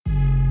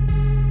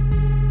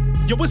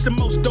Yo, it's the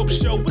most dope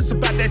show. It's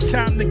about that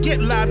time to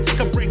get live. Take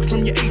a break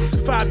from your 8 to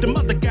 5. Them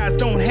other guys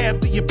don't have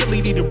the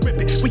ability to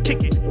rip it. We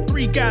kick it.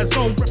 3 guys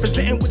on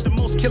representing with the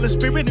most killer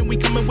spirit. And we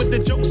coming with the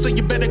jokes, so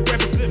you better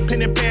grab a good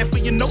pen and pad for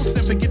your notes.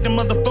 And forget them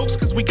other folks,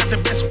 cause we got the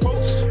best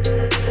quotes.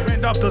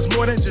 Randolph does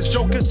more than just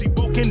jokers. He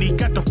woke and he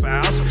got the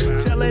files.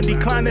 Tell Andy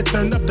Klein to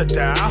turn up the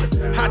dial.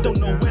 I don't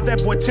know where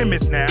that boy Tim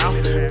is now.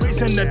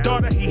 Raising the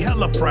daughter, he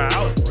hella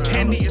proud.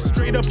 Andy is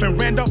straight up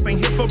and Randolph ain't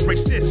here for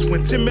racist.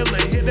 When Tim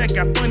Miller hit that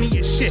got funny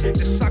as shit.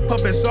 The sock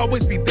puppets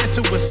always be there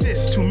to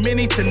assist. Too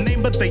many to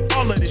name, but they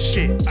all of this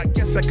shit. I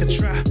guess I could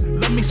try.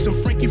 Love me some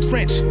Frankie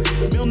French.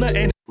 Milner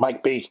and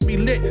Mike B. Be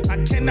lit. I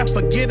cannot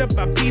forget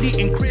about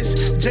Petey and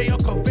Chris. J.L.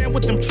 Covan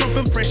with them Trump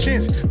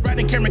impressions.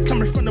 Riding camera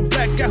coming from the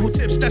black guy who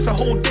tips. That's a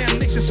whole damn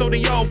nation, so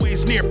they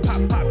always near.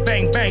 Pop, pop,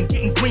 bang, bang.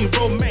 Getting green,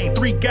 Romane.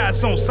 3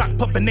 guys on sock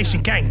puppet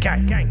nation. Gang,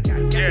 gang.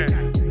 Yeah.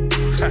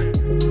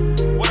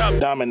 What up,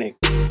 Dominic?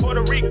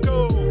 Puerto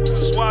Rico.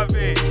 Suave.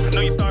 I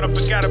know you thought I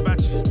forgot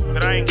about you,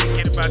 but I ain't gonna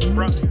get about you,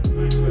 bro.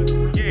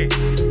 Yeah.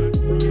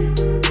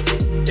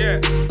 Yeah.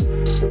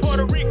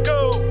 Puerto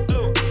Rico.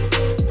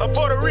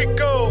 Puerto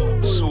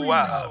Rico.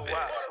 Suave.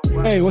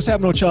 Hey, what's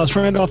happening, Charles?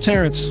 Randolph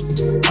Terrence.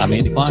 I'm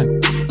Andy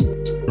Klein.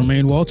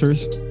 Romane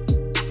Walters.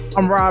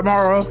 I'm Rod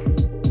Morrow.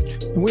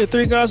 And we had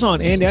 3 guys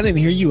on. Andy, I didn't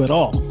hear you at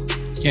all.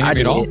 Can't hear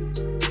me at all?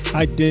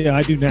 I did.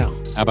 I do now.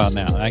 How about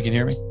now? I can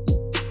hear me?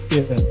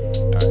 Yeah.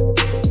 All right.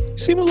 You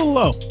seem a little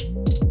low.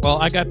 Well,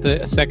 I got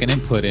the second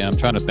input in. I'm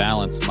trying to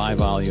balance my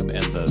volume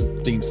and the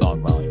theme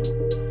song volume.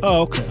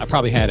 Oh, okay. I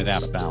probably had it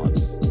out of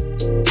balance.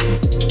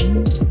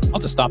 I'll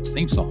just stop the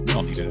theme song. We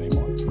don't need it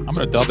anymore. I'm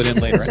going to dub it in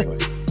later anyway.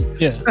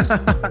 Yeah.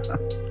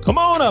 Come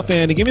on up,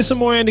 Andy. Give me some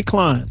more Andy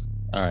Klein.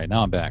 All right,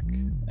 now I'm back.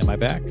 Am I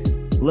back?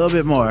 A little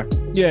bit more.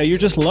 Yeah, you're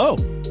just low.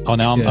 Oh,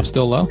 now I'm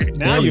still low?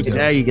 Now you're good.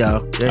 There you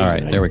go. All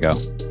right, there we go.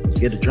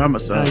 Get a drummer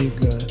song. Now you're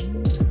good.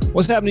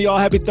 What's happening, y'all?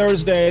 Happy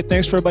Thursday.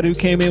 Thanks for everybody who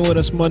came in with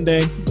us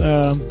Monday.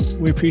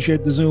 We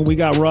appreciate the Zoom. We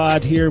got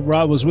Rod here.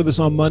 Rod was with us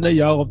on Monday.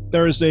 Y'all,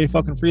 Thursday,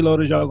 fucking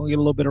freeloaders. Y'all going to get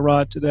a little bit of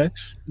Rod today.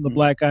 From the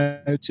Black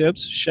Guy Who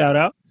Tips. Shout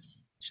out.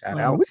 Shout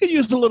out. We could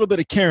use a little bit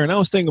of Karen. I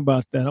was thinking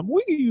about that.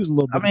 We could use a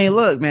little bit. I mean,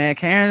 look, man,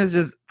 Karen is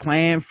just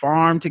playing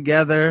farm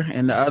together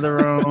in the other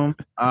room.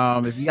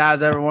 If you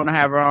guys ever want to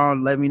have her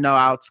on, let me know.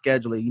 I'll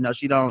schedule it. You know,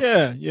 she don't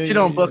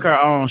book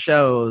her own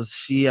shows.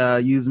 She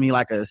used me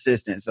like an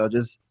assistant. So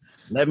just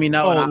let me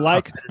know. Oh,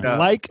 like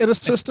an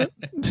assistant?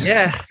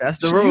 Yeah, that's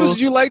the rule.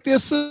 Used you like the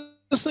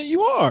assistant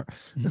you are.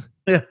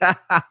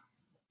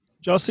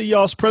 Y'all see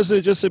y'all's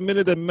president just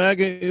admitted that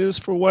MAGA is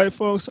for white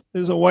folks,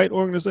 is a white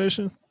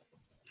organization?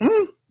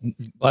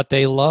 But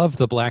they love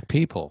the black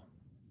people.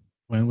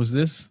 When was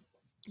this?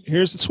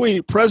 Here's the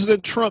tweet.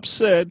 President Trump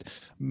said,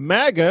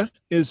 MAGA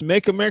is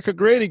Make America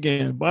Great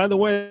Again. By the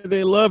way,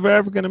 they love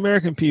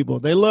African-American people.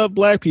 They love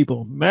black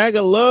people.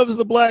 MAGA loves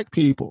the black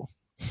people.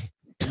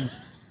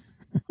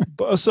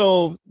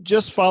 So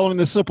just following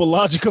the simple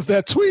logic of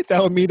that tweet,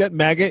 that would mean that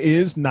MAGA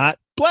is not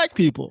black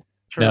people.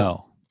 True.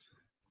 No.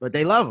 But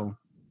they love them.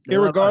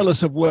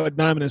 Irregardless of what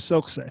Diamond and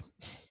Silk say.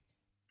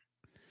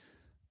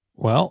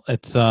 Well,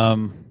 it's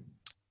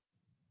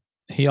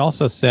he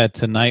also said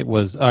tonight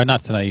was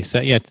not tonight. He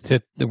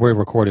said we're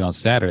recording on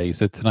Saturday. He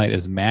said tonight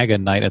is MAGA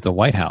night at the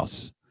White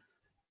House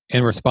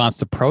in response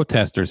to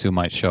protesters who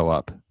might show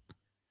up.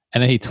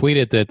 And then he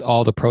tweeted that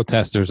all the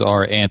protesters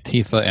are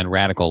Antifa and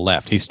radical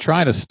left. He's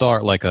trying to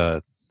start like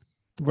a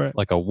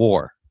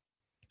war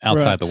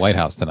outside the White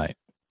House tonight.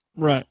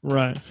 Right.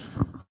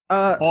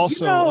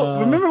 Also,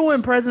 remember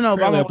when President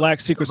Obama Black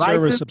Secret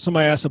Service?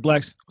 Somebody asked a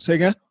black. Say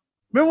again.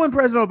 Remember when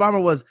President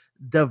Obama was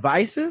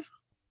divisive?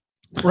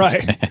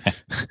 Right.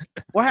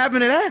 What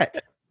happened to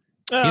that?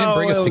 He didn't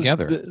bring us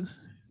together.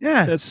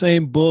 That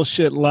same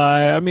bullshit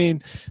lie. I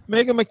mean,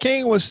 Meghan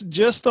McCain was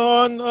just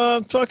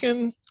on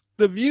fucking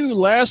The View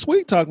last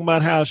week talking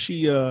about how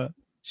she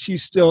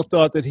still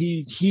thought that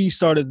he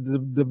started the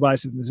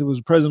divisiveness. It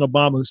was President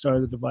Obama who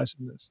started the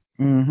divisiveness.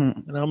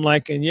 Mm-hmm. And I'm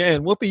like, and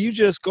Whoopi, you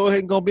just go ahead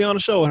and go be on the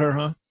show with her,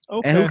 huh?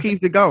 Okay. And who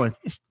keeps it going?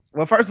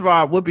 Well, first of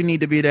all, Whoopi need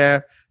to be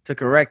there to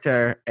correct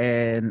her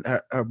and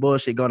her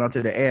bullshit going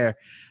onto the air,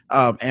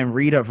 and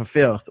read her for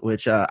filth,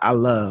 which I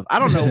love. I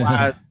don't know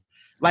why.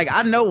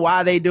 I know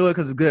why they do it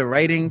because it's good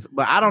ratings,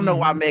 but I don't know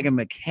why Meghan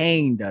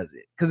McCain does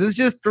it because it's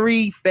just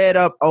 3 fed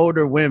up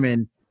older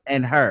women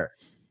and her.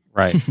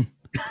 Right.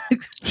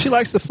 She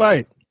likes to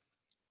fight.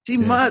 She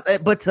must,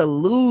 but to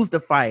lose the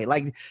fight,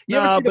 but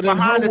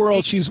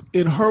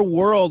in her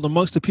world,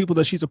 amongst the people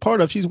that she's a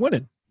part of, she's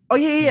winning. Oh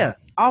yeah,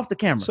 off the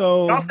camera.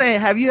 So I'm saying,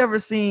 have you ever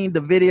seen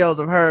the videos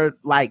of her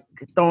like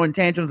throwing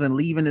tantrums and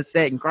leaving the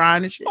set and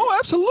crying and shit? Oh,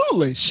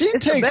 absolutely. She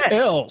takes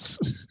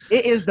L's.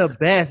 It is the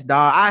best,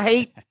 dog.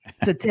 I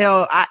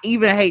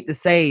even hate to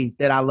say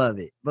that I love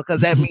it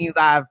because that means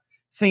I've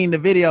seen the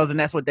videos and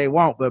that's what they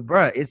want. But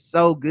bruh, it's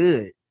so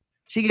good.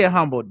 She get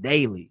humbled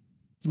daily.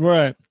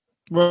 Right.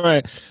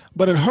 But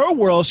in her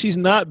world, she's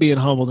not being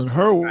humbled. In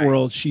her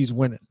world, she's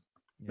winning.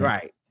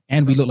 Right.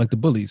 And we look like the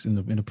bullies in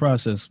the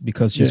process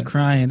because she's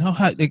crying. Oh,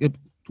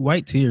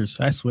 white tears!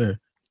 I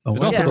swear.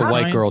 There's also the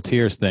white girl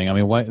tears thing. I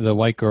mean, the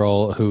white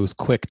girl who's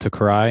quick to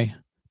cry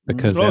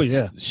because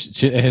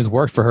it has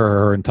worked for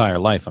her entire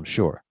life, I'm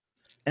sure.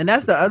 And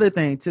that's the other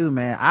thing too,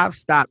 man. I've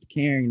stopped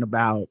caring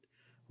about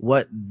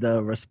what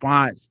the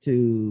response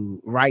to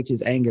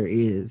righteous anger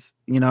is.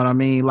 You know what I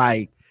mean?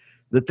 Like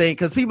the thing,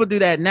 because people do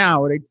that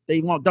now where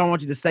they don't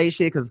want you to say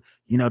shit because,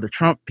 you know, the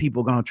Trump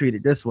people gonna treat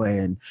it this way.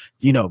 And,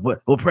 you know,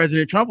 but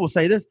President Trump will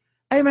say this.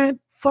 Hey, man,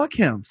 fuck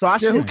him. So I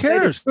should who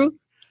cares?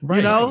 Right.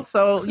 You know,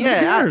 so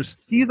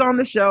she's on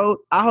the show.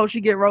 I hope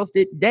she get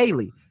roasted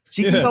daily.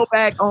 She can go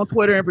back on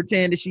Twitter and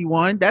pretend that she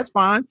won. That's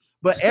fine.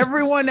 But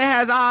everyone that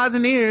has eyes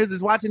and ears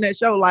is watching that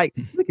show like,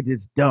 look at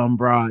this dumb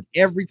broad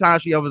every time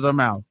she opens her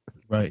mouth.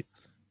 Right.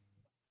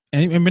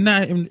 And you're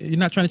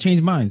not trying to change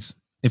minds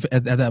if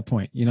at that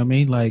point. You know what I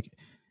mean? Like,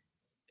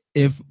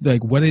 if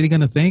like, what are they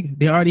gonna think?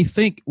 They already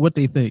think what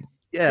they think.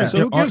 Yeah.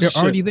 So they're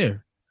already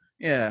there.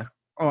 Yeah.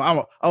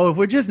 If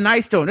we're just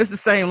nice to them, it's the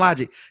same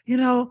logic. You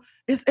know,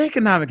 it's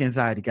economic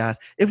anxiety, guys.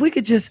 If we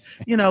could just,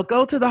 you know,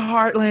 go to the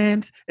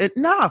heartlands.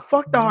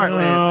 Fuck the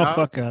heartland. Oh,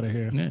 fuck out of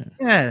here.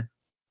 Yeah.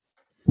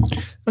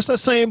 That's that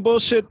same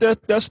bullshit.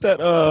 That's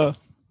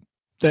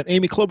that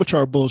Amy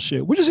Klobuchar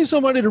bullshit. We just need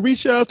somebody to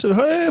reach out to.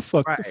 Hey,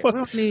 fuck the fuck. We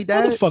don't need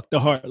that. What the fuck the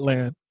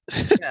heartland?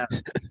 Yeah.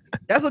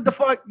 That's what the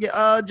fuck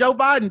Joe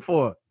Biden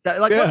for.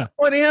 What's the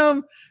point of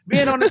him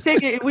being on the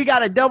ticket? We got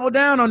to double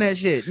down on that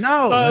shit.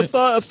 No, I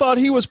thought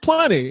he was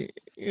plenty.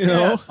 You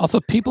know. Also,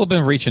 people have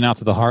been reaching out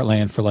to the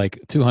heartland for like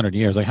 200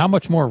 years. Like, how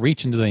much more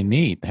reaching do they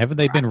need? Haven't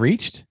they been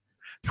reached?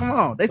 Come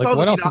on, they like,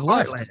 what else is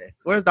left?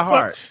 Where's the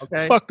heart?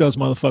 Okay, fuck those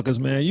motherfuckers,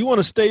 man. You want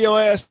to stay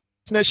your ass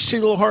in that shitty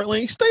little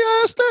heartland? Stay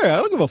your ass there. I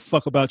don't give a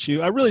fuck about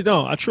you. I really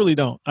don't. I truly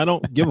don't. I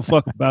don't give a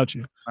fuck about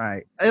you. All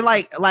right, and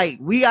like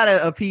we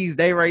gotta appease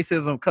their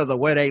racism because of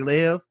where they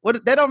live.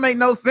 That don't make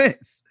no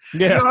sense.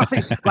 Yeah, you know I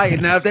mean?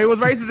 Like now, if they was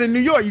racist in New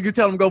York, you could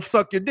tell them go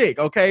suck your dick,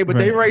 okay? But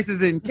they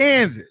racist in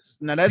Kansas.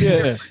 Now that's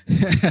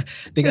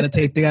they gotta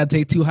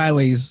take two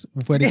highways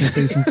before they can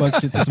say some fuck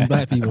shit to some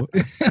black people.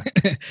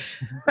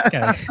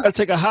 Gotta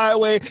take a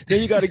highway,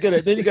 then you gotta get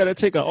it. Then you gotta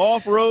take an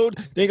off road.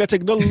 Then you gotta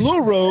take another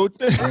little road.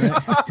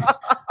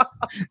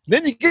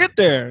 Then you get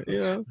there. You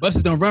know,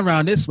 buses don't run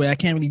around this way. I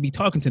can't really be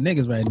talking to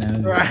niggas right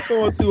now. Right.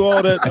 Going through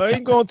all that. I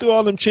ain't going through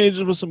all them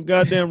changes with some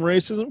goddamn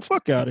racism.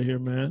 Fuck out of here,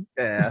 man.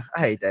 Yeah, I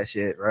hate that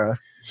shit, bro.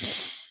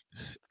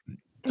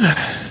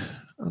 I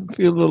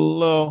feel a little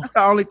low. That's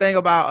the only thing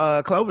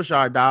about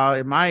Klobuchar, dog.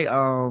 It might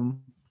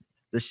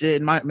the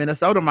shit in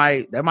Minnesota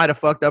might have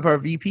fucked up her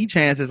VP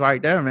chances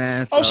right there,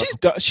 man. So.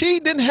 Oh, she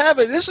didn't have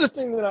it. This is the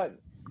thing that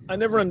I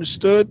never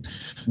understood.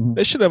 Mm-hmm.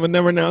 They should have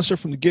never announced her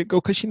from the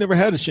get-go because she never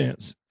had a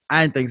chance.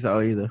 I didn't think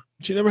so either.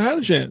 She never had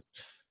a chance.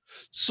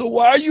 So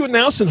why are you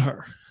announcing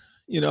her?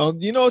 You know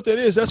what that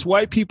is? That's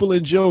white people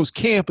in Joe's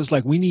camp. It's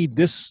like, we need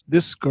this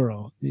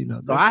girl. You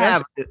know. So I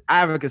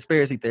have a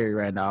conspiracy theory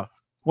right now.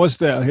 What's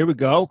that? Here we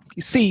go.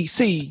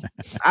 See.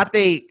 I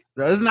think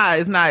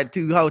it's not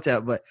too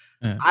hotel, but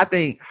I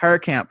think her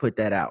camp put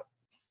that out.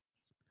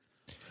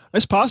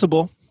 It's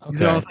possible. Okay. You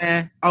know what I'm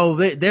saying? Oh,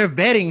 they're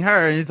vetting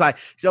her, and it's like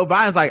Joe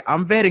Biden's like,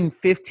 I'm vetting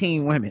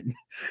 15 women.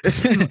 They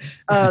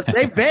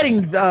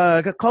vetting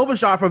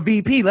Klobuchar for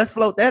VP. Let's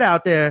float that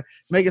out there,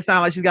 make it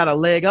sound like she's got a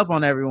leg up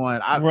on everyone.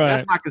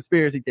 That's my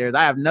conspiracy theories.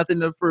 I have nothing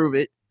to prove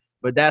it,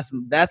 but that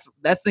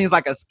seems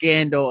like a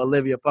scandal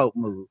Olivia Pope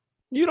move.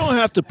 You don't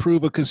have to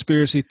prove a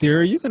conspiracy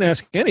theory. You can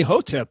ask any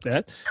hotep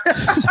that.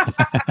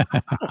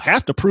 I don't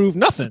have to prove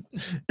nothing.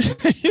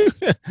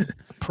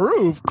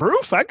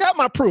 Proof? I got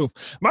my proof.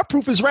 My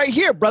proof is right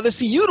here, brother.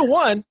 See, you the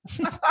one.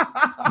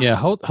 Yeah,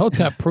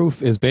 hotep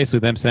proof is basically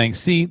them saying,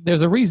 see,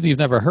 there's a reason you've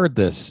never heard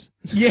this.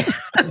 Yeah.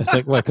 It's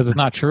like, what, because it's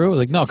not true?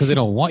 Like, no, because they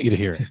don't want you to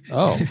hear it.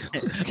 Oh.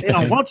 They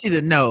don't want you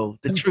to know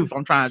the truth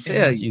I'm trying to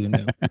tell you.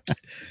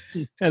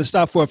 Had to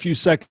stop for a few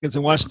seconds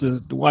and watch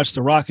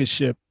the rocket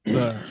ship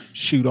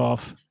shoot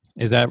off.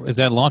 Is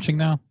that launching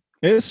now?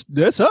 It's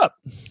up.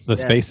 The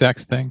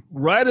SpaceX thing?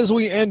 Right as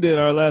we ended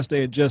our last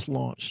day, it just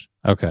launched.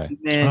 Okay.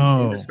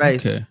 In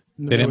space. Okay.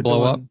 They didn't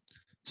blow up?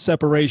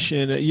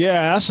 Separation.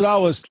 Yeah, that's what I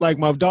was like.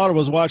 My daughter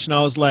was watching.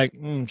 I was like,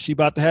 she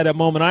about to have that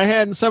moment I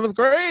had in 7th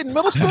grade in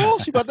middle school.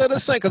 She about to have the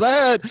same,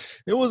 because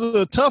it was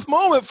a tough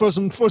moment for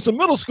some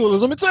middle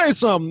schoolers. Let me tell you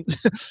something.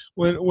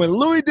 when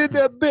Louis did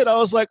that bit, I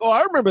was like, oh,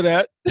 I remember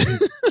that.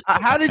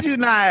 How did you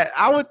not?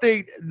 I would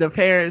think the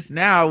parents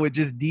now would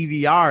just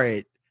DVR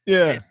it.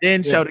 Yeah. And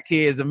then show the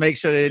kids and make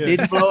sure that it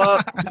didn't blow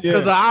up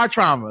because of our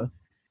trauma.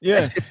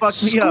 Yeah. It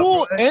fucked me up.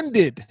 School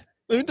ended.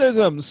 Let me tell you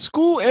something.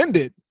 School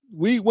ended.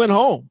 We went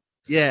home.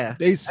 Yeah.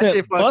 They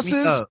sent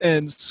buses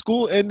and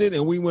school ended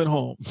and we went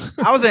home.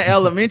 I was in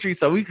elementary,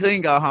 so we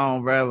couldn't go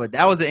home, bro. But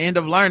that was the end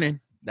of learning.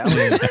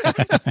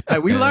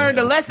 We learned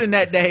a lesson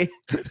that day.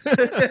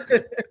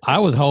 I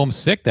was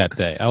homesick that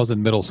day. I was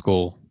in middle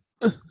school.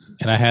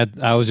 And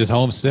I was just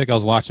homesick. I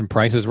was watching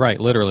Price is Right,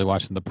 literally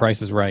watching The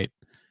Price is Right.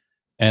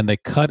 And they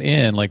cut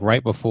in like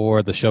right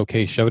before the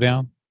Showcase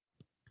Showdown.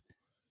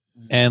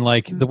 And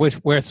like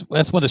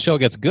that's when the show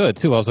gets good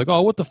too. I was like,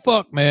 oh, what the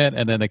fuck, man?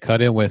 And then they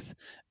cut in with,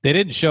 they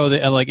didn't show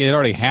that, like, it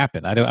already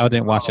happened. I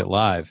didn't watch it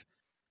live.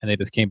 and they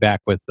just came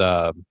back with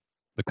the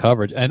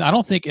coverage. And I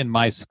don't think in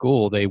my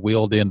school they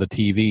wheeled in the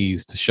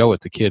TVs to show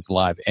it to kids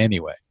live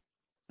anyway.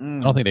 I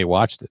don't think they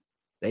watched it.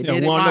 They Yeah,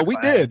 did. well, no, we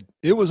did.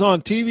 It was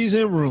on TVs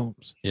in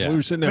rooms. Yeah. We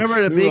were sitting there.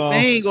 Remember the big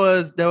thing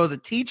was there was a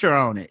teacher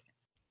on it.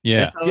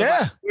 Yeah. So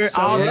Yeah. like,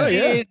 all the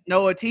kids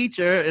know a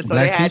teacher, and so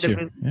Black they had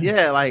teacher.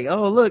 to, like,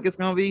 oh look, it's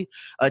gonna be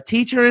a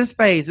teacher in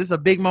space. It's a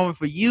big moment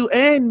for you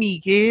and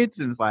me, kids.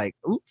 And it's like,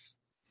 oops.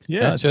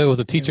 Yeah. So it was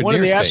a teacher. One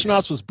of the near space.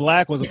 astronauts was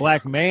a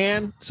black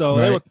man. So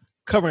Right. they were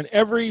covering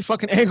every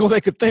fucking angle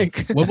they could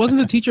think. Well,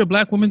 wasn't the teacher a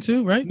black woman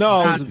too? Right?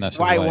 No, it was No, she was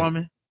White white.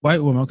 woman.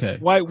 White woman. Okay.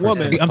 white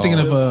woman. I'm thinking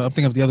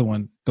of the other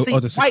one. The See,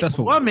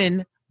 successful white one.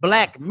 woman,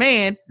 black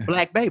man,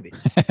 black baby.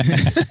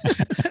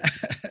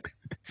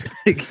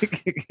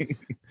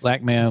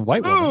 Black man,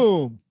 white woman.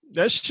 Boom.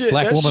 That shit.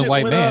 Black that woman, shit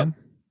white went man.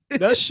 Up.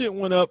 That shit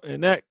went up,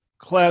 and that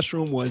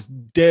classroom was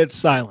dead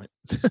silent.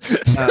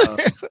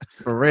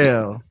 For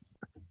real.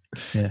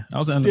 Yeah, I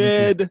was in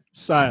elementary. Dead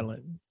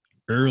silent.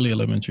 Early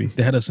elementary.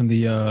 They had us in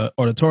the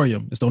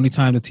auditorium. It's the only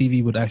time the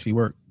TV would actually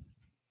work.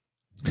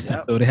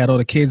 Yep. So they had all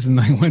the kids in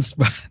like one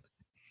spot.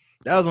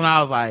 That was when I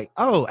was like,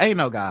 oh, ain't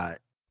no God.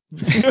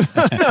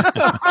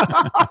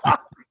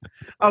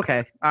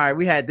 Okay. All right.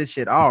 We had this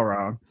shit all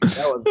wrong.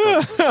 That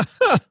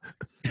was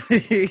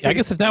I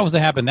guess if that was to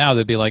happen now,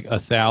 there'd be like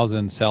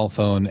 1,000 cell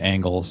phone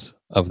angles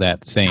of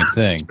that same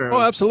thing. Oh,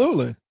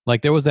 absolutely.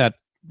 Like there was that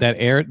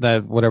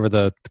whatever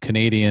the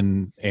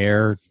Canadian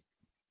Air,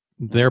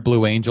 their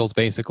Blue Angels,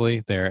 basically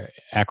their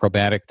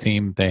acrobatic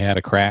team, they had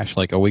a crash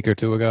like a week or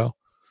two ago,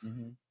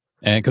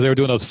 and because they were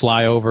doing those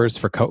flyovers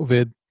for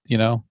COVID,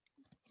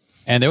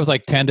 and there was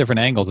like 10 different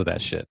angles of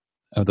that shit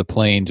of the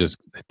plane just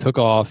took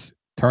off,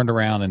 turned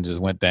around, and just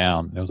went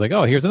down. And it was like,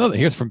 oh,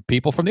 here's from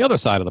people from the other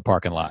side of the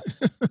parking lot.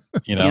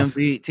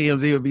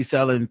 TMZ would be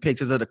selling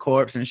pictures of the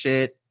corpse and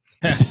shit.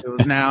 It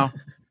was now.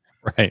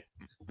 Right.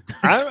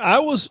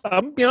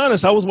 I'm be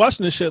honest, I was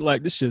watching this shit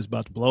like this shit's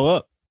about to blow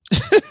up.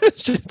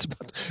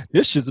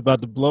 This shit's about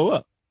to blow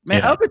up.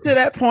 Man, up until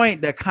that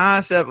point, the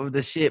concept of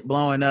the shit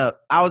blowing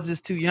up, I was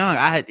just too young.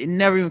 It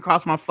never even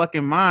crossed my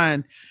fucking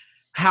mind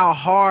how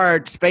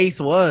hard space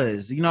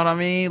was. You know what I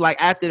mean?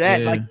 Like after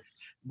that, like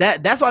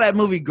that's why that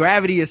movie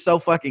Gravity is so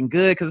fucking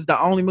good, because it's the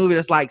only movie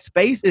that's like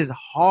space is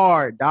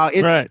hard, dog.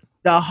 It's, right.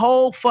 The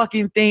whole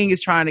fucking thing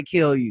is trying to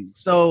kill you.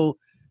 So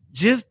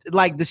just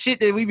like the shit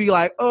that we be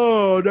like,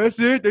 oh, that's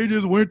it. They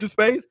just went to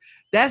space.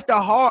 That's the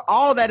hard.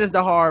 All that is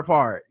the hard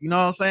part. You know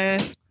what I'm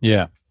saying?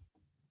 Yeah.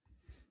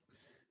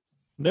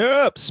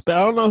 They're up. I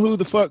don't know who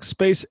the fuck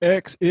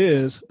SpaceX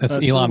is.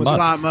 That's Elon Musk.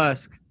 Elon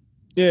Musk.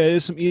 Yeah,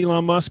 it's some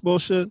Elon Musk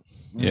bullshit.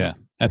 Yeah.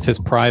 That's his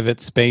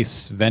private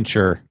space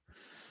venture.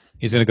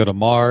 He's going to go to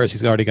Mars.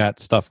 He's already got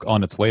stuff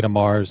on its way to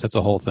Mars. That's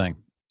a whole thing.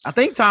 I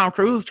think Tom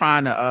Cruise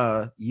trying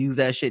to use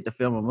that shit to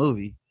film a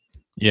movie.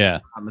 Yeah.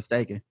 If I'm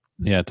mistaken.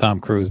 Yeah, Tom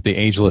Cruise, the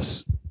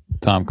ageless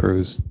Tom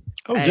Cruise.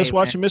 I was just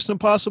watching Mission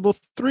Impossible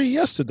 3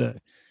 yesterday.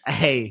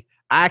 Hey,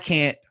 I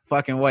can't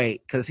fucking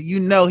wait, because he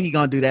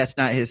gonna do that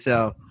stunt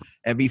himself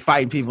and be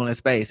fighting people in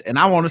space. And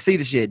I want to see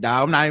the shit,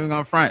 dog. I'm not even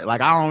gonna front.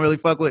 Like, I don't really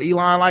fuck with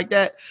Elon like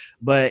that.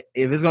 But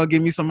if it's gonna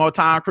give me some more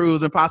Tom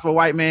Cruise Impossible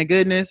White Man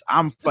goodness,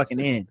 I'm fucking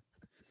in.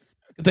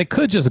 They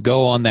could just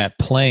go on that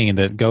plane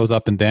that goes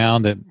up and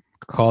down that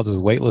causes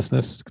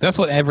weightlessness. That's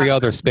what every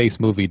other space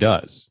movie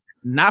does.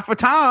 Not for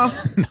Tom.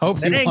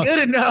 Nobody That ain't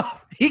good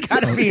enough. He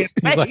gotta be in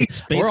space. Like,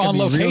 Space we're gotta on be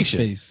real location.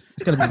 space.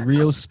 It's got to be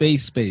real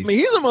space. I mean,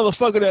 he's a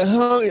motherfucker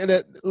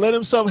that let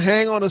himself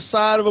hang on the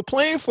side of a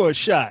plane for a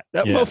shot.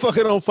 That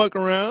motherfucker don't fuck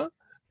around.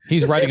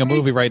 He's writing a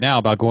movie right now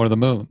about going to the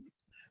moon.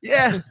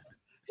 Yeah.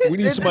 We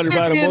need somebody to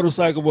ride a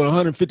motorcycle with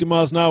 150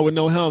 miles an hour with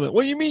no helmet.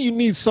 What do you mean you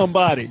need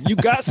somebody? You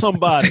got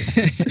somebody.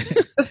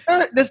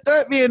 The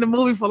stunt be in the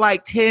movie for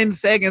like 10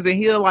 seconds and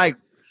he'll like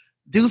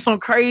do some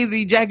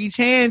crazy Jackie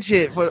Chan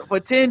shit for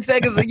 10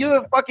 seconds and you're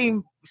a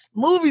fucking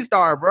movie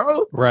star,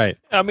 bro. Right.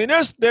 I mean,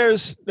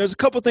 there's a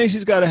couple things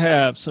he's got to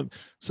have. Some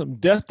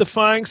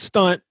death-defying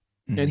stunt,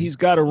 and he's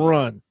got to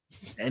run.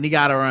 And he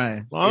got to run.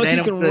 As long as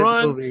he can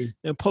run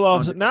and pull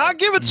off. Now, I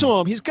give it to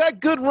him. He's got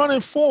good running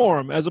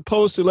form, as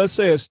opposed to, let's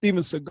say, a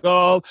Steven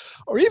Seagal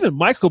or even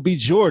Michael B.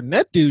 Jordan.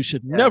 That dude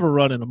should never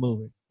run in a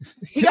movie.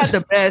 He got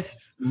the best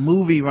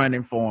movie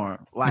running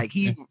form. Like,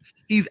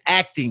 he's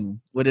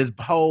acting with his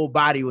whole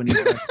body when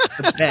he's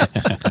the best.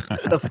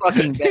 The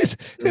fucking best.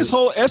 His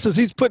whole essence,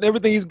 he's putting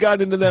everything he's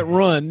got into that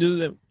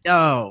run.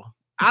 Oh,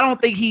 I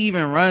don't think he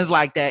even runs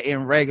like that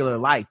in regular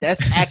life.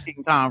 That's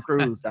acting Tom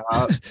Cruise,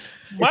 dog.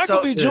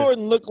 Michael B.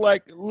 Jordan looked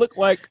like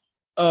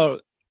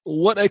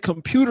what a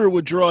computer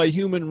would draw a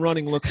human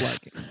running look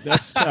like.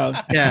 That's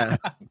how. Yeah.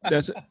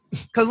 That's it.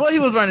 Because what he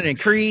was running in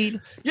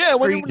Creed. Yeah,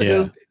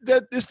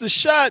 that it's the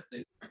shot.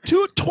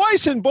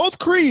 Twice in both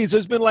Creeds,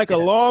 there's been like a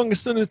long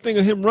extended thing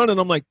of him running.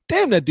 I'm like,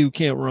 damn, that dude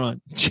can't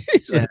run.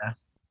 Jesus. Yeah.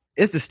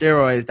 It's the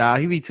steroids,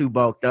 dog. He be too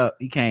bulked up.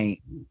 He can't.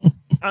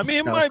 I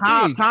mean,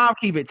 Tom, Tom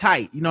keep it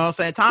tight. You know what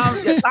I'm saying?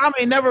 Tom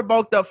ain't never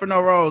bulked up for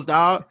no roles,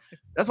 dog.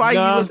 That's why he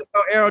was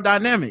so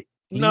aerodynamic.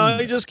 No,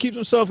 he just keeps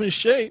himself in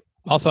shape.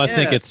 Also, I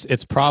think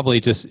it's probably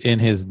just in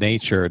his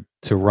nature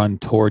to run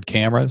toward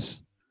cameras.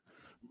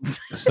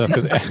 So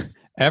because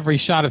every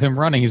shot of him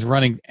running, he's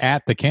running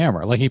at the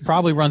camera. Like he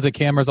probably runs at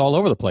cameras all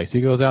over the place.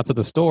 He goes out to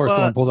the store,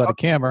 someone pulls out a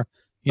camera.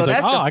 He's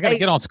like, I got to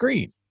get on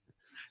screen.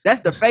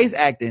 That's the face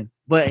acting.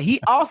 But he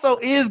also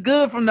is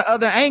good from the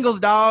other angles,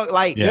 dog.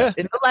 Like in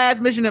the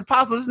last Mission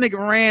Impossible, this nigga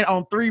ran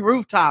on 3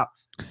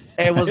 rooftops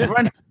and was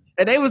running.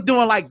 And they was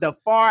doing like the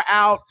far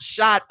out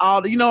shot,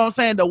 you know what I'm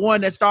saying? The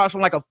one that starts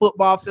from like a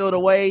football field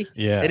away.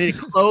 Yeah. And it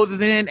closes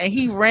in. And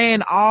he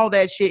ran all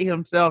that shit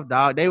himself,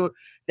 dog. They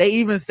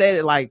even said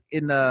it like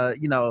in the,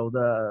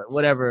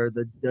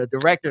 the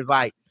director's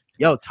like,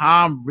 yo,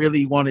 Tom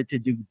really wanted to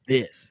do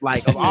this.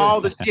 Like of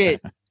all the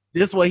shit,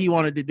 this is what he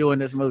wanted to do in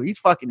this movie. He's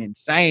fucking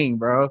insane,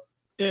 bro.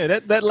 Yeah,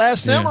 that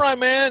Last Samurai,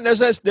 man. There's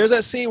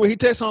that scene where he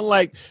takes on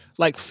like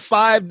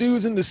 5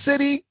 dudes in the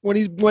city when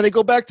they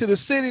go back to the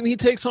city, and he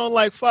takes on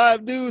like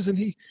 5 dudes, and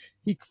he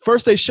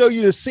first they show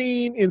you the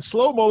scene in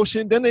slow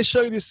motion, then they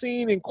show you the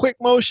scene in quick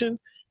motion,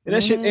 and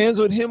that shit ends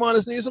with him on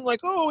his knees. I'm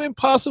like, oh,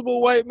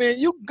 Impossible White Man,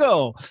 you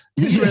go.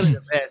 He's really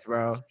the best,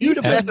 bro. He's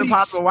the best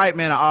Impossible White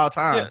Man of all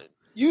time. Yeah.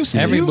 You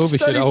studied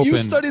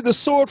the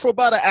sword for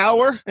about an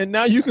hour, and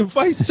now you can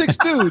fight 6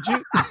 dudes.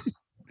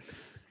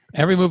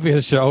 Every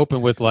movie should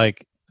open with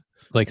like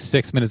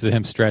 6 minutes of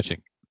him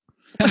stretching.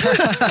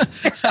 Because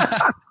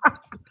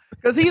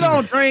he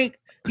don't drink,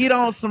 he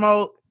don't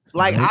smoke.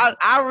 Like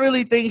I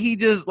really think he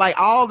just like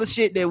all the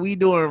shit that we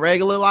do in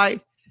regular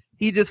life,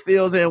 he just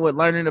fills in with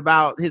learning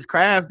about his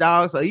craft,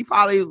 dog. So he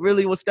probably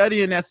really was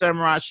studying that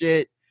samurai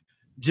shit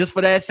just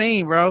for that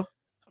scene, bro. I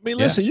mean,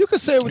 listen, you can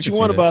say what you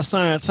want about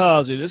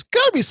Scientology. There's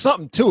got to be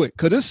something to it,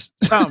 because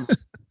it's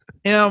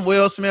him,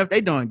 Will Smith,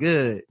 they doing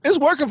good. It's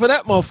working for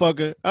that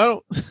motherfucker. I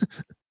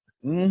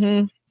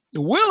don't.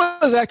 Will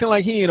is acting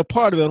like he ain't a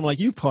part of it. I'm like,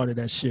 you part of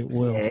that shit,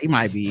 Will. Yeah, he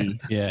might be.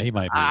 Yeah, he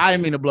might be. I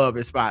didn't mean to blow up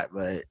his spot,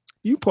 but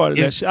you part of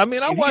that shit. I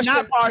mean, I watched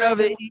not part of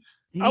it.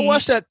 I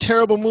watched that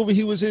terrible movie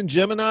he was in,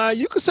 Gemini.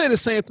 You could say the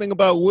same thing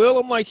about Will.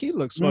 I'm like, he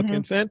looks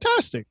fucking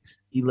fantastic.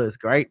 He looks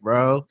great,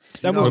 bro.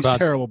 That movie's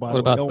terrible, by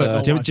the way. What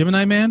about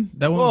Gemini Man?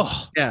 That one?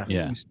 Oh, yeah.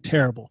 It's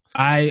terrible.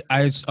 I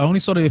only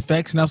saw the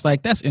effects, and I was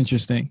like, that's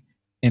interesting.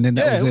 And then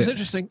that was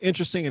interesting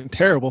and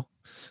terrible.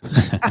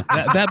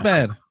 that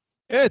bad.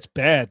 Yeah, it's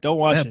bad. Don't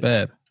watch it.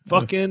 Bad.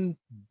 Fucking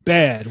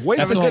bad. Wait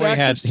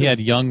till he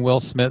had young Will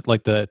Smith,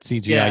 like the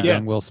CGI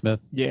young Will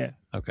Smith. Yeah.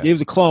 Okay. He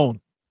was a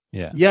clone.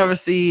 Yeah. You ever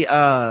see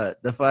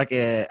the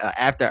fucking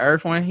After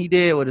Earth one he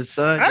did with his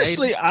son?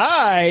 Actually,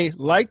 I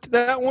liked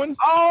that one.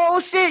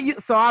 Oh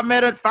shit! So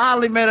I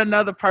finally met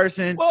another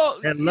person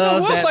that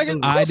loves that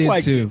movie. I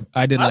did too.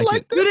 I did like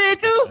it. You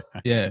did too?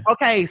 Yeah.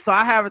 Okay, so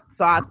I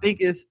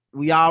think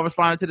we all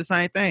responded to the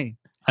same thing.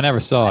 I never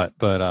saw it,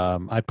 but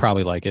I'd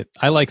probably like it.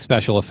 I like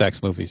special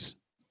effects movies.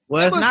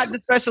 Well, it's not the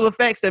special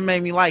effects that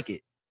made me like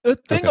it. The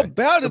thing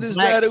about it is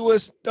that it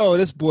was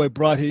this boy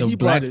brought his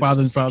Black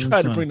father and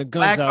tried to bring the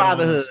guns Black out.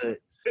 Fatherhood.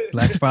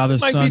 Black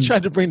father's son. Mike B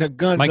tried to bring the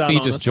guns Mike out. B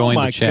just joined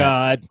the chat.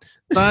 God.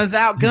 Guns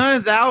out,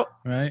 guns out.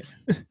 Right.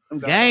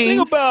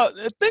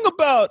 The thing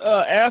about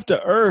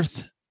After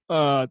Earth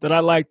that I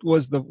liked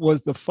was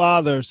the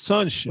father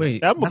son shit.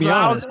 Wait, I'm gonna be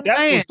honest.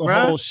 That was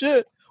the whole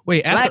shit.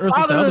 Wait, After Earth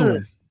was the other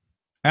one.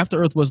 After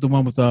Earth was the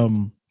one with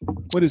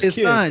his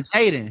kid. son,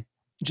 Jaden.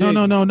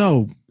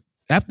 No.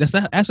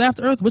 That's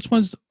After Earth.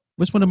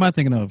 Which one am I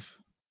thinking of?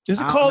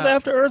 Is it called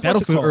After Earth?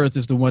 Battlefield Earth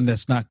is the one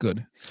that's not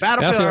good.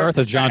 Battlefield Earth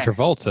is John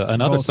Travolta,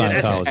 another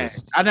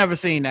Scientologist. I never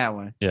seen that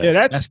one. Yeah,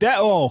 that's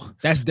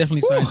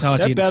definitely Scientology.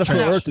 That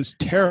Battlefield Earth is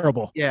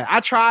terrible. Yeah, I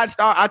tried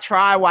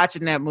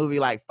watching that movie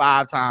like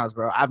 5 times,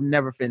 bro. I've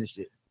never finished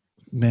it.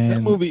 Man,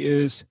 that movie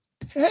is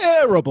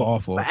terrible.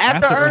 Awful. But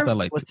After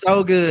Earth was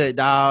so good,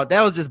 dog.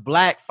 That was just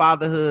black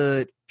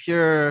fatherhood,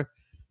 pure,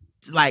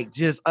 like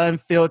just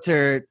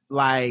unfiltered,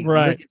 like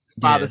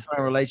father-son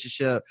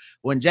relationship.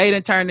 When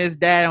Jaden turned his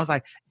dad, I was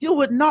like, you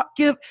would not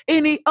give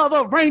any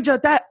other ranger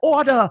that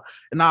order.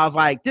 And I was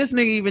like, this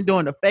nigga even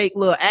doing the fake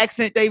little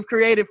accent they've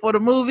created for the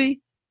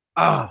movie.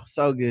 Oh,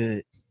 so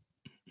good.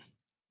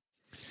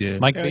 Yeah.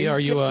 Mike B, are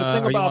you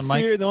on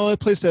mic? Fear, the only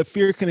place that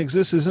fear can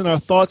exist is in our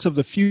thoughts of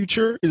the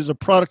future. It is a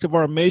product of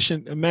our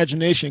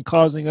imagination,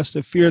 causing us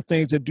to fear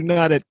things that do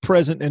not at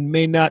present and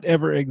may not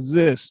ever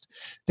exist.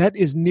 That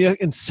is near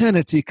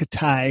insanity,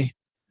 Katai.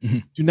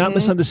 Do not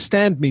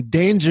misunderstand me.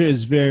 Danger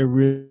is very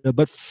real,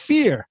 but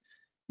fear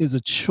is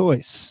a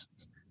choice.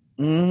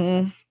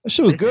 That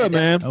shit was good,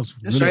 man. That was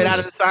really straight out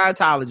of the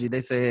Scientology, they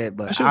said.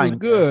 But that shit was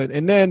good.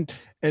 And then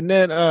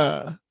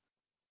Jaden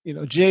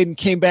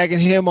came back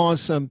at him on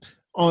some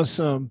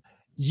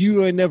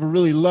you ain't never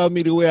really loved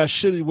me the way I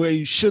should, where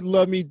you should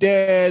love me,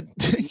 Dad.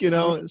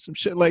 Some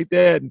shit like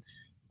that.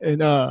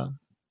 And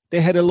they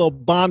had a little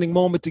bonding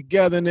moment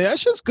together, and that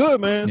shit's good,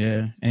 man.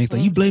 Yeah, and he's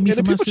like, "You blame me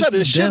for my sister's death." People tried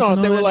to shit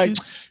on. They were like,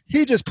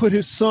 "He just put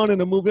his son in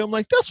the movie." I'm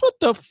like, "That's what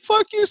the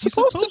fuck you're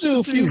supposed to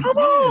do." Come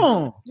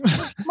on,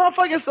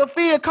 motherfucking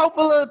Sophia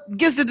Coppola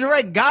gets to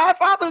direct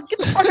Godfather. Get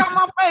the fuck out of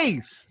my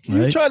face!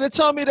 You tried to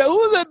tell me that who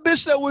was that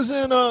bitch that was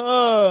in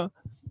what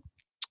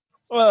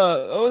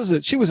was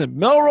it? She was in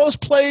Melrose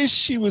Place.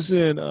 She was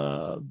in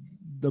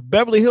the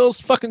Beverly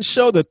Hills fucking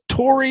show, the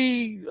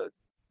Tori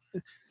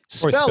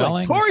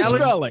Spelling. Tori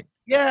Spelling.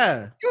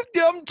 Yeah.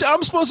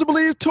 I'm supposed to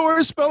believe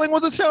Tori Spelling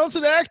was a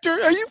talented actor?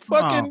 Are you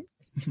fucking...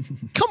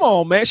 Come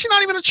on, man. She's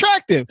not even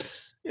attractive,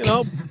 you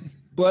know.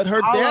 But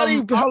her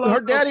daddy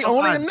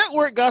owning a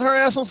network got her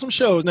ass on some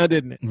shows now,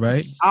 didn't it?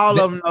 Right. All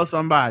of them know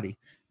somebody.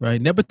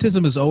 Right.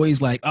 Nepotism is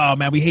always like, oh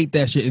man, we hate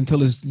that shit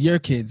until it's your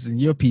kids and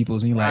your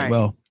people's, and you're like,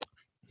 well,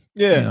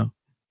 yeah. You know.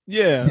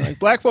 Yeah, like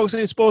black folks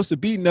ain't supposed to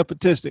be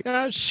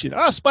nepotistic. Shit.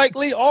 Spike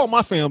Lee, all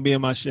my family be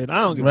in my shit.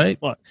 I don't give a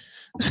fuck.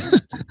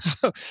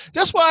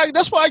 That's why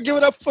I give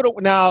it up for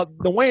now.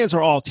 The Wayans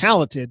are all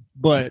talented,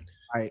 but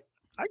I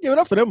give it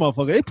up for them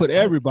motherfuckers. They put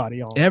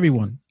everybody on.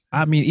 Everyone.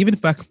 I mean, even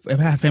if I have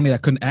a family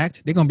that couldn't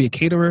act, they're gonna be a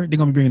caterer. They're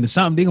gonna be bringing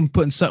something. They're gonna be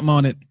putting something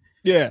on it.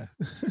 Yeah,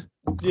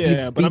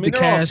 yeah. But I mean, the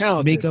they're all cast,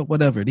 talented. makeup,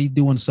 whatever. They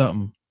doing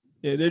something.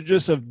 Yeah, they're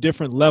just of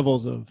different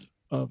levels of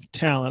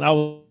talent. I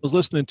was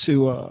listening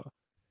to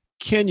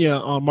Kenya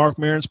on Mark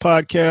Maron's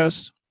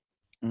podcast.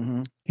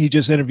 Mm-hmm. He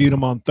just interviewed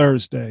him on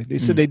Thursday. They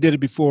said they did it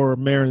before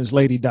Maron's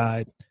lady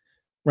died.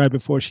 Right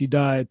before she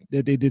died,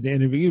 that they did the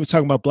interview. He was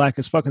talking about Black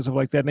as Fuck and stuff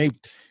like that. And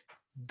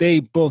they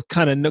both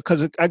kind of know,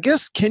 because I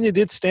guess Kenya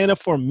did stand up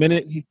for a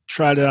minute. He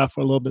tried it out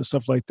for a little bit and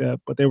stuff like that.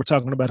 But they were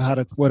talking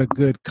about what a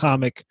good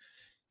comic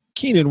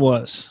Keenan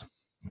was.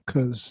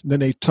 Because then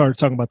they started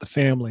talking about the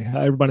family.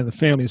 How everybody in the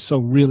family is so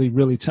really,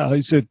 really talented.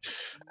 He said,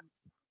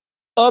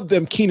 of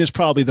them, Keenan's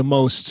probably the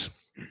most,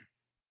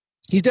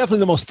 he's definitely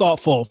the most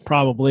thoughtful,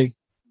 probably,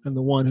 and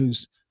the one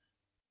who's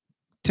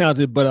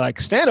talented. But like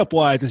stand-up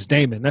wise, it's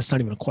Damon. That's not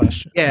even a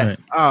question. Yeah. Right.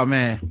 Oh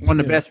man, one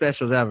of the best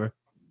specials ever.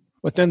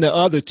 But then the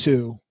other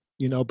two,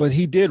 you know, but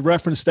he did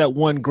reference that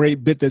one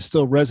great bit that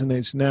still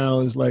resonates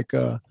now is like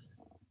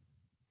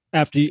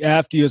after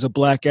you as a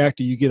black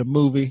actor, you get a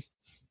movie.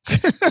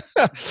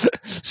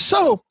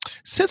 So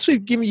since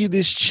we've given you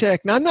this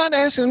check, now I'm not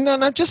asking, no,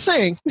 I'm just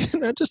saying,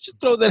 just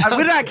throw that out.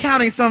 We're not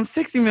counting some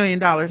 $60 million.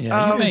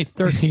 Yeah, you made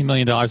 $13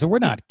 million, and we're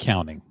not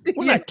counting.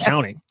 We're not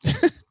counting.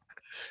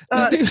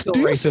 Do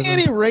you see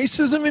any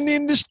racism in the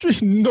industry?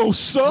 No,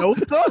 sir. No,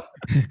 sir.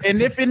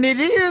 And if it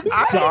is,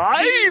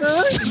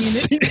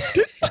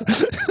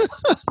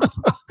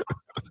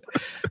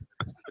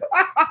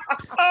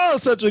 oh,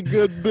 such a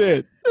good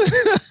bit.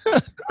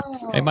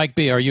 Hey, Mike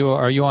B, are you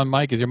on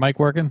mic? Is your mic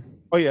working?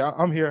 Oh yeah,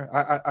 I'm here.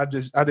 I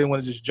didn't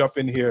want to just jump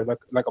in here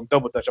like I'm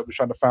double dutch. I'm just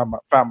trying to find my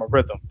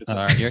rhythm. All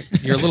right,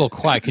 you're a little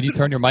quiet. Can you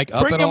turn your mic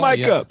up? Bring your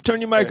mic up.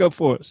 Turn your mic up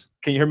for us.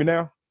 Can you hear me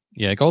now?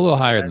 Yeah, go a little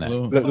higher than that. A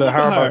little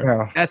higher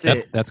now. That's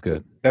it. That's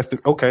good.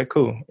 Okay,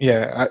 cool.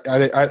 Yeah,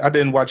 I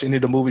didn't watch any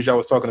of the movies y'all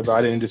was talking about.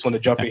 I didn't just want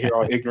to jump in here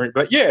all ignorant.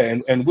 But yeah,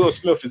 and Will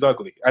Smith is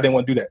ugly. I didn't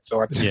want to do that,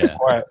 so I just kept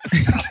quiet.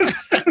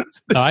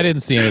 No, I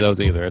didn't see any of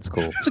those either. It's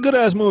cool. It's a good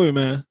ass movie,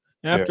 man.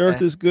 After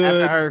Earth is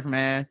good. After Earth,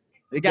 man.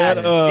 They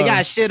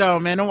got shit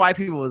on, man. The white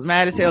people was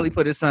mad as hell. He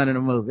put his son in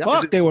the movie.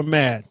 Fuck, they were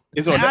mad.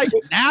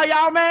 Now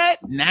y'all mad?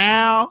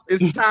 Now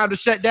it's time to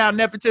shut down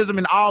nepotism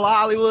in all of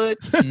Hollywood.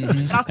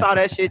 Mm-hmm. I saw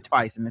that shit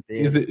twice in the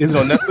theater. Is it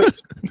on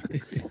Netflix?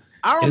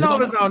 I don't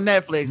know if it's on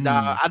Netflix,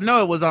 dog. I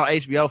know it was on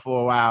HBO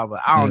for a while,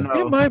 but I don't know.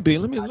 It might be.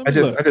 Let me I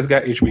just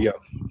got HBO.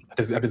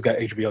 I just got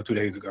HBO 2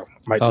 days ago.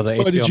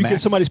 Did you get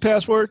somebody's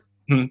password?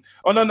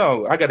 Oh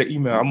no! I got an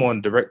email. I'm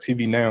on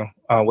DirecTV now.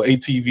 With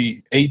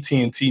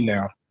AT&T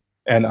now.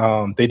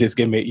 And they just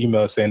gave me an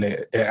email saying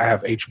that I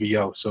have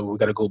HBO, so we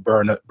got to go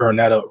burn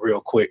that up real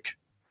quick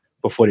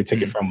before they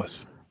take it from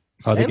us.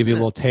 Oh, they give you a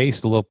little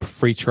taste, a little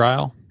free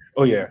trial.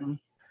 Oh yeah,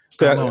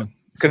 I think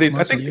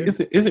is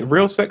it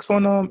Real Sex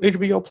on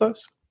HBO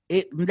Plus?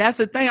 That's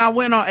the thing. I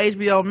went on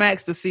HBO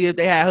Max to see if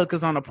they had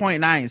hookers on the point,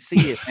 and I didn't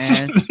see it,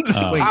 man.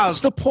 What's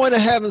the point of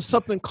having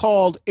something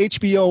called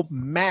HBO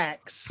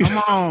Max?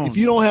 Come on. If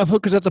you don't have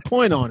hookers at the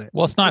point on it.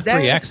 Well, it's not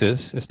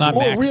 3X's. It's not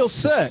Max. Real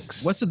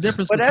Sex. What's the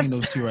difference between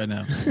those two right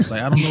now?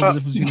 Like, I don't know the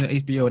difference between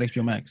the HBO and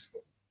HBO Max.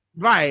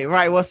 Right.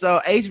 Well,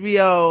 so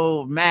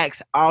HBO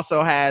Max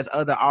also has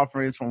other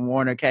offerings from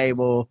Warner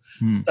Cable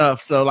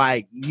stuff. So,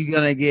 like, you're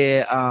gonna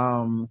get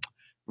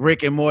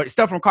Rick and Morty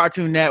stuff from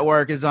Cartoon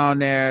Network is on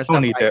there.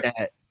 Stuff like that.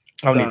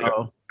 I don't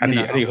need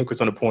that. I need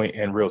hookers on the point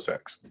and Real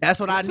Sex.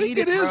 That's what I need.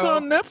 It is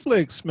on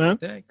Netflix, man.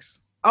 Thanks.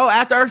 Oh,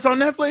 After Earth's on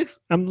Netflix?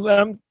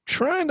 I'm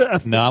trying to.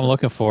 No, I'm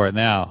looking for it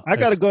now. I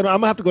gotta go. I'm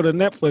gonna have to go to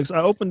Netflix.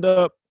 I opened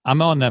up. I'm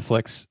on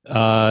Netflix.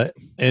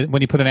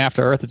 When you put in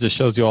After Earth, it just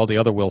shows you all the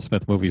other Will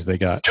Smith movies they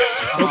got.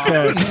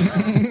 Okay.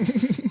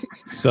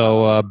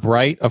 So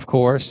Bright, of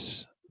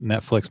course,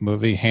 Netflix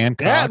movie.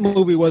 Hancock. That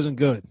movie wasn't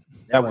good.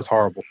 That was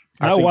horrible.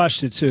 I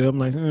watched it too. I'm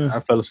like,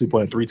 I fell asleep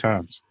on it 3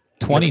 times.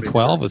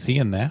 2012, was he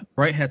in that?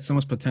 Bright had so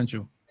much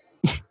potential.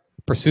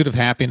 Pursuit of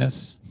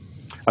Happiness.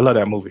 I love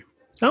that movie.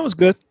 That was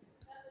good.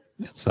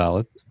 It's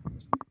solid.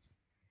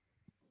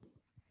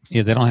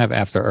 Yeah, they don't have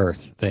After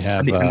Earth. They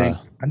have.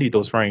 I need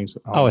those frames.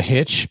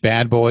 Hitch,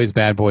 Bad Boys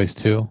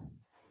 2.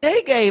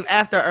 They gave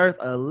After Earth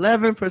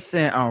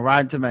 11% on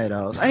Rotten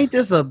Tomatoes. Ain't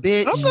this a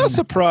bitch? I'm not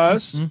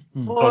surprised.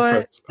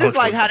 Boy, it's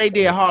like how they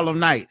did Harlem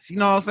Nights. You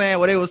know what I'm saying?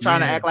 Where they was trying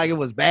to act like it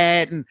was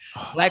bad and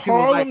black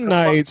people Harlem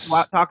Nights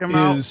talking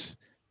about.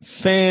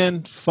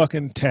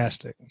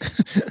 Fan-fucking-tastic.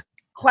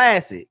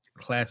 Classic.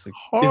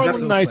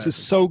 Harlem Nights is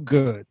so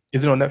good.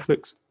 Is it on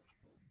Netflix?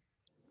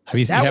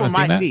 You haven't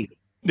seen that?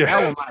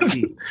 That one might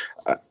be.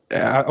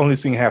 I only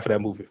seen half of that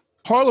movie.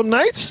 Harlem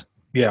Nights?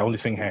 Yeah, I only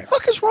seen half.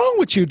 What the fuck is wrong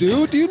with you,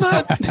 dude? Do you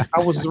not?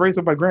 I was raised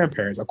up by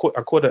grandparents. I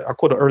caught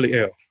an early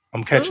L.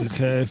 I'm catching.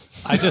 Okay.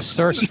 I just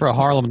searched for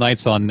Harlem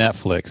Nights on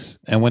Netflix,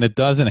 and when it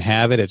doesn't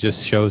have it, it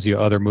just shows you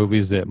other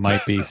movies that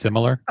might be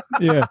similar.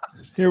 Yeah.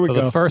 Here we go.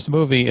 The first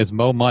movie is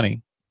Mo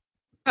Money.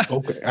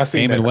 Okay, I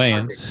seen Eamon that.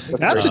 Wayans.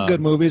 That's a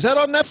good movie. Is that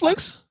on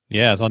Netflix?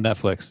 Yeah, it's on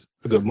Netflix.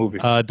 It's a good movie.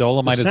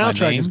 Dolomite The is my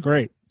soundtrack name. is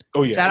great.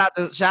 Oh yeah.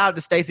 Shout out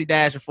to Stacey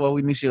Dash before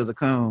we knew she was a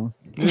coon.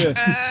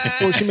 Yeah.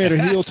 Before she made her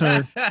heel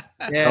turn.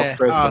 Yeah.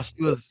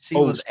 She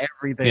was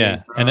everything.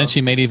 Yeah, bro. and then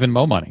she made even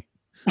Mo Money.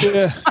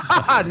 Yeah.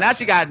 Now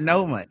she got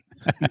no money.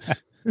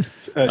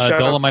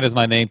 Dolomite is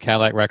my name.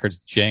 Cadillac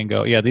Records,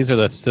 Django. Yeah, these are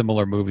the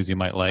similar movies you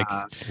might like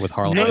with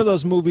Harlem None Nights. of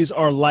those movies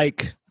are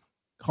like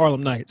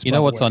Harlem Nights. You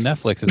know what's on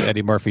Netflix is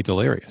Eddie Murphy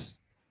Delirious.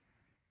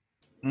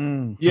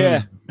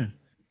 Yeah.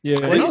 Yeah.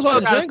 Well, you still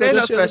got a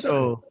stand-up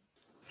special.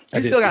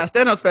 You still got a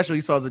stand-up special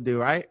you're supposed to do,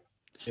 right?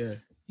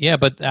 Yeah,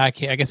 but I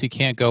guess you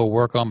can't go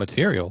work on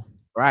material.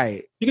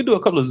 Right. You can do a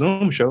couple of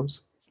Zoom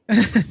shows.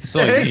 That's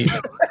all you need.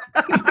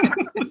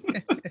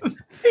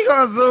 He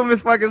gonna Zoom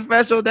his fucking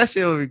special? That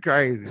shit would be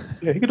crazy.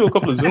 Yeah, you can do a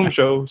couple of Zoom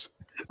shows.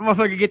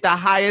 Motherfucker get the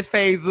highest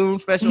paid Zoom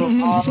special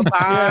of all the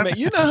time. Yeah, man.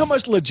 You know how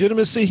much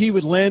legitimacy he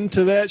would lend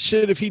to that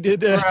shit if he did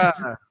that?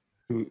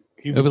 Bruh.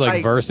 It'll be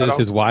like Versus.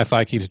 His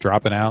Wi-Fi keeps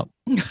dropping out.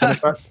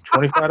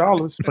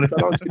 $25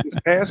 to get this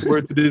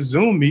password to this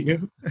Zoom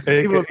meeting.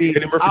 All of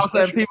a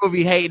sudden, people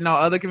be hating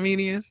on other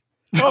comedians.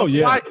 Oh,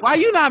 yeah. Why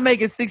you not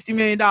making $60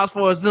 million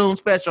for a Zoom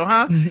special,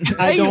 huh?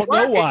 I don't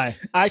know why.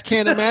 I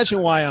can't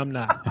imagine why I'm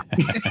not.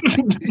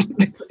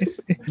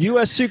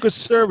 U.S. Secret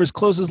Service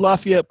closes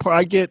Lafayette Park.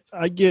 I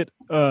get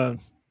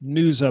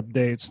news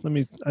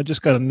updates. I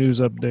just got a news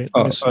update.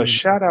 A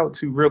shout out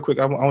to real quick.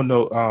 I don't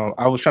know.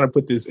 I was trying to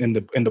put this in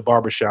the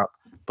barbershop,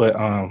 but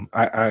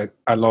I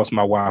lost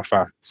my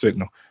Wi-Fi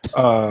signal.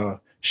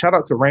 Shout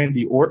out to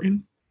Randy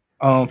Orton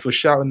for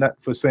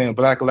saying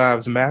Black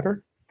Lives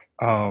Matter.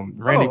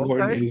 Randy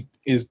Orton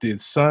is the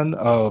son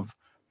of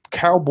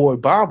Cowboy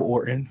Bob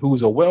Orton, who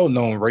is a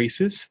well-known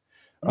racist.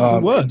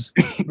 Who was?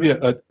 Yeah,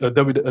 the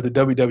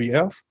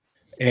WWF.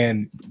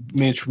 And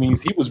which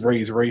means he was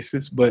raised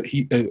racist, but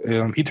he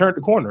turned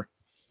the corner.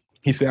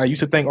 He said, I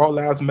used to think all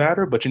lives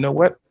matter, but you know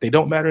what? They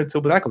don't matter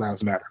until Black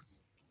lives matter.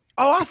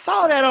 Oh, I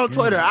saw that on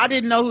Twitter. I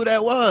didn't know who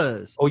that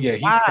was. Oh, yeah.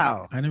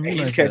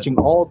 He's catching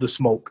all the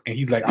smoke. And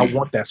he's like, I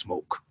want that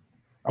smoke.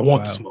 I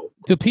want the smoke.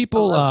 Do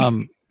people,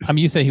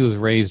 you say he was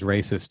raised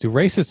racist. Do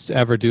racists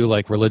ever do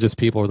like religious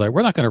people? Like,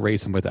 we're not going to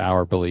race him with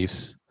our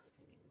beliefs.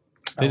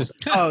 They just...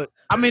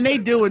 they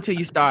do until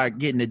you start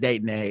getting the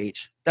dating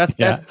age. That's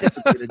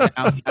typically the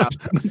down south.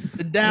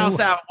 The down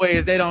south way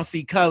is they don't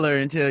see color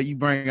until you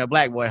bring a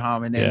black boy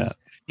home, and then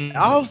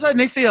all of a sudden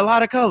they see a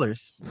lot of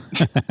colors.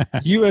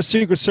 U.S.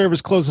 Secret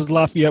Service closes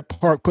Lafayette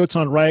Park, puts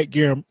on riot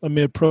gear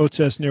amid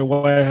protests near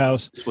White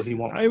House. That's what he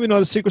wants. I didn't even know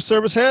the Secret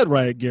Service had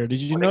riot gear.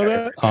 Did you know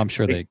that? Oh, I'm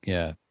sure they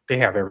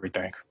have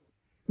everything.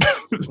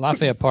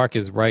 Lafayette Park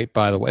is right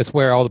by it's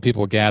where all the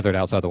people gathered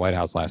outside the White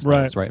House last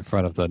night. It's right in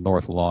front of the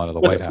north lawn of the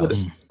White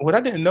House. What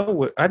I didn't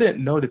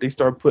know that they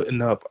started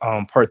putting up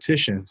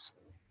partitions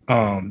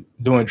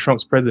during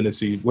Trump's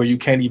presidency where you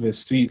can't even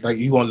see, like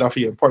you go on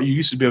Lafayette Park, you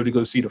used to be able to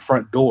go see the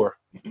front door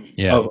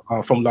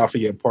from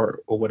Lafayette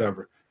Park or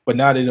whatever. But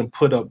now they didn't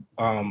put up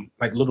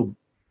like little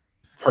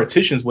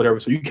partitions,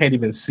 whatever, so you can't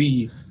even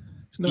see.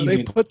 No,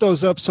 they put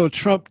those up so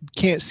Trump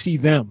can't see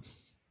them.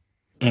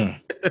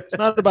 It's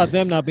not about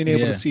them not being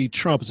able to see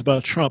Trump. It's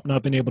about Trump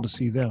not being able to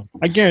see them.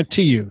 I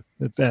guarantee you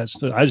that's.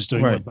 I just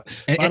don't know.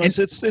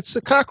 It's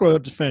the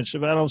cockroach defense.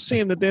 If I don't see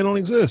them, that they don't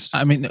exist.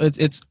 I mean,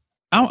 it's.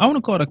 I want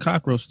to call it a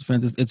cockroach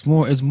defense. It's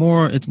more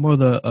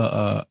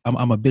the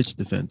I'm a bitch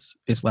defense.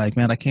 It's like,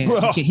 man, I can't.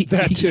 Well, he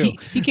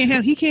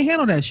can't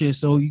handle that shit.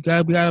 So we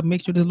gotta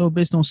make sure this little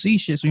bitch don't see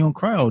shit, so you don't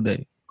cry all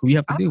day. We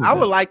have to deal with I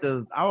would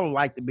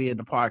like to be in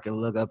the park and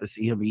look up and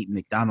see him eating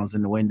McDonald's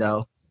in the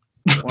window.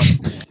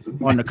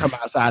 Want to come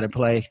outside and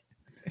play.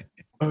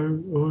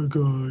 Oh,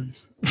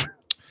 guys.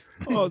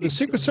 Oh, the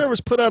Secret Service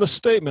put out a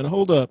statement.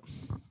 Hold up.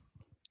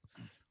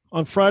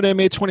 On Friday,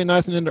 May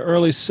 29th and into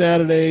early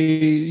Saturday,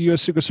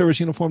 U.S. Secret Service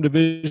Uniform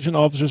Division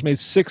officers made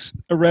 6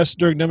 arrests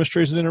during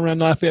demonstrations in and around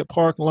Lafayette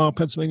Park along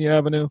Pennsylvania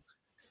Avenue.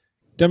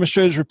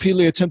 Demonstrators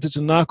repeatedly attempted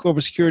to knock over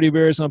security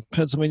barriers on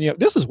Pennsylvania.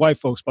 This is white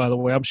folks, by the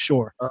way, I'm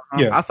sure.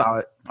 Yeah, I saw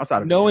it.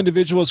 No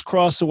individuals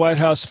crossed the White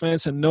House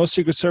fence, and no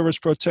Secret Service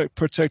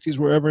protectees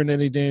were ever in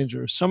any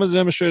danger. Some of the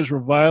demonstrators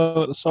were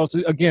violent,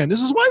 assaulted. Again,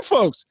 this is white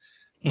folks.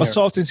 Yeah.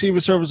 Assaulting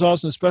Secret Service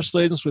officers and special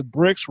agents with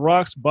bricks,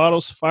 rocks,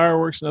 bottles,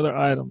 fireworks, and other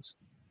items.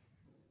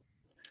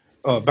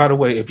 By the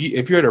way,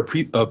 if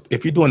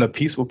you're doing a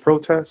peaceful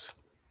protest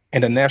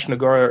and the National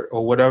Guard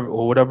or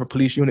whatever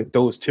police unit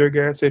throws tear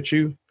gas at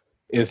you,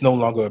 it's no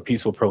longer a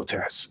peaceful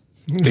protest.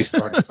 They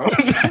started.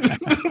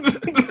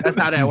 That's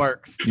how that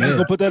works. You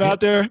gonna put that out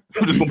there?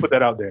 I'm just gonna put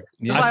that out there.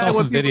 Yeah. I saw Like some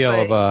what people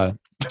video say.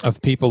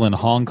 of people in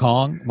Hong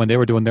Kong when they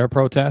were doing their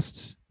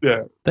protests.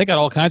 Yeah. They got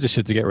all kinds of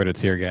shit to get rid of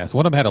tear gas.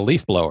 One of them had a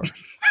leaf blower.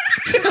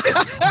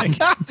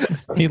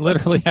 He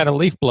literally had a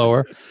leaf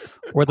blower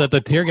where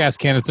the tear gas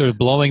canister was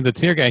blowing the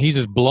tear gas. He's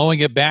just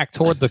blowing it back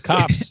toward the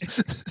cops.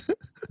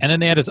 And then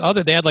they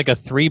had like a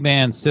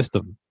 3-man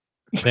system.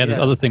 They had this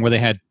other thing where they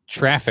had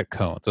traffic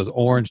cones, those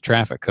orange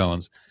traffic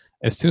cones.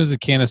 As soon as the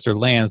canister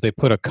lands, they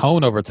put a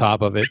cone over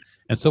top of it,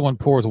 and someone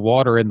pours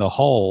water in the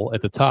hole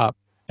at the top,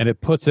 and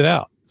it puts it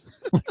out.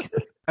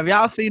 Have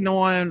y'all seen the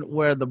one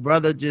where the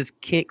brother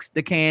just kicks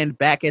the can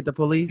back at the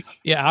police?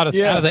 Yeah, out of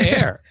the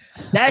air.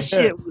 That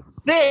shit was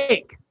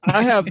sick.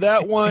 I have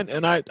that one,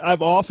 and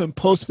I've often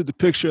posted the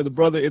picture of the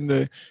brother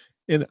in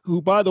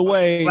who, by the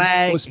way,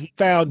 was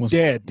found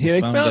dead. Yeah,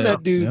 they found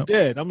that dude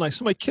dead. I'm like,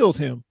 somebody killed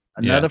him.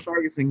 Another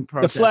Ferguson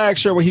protest. The flag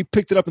shirt where he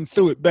picked it up and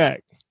threw it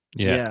back.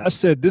 Yeah. I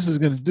said this is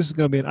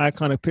gonna be an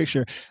iconic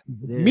picture.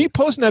 Me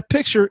posting that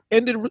picture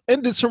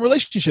ended some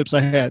relationships I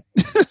had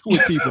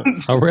with people.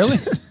 Oh, really?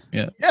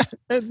 Yeah.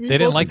 They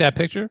didn't like that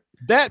picture?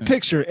 That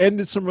picture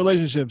ended some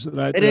relationships that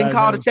I. They didn't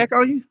call to check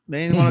on you.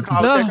 They didn't want to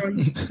call to check on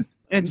you.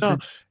 No,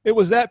 it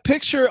was that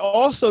picture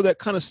also that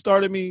kind of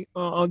started me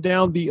on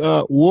down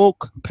the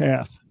woke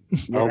path.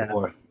 Oh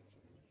boy.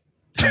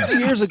 How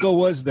many years ago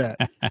was that?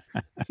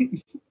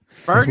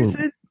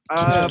 Ferguson?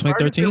 2013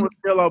 Ferguson was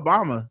still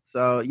Obama.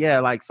 So yeah,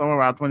 like somewhere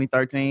around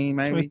 2013,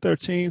 maybe.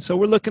 2013. So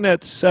we're looking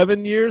at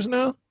 7 years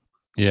now.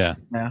 Yeah.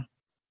 Yeah.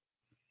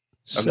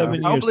 7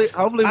 years. Hopefully,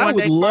 I one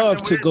would day love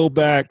to Ferguson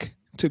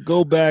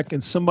go back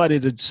and somebody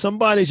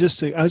just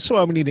to. That's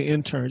why we need an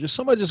intern. Just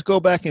somebody just go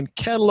back and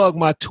catalog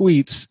my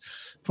tweets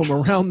from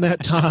around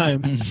that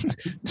time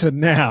to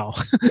now,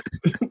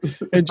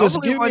 and just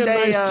Hopefully give me a one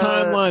day, nice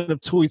timeline of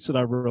tweets that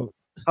I wrote.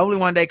 Hopefully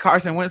one day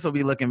Carson Wentz will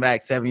be looking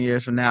back 7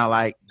 years from now,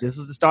 like this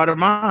was the start of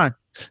mine.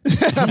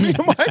 I mean,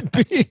 it might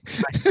be.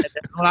 That's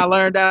when I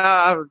learned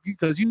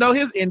because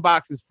his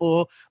inbox is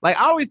full. Like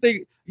I always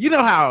think,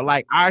 how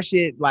like our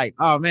shit, like,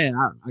 oh man,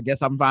 I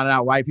guess I'm finding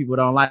out white people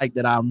don't like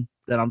that I'm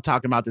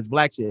talking about this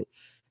black shit.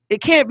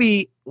 It can't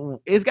be.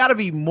 It's got to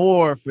be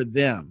more for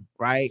them,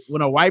 right?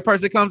 When a white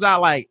person comes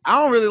out, like,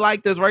 I don't really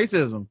like this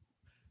racism.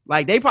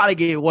 Like they probably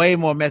get way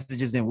more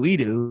messages than we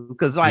do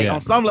because, like, on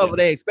some level,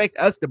 they expect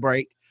us to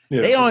break.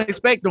 Yeah. They don't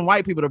expect them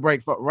white people to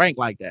break rank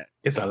like that.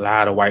 It's a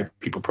lot of white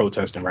people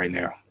protesting right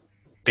now.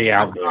 They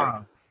out there.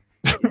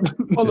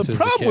 Well, the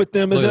problem with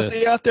them is that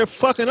they out there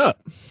fucking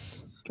up.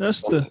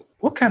 That's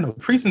what kind of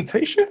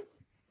presentation?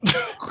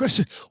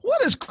 Christian,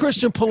 what is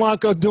Christian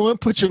Polanco doing?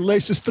 Put your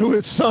laces through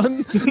it,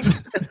 son.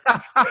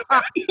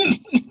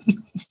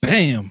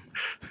 Bam.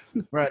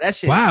 Bro, that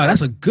shit. Wow,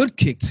 that's a good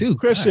kick too.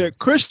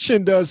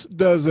 Christian does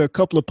a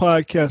couple of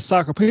podcasts,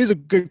 soccer. He's a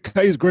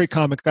great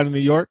comic out of New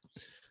York.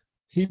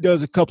 He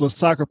does a couple of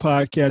soccer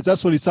podcasts.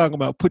 That's what he's talking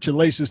about. Put your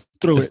laces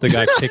through It's it. the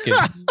guy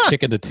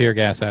kicking the tear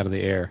gas out of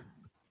the air.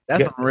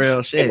 That's some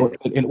real shit.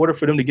 In order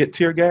for them to get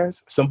tear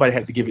gas, somebody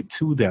had to give it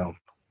to them.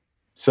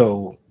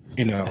 So,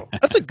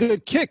 that's a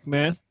good kick,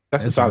 man.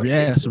 That's a solid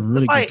kick. That's a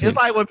really good kick. It's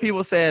like when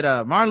people said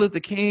Martin Luther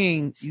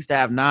King used to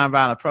have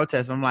nonviolent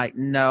protests. I'm like,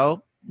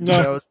 no.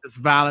 There was just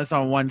violence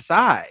on one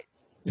side.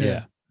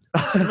 Yeah.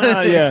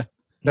 Yeah.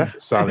 That's a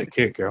solid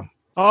kick, yo.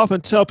 I often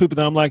tell people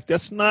that I'm like,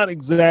 that's not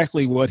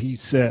exactly what he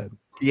said.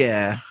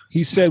 Yeah.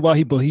 He said, well,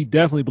 he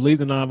definitely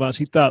believed in nonviolence.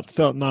 He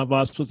felt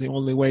nonviolence was the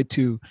only way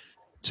to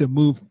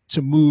move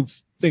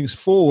things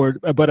forward.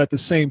 But at the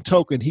same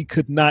token, he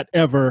could not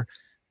ever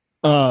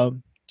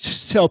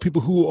tell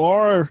people who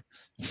are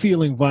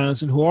feeling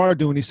violence and who are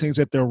doing these things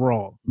that they're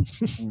wrong.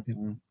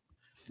 Mm-hmm.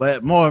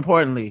 But more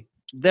importantly,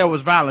 there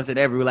was violence at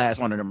every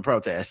last one of them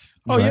protests.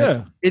 Oh, right.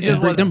 Yeah. It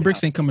just wasn't them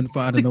bricks ain't coming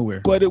out of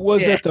nowhere. But it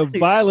was that the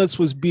violence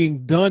was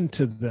being done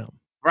to them.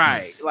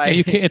 Right. Like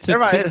you can't,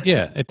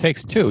 it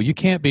takes two. You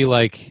can't be in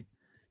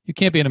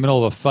the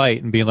middle of a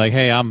fight and be like,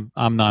 hey, I'm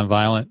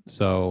nonviolent,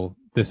 so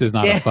this is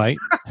not a fight.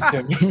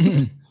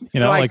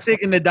 Like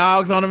sticking the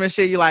dogs on them and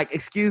shit. You're like,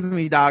 excuse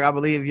me, dog, I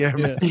believe you're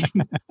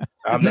mistaken.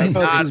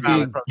 This is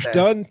being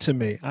done to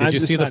me. Did you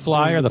see the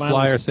flyer? The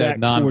flyer said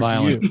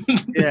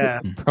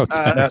nonviolent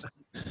protest.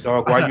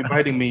 Dog, why are you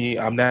biting me?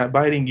 I'm not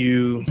biting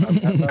you.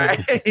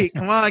 Hey,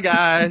 come on,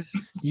 guys.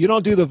 You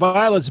don't do the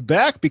violence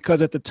back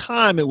because at the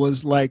time it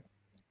was like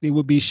it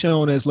would be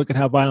shown as look at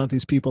how violent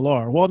these people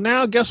are. Well,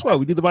 now guess what?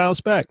 We do the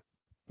violence back.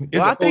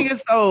 Well, I think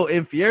it's so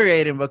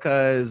infuriating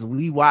because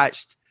we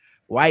watched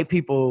white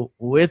people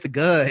with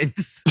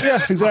guns. Yeah,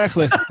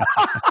 exactly.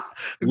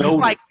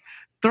 Like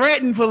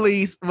threaten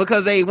police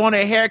because they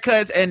wanted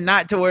haircuts and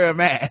not to wear a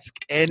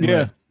mask.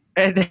 And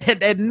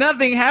And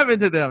nothing happened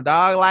to them,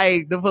 dog.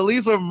 Like the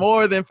police were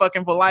more than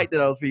fucking polite to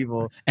those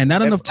people, and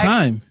not enough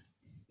time.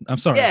 I'm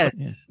sorry,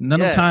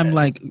 none of time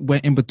like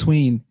went in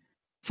between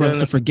for us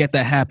to forget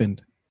that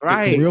happened.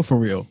 Right, for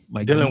real.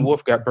 Like Dylan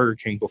Wolf got Burger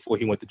King before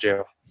he went to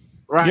jail.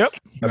 Right. Yep.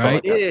 That's all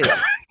I got.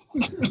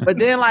 But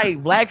then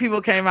like black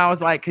people came out and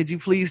was like, could you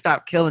please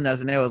stop killing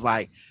us? And it was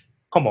like,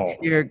 Come on.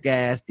 Tear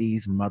gas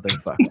these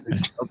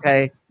motherfuckers.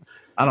 Okay,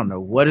 I don't know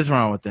what is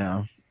wrong with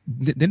them.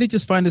 Didn't they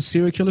just find a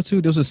serial killer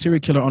too? There was a serial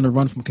killer on the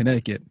run from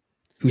Connecticut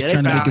who's Yeah,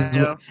 trying to make found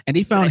his way, him. and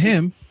they found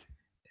him,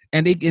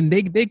 and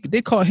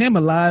they caught him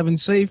alive and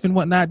safe and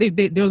whatnot.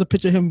 There was a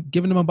picture of him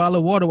giving him a bottle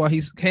of water while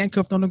he's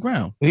handcuffed on the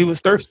ground. He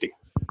was thirsty.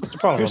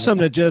 Here's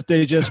something that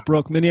they just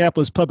broke.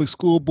 Minneapolis Public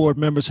School Board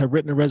members have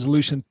written a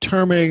resolution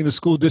terminating the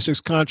school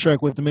district's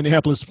contract with the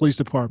Minneapolis Police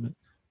Department.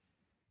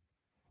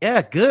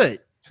 Yeah, good.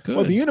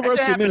 Well, the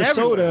University of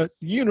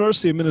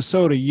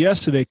Minnesota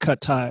yesterday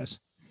cut ties.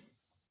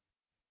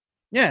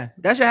 Yeah,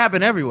 that should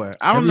happen everywhere.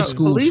 I don't know.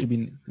 School Police should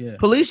be,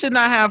 police should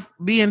not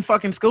be in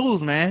fucking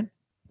schools, man.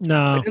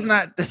 No, Like, it's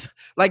not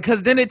like,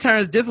 because then it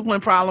turns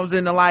discipline problems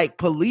into like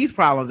police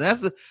problems. And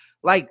that's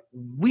like,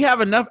 we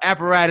have enough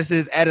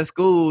apparatuses at a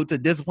school to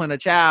discipline a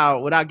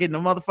child without getting a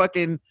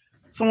motherfucking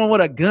someone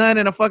with a gun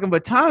and a fucking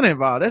baton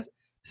involved. It's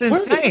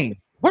insane.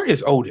 Where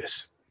is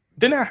Otis?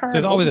 Didn't I hear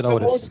There's always an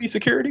Otis.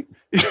 Security.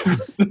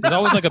 There's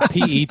always like a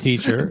PE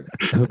teacher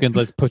who can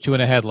put you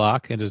in a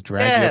headlock and just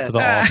drag you up to the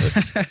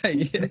office.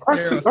 Our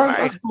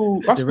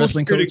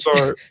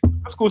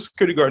school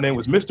security guard name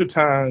was Mr.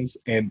 Tynes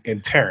and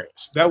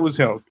Terrence. That was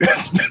him.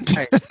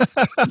 That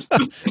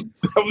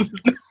was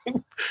his name.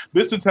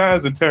 Mr.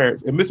 Tynes and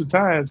Terrence. And Mr.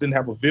 Tynes didn't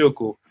have a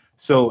vehicle.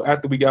 So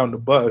after we got on the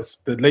bus,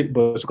 the late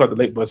bus, we called the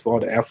late bus for all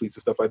the athletes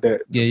and stuff like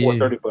that, the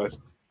 4:30 bus.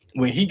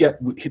 When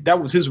that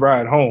was his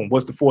ride home,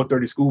 was the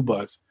 4:30 school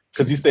bus,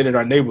 because he stayed in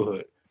our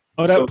neighborhood.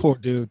 Oh, that poor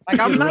dude. Like,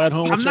 I'm not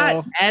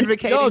y'all.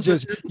 advocating.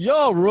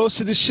 Y'all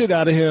roasted the shit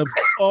out of him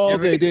all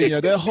day, didn't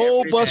you? That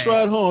whole bus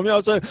ride home. Y'all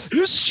was like,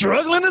 you're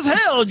struggling as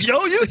hell,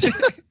 Joe.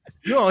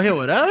 You on here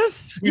with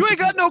us? You ain't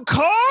got no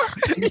car?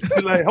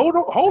 Like, hold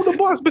the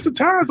bus. Mr.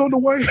 Tynes on the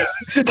way.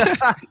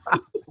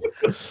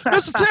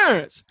 Mr.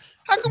 Terrence,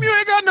 how come you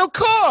ain't got no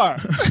car?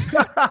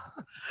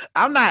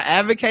 I'm not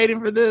advocating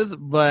for this,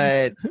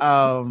 but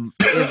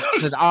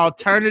it's an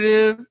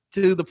alternative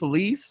to the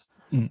police.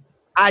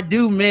 I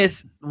do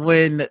miss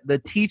when the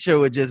teacher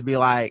would just be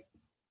like,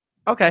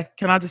 okay,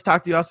 can I just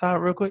talk to you outside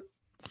real quick?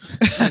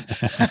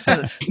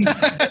 Come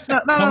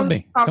with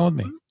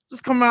me.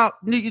 Just come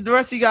out. The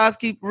rest of you guys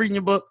keep reading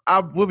your book.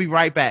 We'll be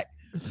right back.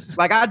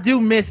 Like, I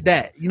do miss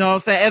that. You know what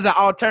I'm saying? As an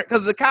alternative,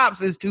 because the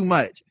cops is too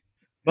much.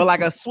 But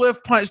like a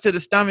swift punch to the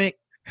stomach.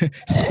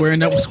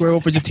 Square up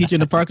with your teacher in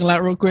the parking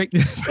lot real quick.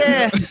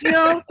 Yeah, you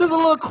know, just a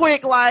little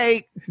quick,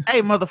 like,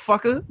 hey,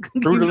 motherfucker.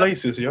 Through the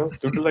laces, yo.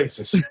 Through the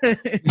laces.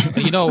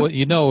 You know,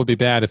 it would be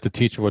bad if the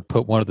teacher would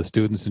put one of the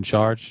students in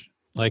charge.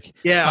 Like,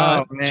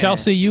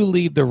 Chelsea, you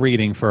lead the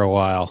reading for a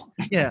while.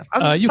 Yeah.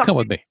 You come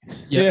with me.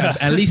 Yeah.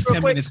 At least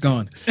 10 minutes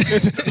gone.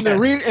 And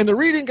the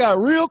reading got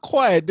real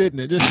quiet,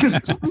 didn't it?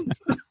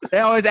 They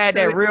always add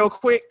that real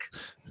quick.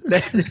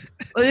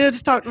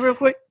 Just talk real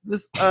quick.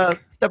 Just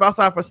step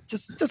outside for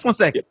just 1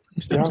 second.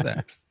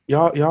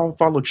 Y'all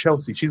follow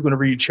Chelsea. She's gonna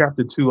read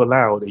chapter 2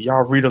 aloud, and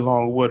y'all read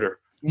along with her.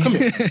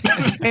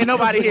 Ain't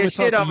nobody hear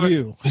shit over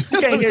you. You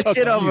can't hear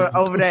shit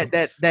over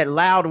that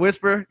loud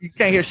whisper. You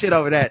can't hear shit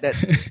over that.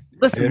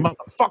 Listen,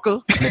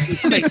 motherfucker.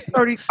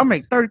 I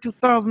make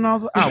 $32,000 an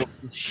hour.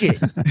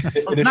 Shit.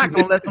 I'm not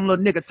gonna let some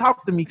little nigga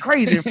talk to me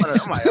crazy in front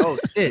of. I'm like, oh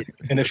shit.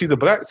 And if she's a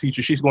black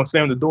teacher, she's gonna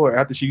slam the door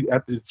after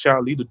the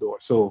child leave the door.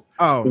 So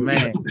oh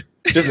man.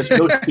 You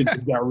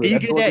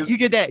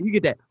get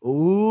that.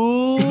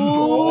 Ooh.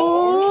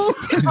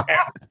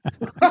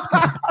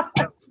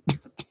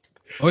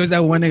 Or is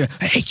that one nigga?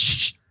 Hey,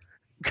 shh.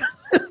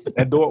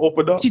 That door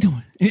opened up. What you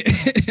doing?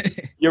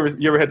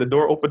 You ever had the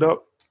door opened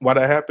up while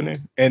that happening?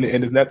 And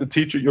it's not the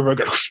teacher. You ever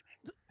go?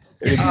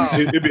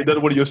 It'd be another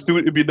one of your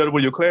students. It'd be another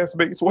one of your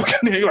classmates walking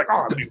in. You're like,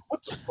 oh, dude,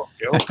 what the fuck,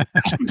 yo?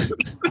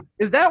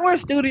 Is that where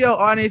studio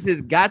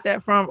audiences got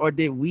that from, or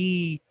did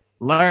we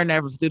learn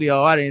that from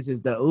studio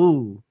audiences? The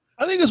ooh.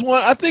 I think it's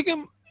one. I think it.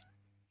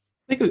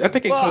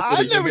 Well,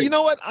 I never. You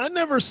know what? I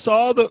never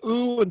saw the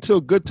ooh until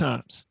Good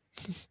Times.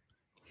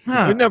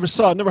 Huh. We never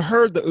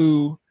heard the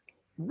ooh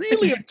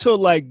really until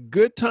like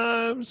Good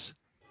Times,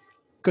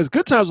 because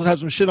Good Times would have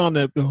some shit on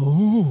that.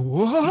 Ooh,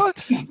 what?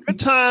 Good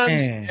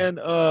Times and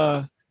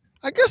I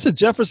guess the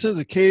Jeffersons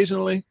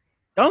occasionally.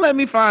 Don't let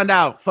me find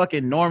out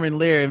fucking Norman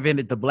Lear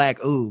invented the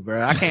black ooh,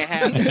 bro. I can't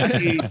have it.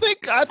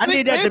 I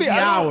need that maybe to be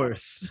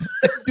ours.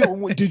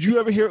 Did you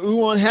ever hear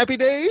ooh on Happy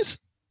Days?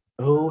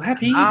 Oh,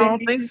 Happy I Days.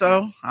 don't think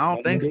so.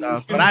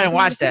 But I didn't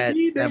watch that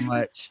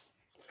much.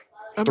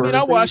 I mean,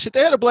 I watched it. They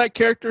had a black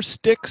character,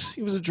 Styx.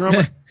 He was a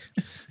drummer.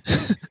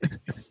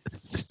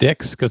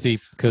 Styx, because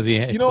he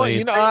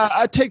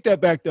I take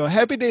that back though.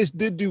 Happy Days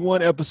did do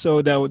one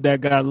episode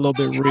that got a little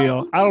bit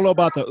real. I don't know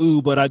about the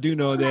ooh, but I do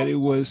know that it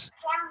was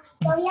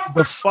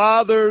the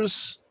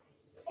father's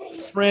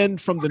friend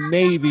from the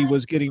Navy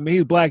was getting.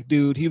 He's a black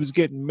dude. He was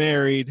getting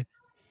married,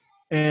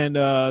 and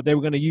they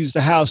were going to use the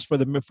house for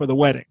the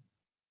wedding,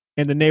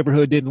 and the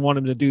neighborhood didn't want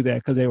him to do that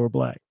because they were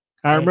black.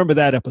 I remember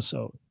that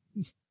episode.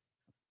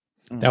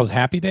 That was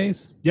Happy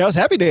Days? Yeah, it was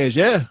Happy Days,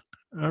 yeah.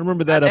 I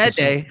remember that That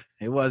episode. day,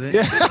 it wasn't.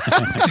 Yeah.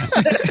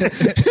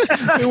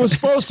 It was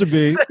supposed to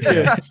be.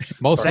 Yeah.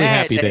 Mostly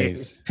Bad happy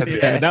days. days.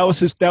 Yeah, that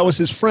was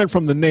his friend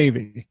from the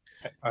Navy,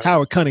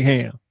 Howard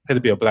Cunningham. Had to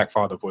be a black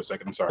father for a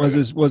second. I'm sorry.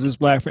 Was his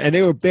black friend,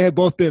 and they had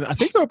both been. I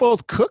think they were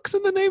both cooks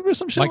in the Navy or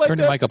some shit Mike, like turn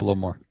that. your mic up a little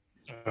more.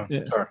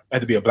 Yeah. Sorry. I had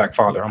to be a black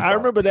father. I'm I sorry.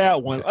 remember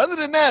that one. Other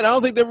than that, I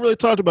don't think they really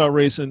talked about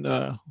race and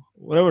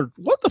whatever.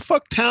 What the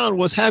fuck town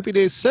was Happy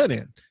Days set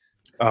in?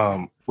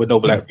 With no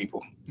black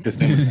people. Just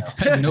name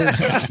it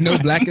now. no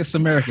blackest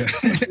America.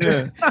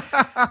 Yeah.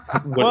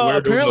 Well,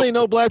 Where do apparently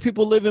no black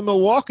people live in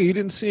Milwaukee. You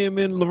didn't see him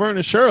in Laverne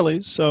and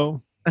Shirley,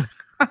 so.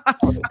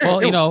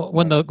 Well, you know,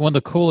 when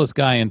the coolest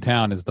guy in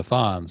town is the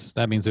Fonz,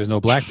 that means there's no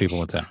black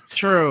people in town.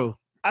 True.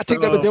 I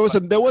think that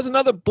there was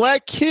another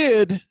black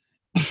kid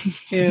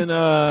in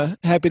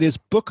Happy Days,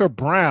 Booker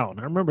Brown.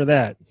 I remember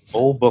that.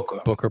 Old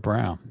Booker. Booker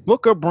Brown.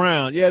 Booker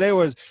Brown. Yeah, they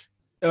was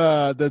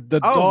the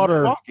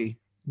daughter Milwaukee.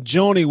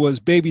 Joni was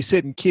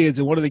babysitting kids,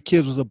 and one of the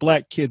kids was a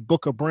black kid,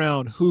 Booker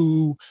Brown,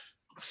 who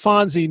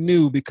Fonzie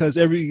knew because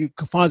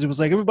Fonzie was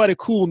like, everybody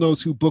cool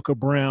knows who Booker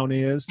Brown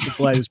is,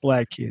 the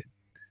black kid.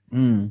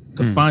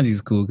 So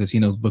Fonzie's cool because he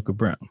knows Booker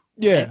Brown.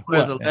 Yeah. He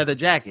wears a leather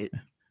jacket.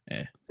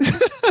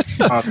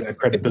 That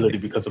credibility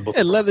because of Booker.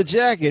 And leather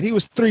jacket. He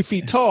was 3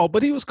 feet tall,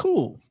 but he was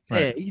cool.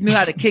 Yeah, you knew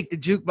how to kick the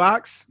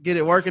jukebox, get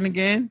it working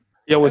again.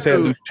 He always had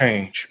loose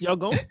change. Y'all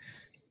going?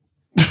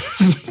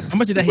 How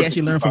much of that he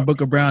actually learned from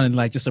Booker Brown and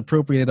like just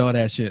appropriated all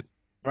that shit?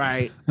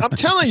 Right. I'm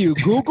telling you,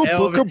 Google Elvis.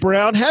 Booker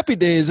Brown Happy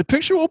Days. A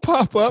picture will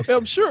pop up.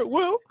 I'm sure it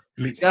will.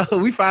 Yo,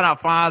 we found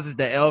out Fonz is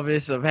the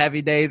Elvis of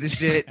Happy Days and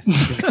shit.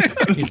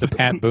 He's the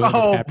Pat Boone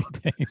of Happy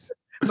Days.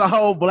 It's a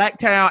whole black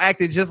town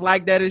acted just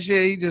like that and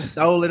shit. He just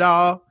stole it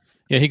all.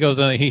 Yeah, he goes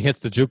he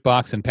hits the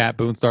jukebox and Pat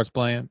Boone starts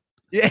playing.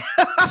 Yeah.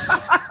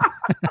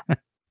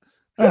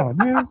 Oh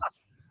man,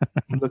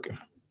 I'm looking.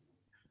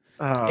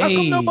 How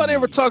come nobody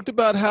ever talked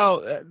about how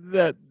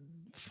that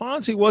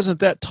Fonzie wasn't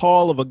that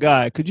tall of a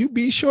guy? Could you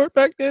be short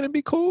back then and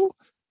be cool?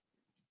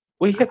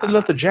 Well, he had the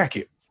leather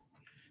jacket.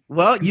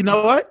 Well, you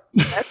know what?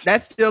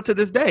 That's still to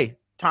this day.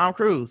 Tom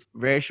Cruise,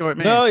 very short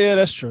man. No, yeah,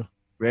 that's true.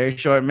 Very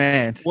short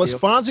man. Was Still.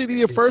 Fonzie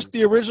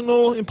the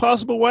original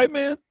Impossible White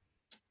Man?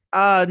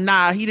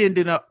 Nah, he didn't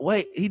do no.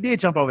 Wait, he did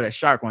jump over that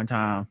shark one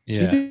time.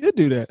 Yeah. He did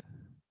do that.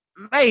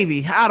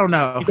 Maybe, I don't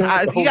know.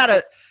 You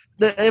gotta.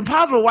 The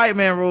Impossible White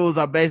Man rules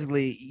are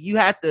basically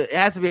it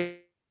has to be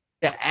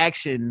an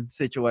action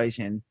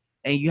situation,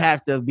 and you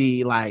have to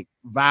be like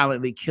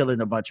violently killing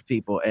a bunch of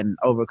people and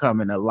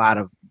overcoming a lot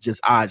of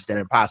just odds that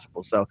are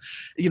impossible. So,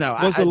 you know,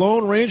 Was the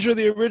Lone Ranger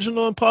the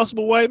original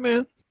Impossible White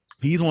Man?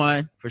 he's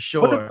one for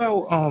sure. What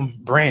about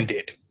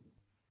Branded?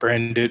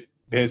 Branded.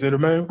 Is it a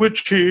man with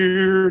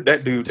cheer?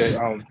 That dude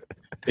that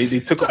they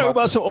took Talking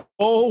about some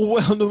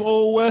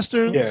old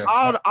westerns. Yeah.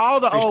 All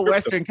the They old stripped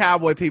Western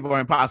cowboy people are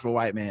Impossible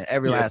White Man.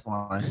 Every last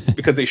one.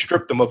 because they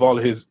stripped him of all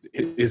of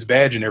his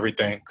badge and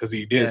everything because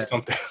he did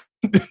something.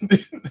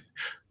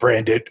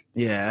 Branded.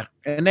 Yeah.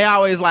 And they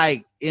always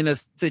like in a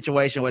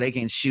situation where they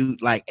can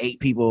shoot like 8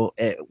 people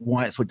at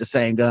once with the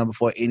same gun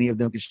before any of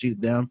them can shoot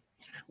them,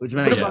 which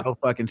makes no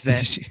fucking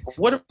sense.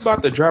 What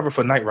about the driver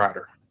for Knight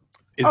Rider?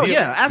 Is he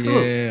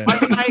absolutely. Yeah.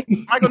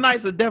 Michael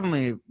Knight's are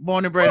definitely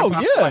born and bred. Oh,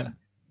 Impossible yeah. White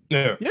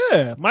Man.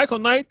 Yeah. Michael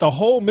Knight, the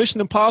whole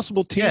Mission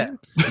Impossible team. Yeah.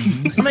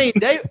 I mean,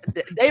 David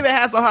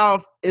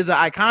Hasselhoff is an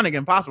iconic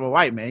Impossible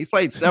White Man. He's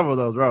played several of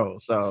those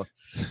roles, so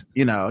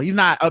you know he's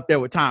not up there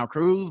with Tom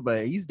Cruise,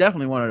 but he's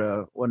definitely one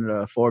of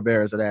the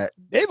forebearers of that.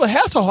 David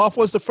Hasselhoff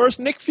was the first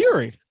Nick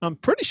Fury. I'm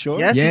pretty sure.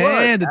 Yes, he Yeah,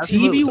 was. the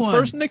Absolutely. TV the one.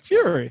 first Nick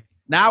Fury.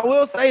 Now I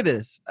will say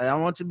this. I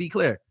want to be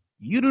clear.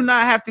 You do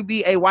not have to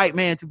be a white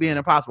man to be an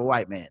Impossible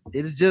White Man.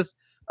 It is just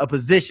a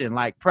position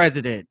like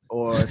president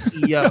or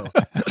CEO.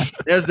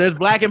 There's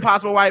Black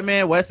Impossible White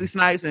Man. Wesley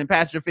Snipes and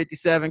Passenger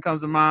 57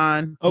 comes to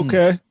mind.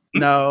 Okay.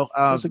 No,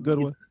 That's a good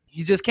one.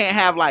 You just can't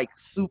have like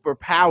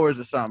superpowers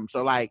or something.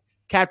 So like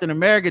Captain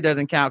America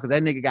doesn't count because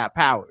that nigga got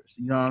powers.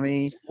 You know what I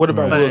mean? What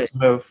about Right. Will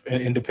Smith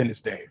and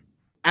Independence Day?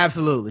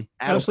 Absolutely.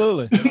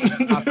 Absolutely.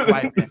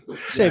 White man.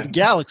 Save the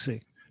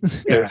galaxy.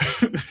 Yeah.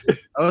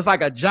 Oh, it's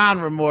like a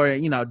genre more,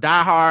 you know,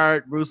 Die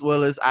Hard, Bruce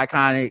Willis,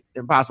 iconic,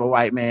 Impossible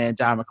White Man,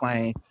 John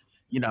McClane,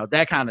 you know,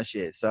 that kind of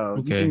shit. So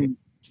Okay.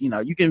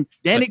 you can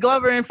Danny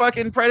Glover in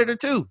fucking Predator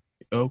 2.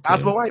 Okay.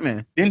 Impossible White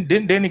Man.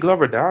 Didn't Danny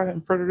Glover die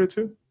in Predator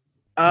 2?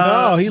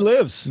 No, he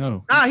lives.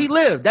 No. Nah, he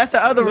lived. That's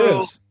the other He rule.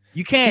 lives.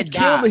 You can't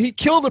die. He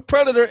killed the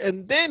predator,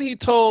 and then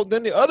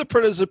then the other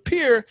predators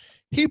appear.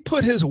 He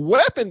put his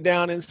weapon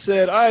down and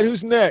said, "All right,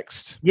 who's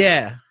next?"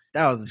 Yeah,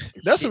 that was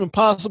That's some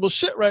impossible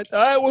shit, right there.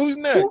 All right, well, who's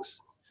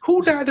next?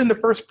 Who died in the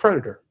first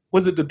Predator?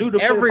 Was it the dude? That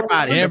played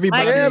Everybody.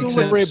 Everybody.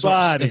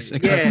 Everybody.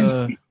 Except,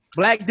 Yeah.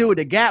 Black dude with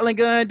the Gatling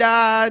gun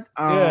died.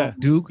 Yeah.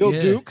 Duke. Bill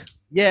yeah. Duke,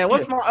 Yeah,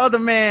 what's my other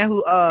man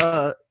who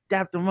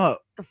dapped him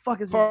up? The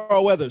fuck is his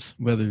Carl Weathers.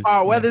 Weathers.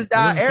 Carl Weathers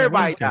died.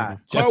 Everybody Weathers. died.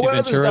 Jesse Carl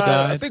Weathers Ventura I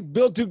died. think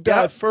Bill Duke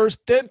died first,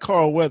 then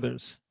Carl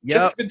Weathers. Jesse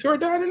Yep. Ventura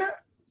died in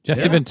that?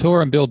 Jesse Yeah.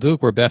 Ventura and Bill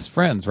Duke were best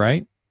friends,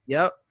 right?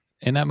 Yep.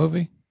 In that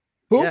movie?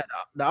 Who? Yeah.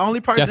 The only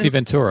person Jesse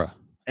Ventura.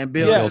 and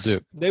Bill. Yes,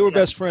 Duke. they were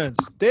best friends.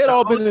 They had The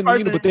all been only in the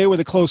unit, person- but they were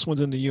the close ones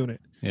in the unit.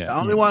 The Yeah.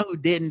 only one who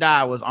didn't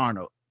die was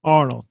Arnold.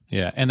 Arnold.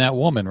 Yeah. And that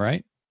woman,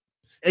 right?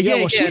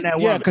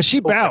 Because she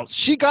bounced.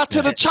 She got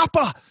to the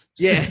chopper.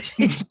 Yeah.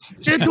 He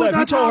told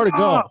her to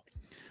go.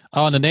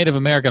 Oh, and the Native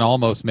American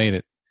almost made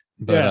it.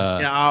 But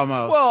Yeah,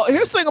 almost. Well,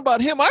 here's the thing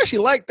about him. I actually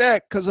like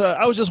that because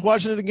I was just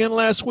watching it again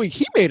last week.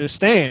 He made a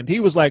stand. He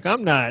was like,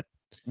 I'm not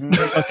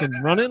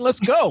fucking running. Let's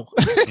go.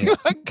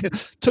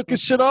 Took his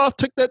shit off,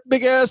 took that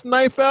big ass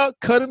knife out,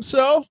 cut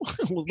himself.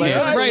 Was like,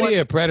 it's "All right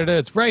here, Predator.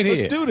 It's right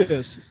let's here. do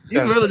this. He's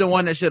really the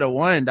one that should have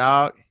won,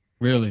 dog.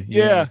 Really?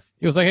 Yeah.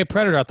 He was like, hey,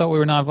 Predator, I thought we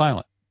were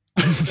nonviolent.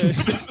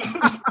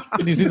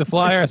 Did you see the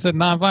flyer? I said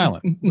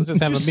nonviolent. Let's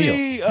just have Did a you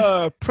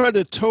meal. see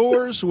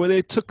Predators where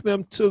they took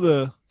them to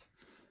the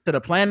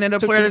Planet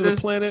of took them to Predators.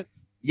 the planet?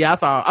 Yeah, I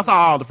saw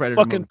all the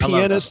Predators. Fucking movies. I love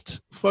that.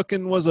 pianist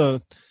fucking was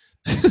a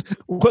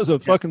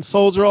fucking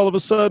soldier all of a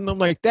sudden. I'm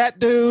like, that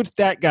dude,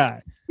 that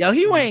guy. Yo,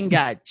 he went and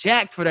got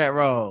jacked for that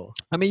role.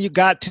 I mean, you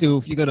got to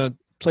if you're gonna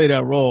play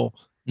that role.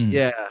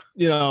 Yeah.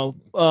 You know,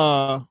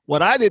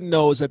 what I didn't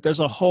know is that there's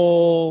a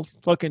whole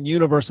fucking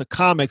universe of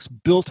comics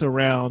built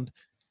around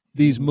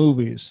these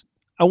movies.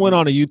 I went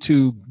on a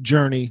YouTube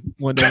journey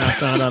one day and I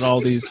found out all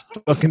these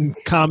fucking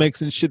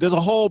comics and shit. There's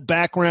a whole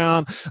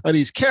background of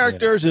these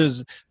characters.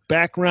 There's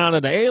background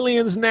of the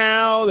aliens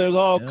now. There's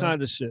all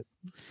kinds of shit.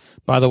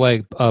 By the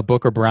way,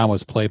 Booker Brown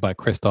was played by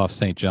Christoph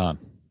St. John.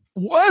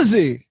 Was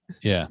he?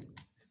 Yeah.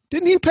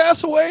 Didn't he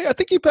pass away? I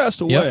think he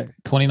passed away. Yep.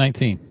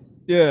 2019.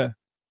 Yeah.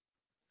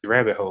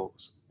 Rabbit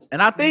holes.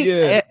 And I think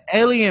Yeah.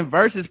 Alien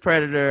versus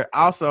Predator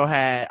also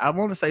had, I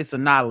want to say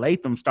Sanaa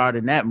Lathan starred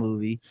in that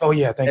movie. Oh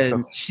yeah, I think And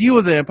so. she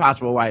was an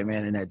impossible white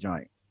man in that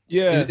joint.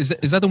 Yeah. Is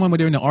that the one where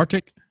they're in the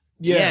Arctic?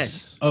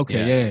 Yes.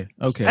 Okay,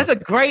 yeah. Okay. That's a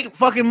great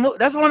fucking movie.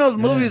 That's one of those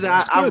movies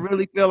that it's I good.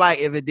 really feel like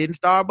if it didn't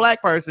star a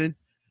black person,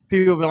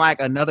 people would be like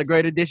another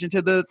great addition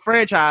to the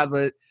franchise.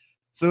 But as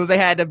soon as they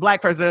had the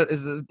black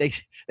person,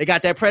 they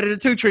got that Predator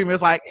 2 treatment.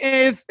 It's like,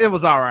 it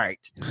was all right.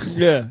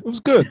 Yeah. It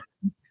was good.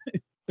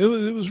 It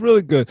was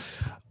really good.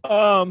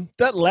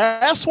 That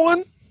last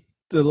one,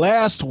 the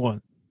last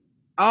one,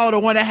 Oh, the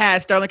one that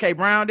had Sterling K.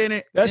 Brown in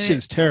it. that shit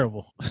is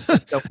terrible.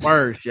 the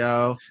worst,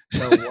 yo.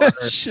 The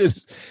worst. Shit,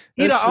 He's that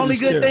the shit only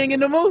is good terrible. thing in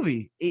the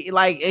movie.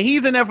 And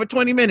he's in there for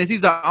 20 minutes.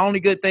 He's the only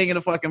good thing in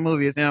the fucking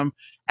movie is him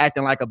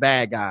acting like a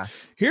bad guy.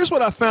 Here's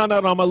what I found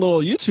out on my little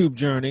YouTube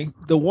journey.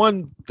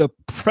 The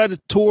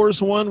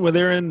Predators one where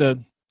they're in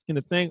the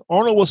thing.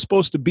 Arnold was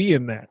supposed to be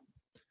in that,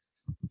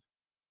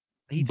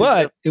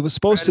 but it was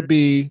supposed to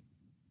be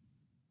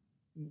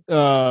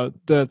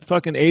the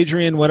fucking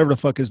Adrian, whatever the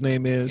fuck his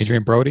name is,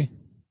 Adrian Brody.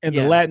 and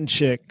the Latin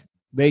chick.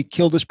 They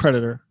killed this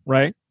predator,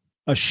 right?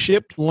 A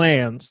ship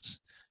lands.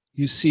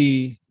 You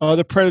see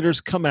other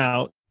predators come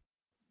out.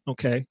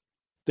 Okay,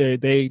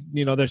 they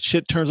their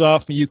shit turns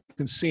off and you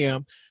can see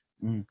them.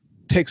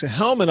 Takes a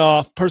helmet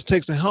off. Person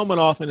takes the helmet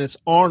off, and it's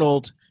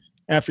Arnold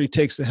after he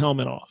takes the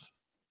helmet off.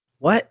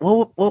 What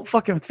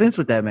fucking sense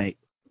would that make?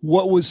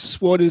 What was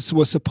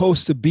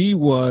supposed to be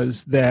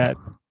was that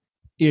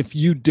if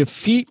you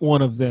defeat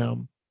one of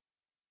them,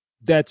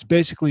 that's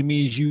basically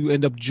means you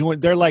end up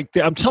joining.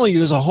 I'm telling you,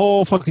 there's a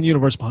whole fucking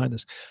universe behind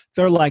this.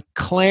 They're like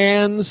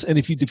clans, and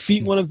if you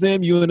defeat one of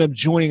them, you end up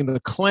joining the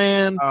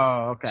clan.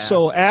 Oh, okay.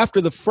 So after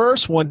the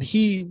first one,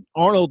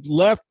 Arnold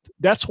left.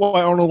 That's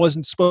why Arnold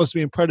wasn't supposed to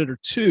be in Predator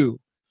 2,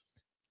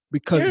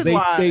 because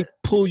they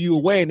pull you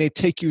away and they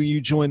take you and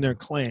you join their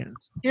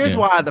clans. Here's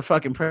why the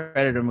fucking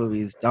Predator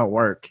movies don't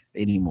work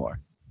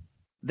anymore.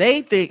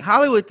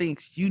 Hollywood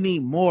thinks you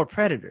need more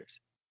Predators.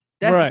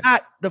 That's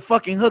not the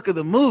fucking hook of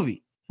the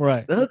movie.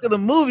 Right. The hook of the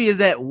movie is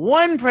that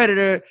one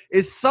Predator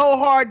is so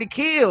hard to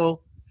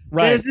kill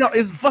that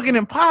it's fucking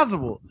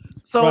impossible.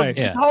 So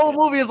the whole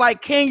movie is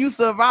like, can you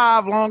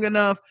survive long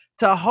enough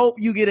to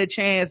hope you get a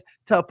chance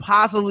to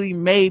possibly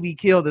maybe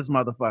kill this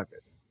motherfucker?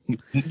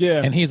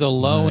 Yeah. And he's a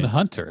lone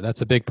hunter.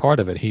 That's a big part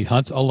of it. He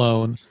hunts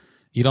alone.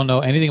 You don't know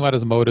anything about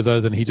his motives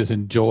other than he just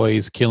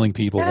enjoys killing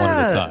people one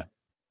at a time.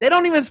 They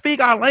don't even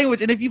speak our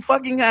language. And if you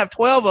fucking have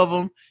 12 of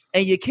them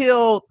and you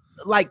kill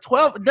like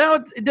 12,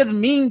 it doesn't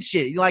mean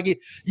shit. Like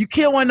you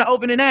kill one in the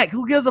opening act.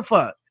 Who gives a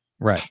fuck?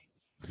 Right.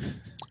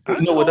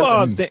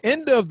 The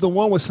end of the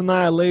one with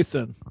Sanaa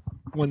Lathan,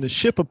 when the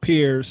ship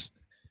appears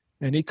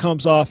and he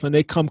comes off and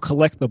they come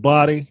collect the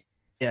body.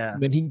 Yeah.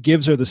 And then he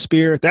gives her the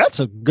spear. That's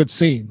a good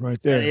scene right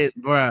there.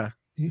 Bruh.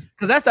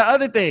 Because that's the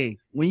other thing.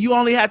 When you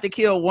only have to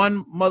kill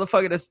one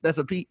motherfucker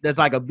that's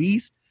like a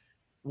beast,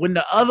 when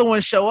the other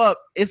ones show up,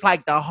 it's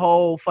like the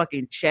whole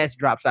fucking chest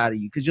drops out of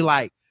you. Because you're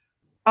like,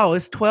 oh,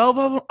 it's 12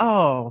 of them?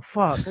 Oh,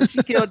 fuck. And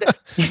she killed that.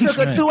 It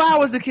took her 2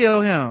 hours to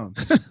kill him.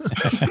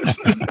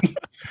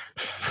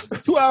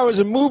 2 hours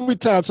in movie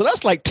time. So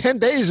that's like 10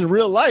 days in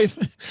real life.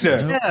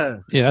 Yeah.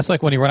 Yeah, that's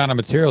like when you run out of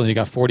material and you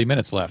got 40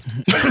 minutes left.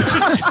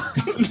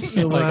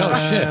 So, like, oh,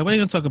 shit. What are you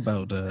going to talk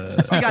about?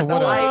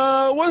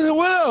 What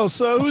else?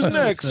 Who's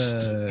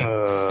next?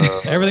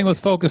 Everything was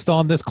focused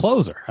on this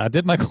closer. I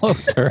did my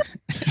closer.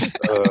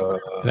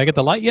 Did I get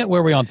the light yet?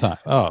 Where are we on time?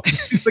 Oh,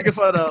 He's looking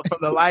for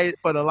the light.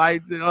 Where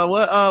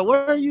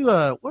are you?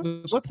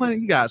 What planet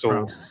you guys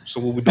from? So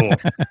what we doing?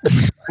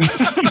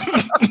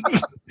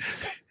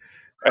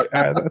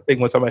 I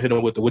think one time I hit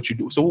him with the what you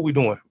do. So what we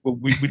doing?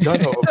 We done?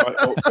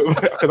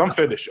 Because I'm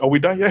finished. Are we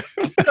done yet?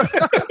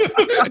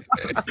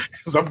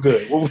 Because I'm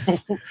good.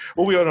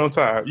 What we on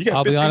time?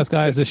 I'll be honest,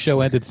 guys. This show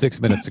ended 6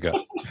 minutes ago.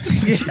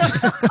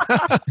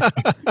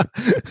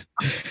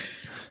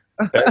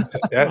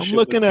 I'm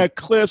looking at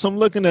clips. I'm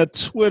looking at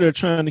Twitter,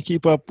 trying to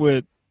keep up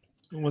with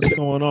what's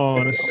going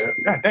on.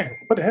 God damn!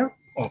 What the hell?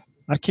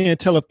 I can't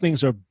tell if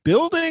things are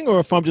building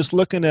or if I'm just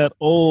looking at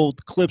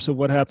old clips of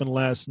what happened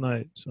last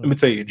night. So. Let me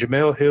tell you,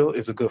 Jamel Hill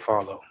is a good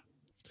follow.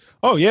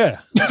 Oh yeah,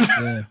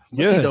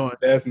 yeah.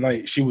 Last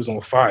night she was on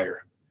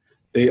fire.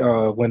 They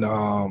when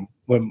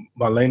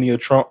Melania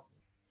Trump,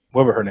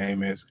 whatever her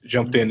name is,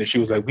 jumped in and she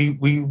was like,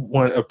 "We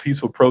want a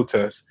peaceful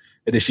protest,"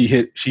 and then she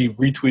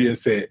retweeted and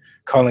said,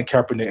 "Colin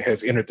Kaepernick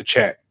has entered the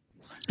chat."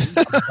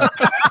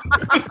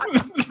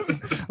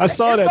 I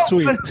saw that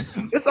tweet.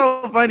 It's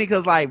so funny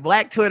because like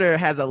Black Twitter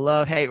has a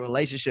love-hate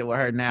relationship with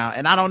her now,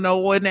 and I don't know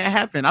when that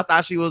happened. I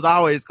thought she was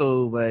always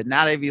cool, but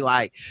now they be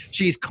like,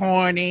 she's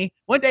corny.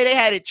 One day they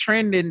had it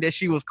trending that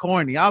she was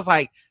corny. I was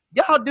like,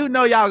 y'all do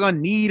know y'all gonna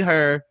need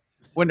her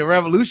when the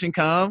revolution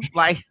comes.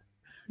 Like,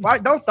 why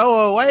don't throw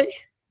her away?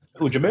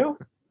 Who, Jamel?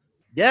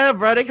 Yeah,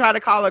 bro. They try to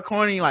call her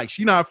corny. Like,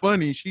 she not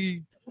funny.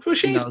 She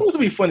ain't supposed to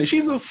be funny.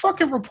 She's a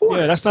fucking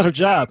reporter. Yeah, that's not her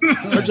job.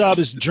 Her job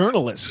is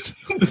journalist.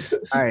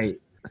 All right.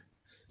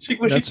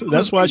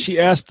 That's why she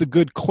asked the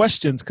good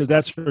questions, because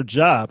that's her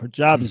job. Her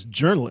job is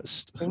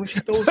journalist. And when she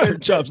throws her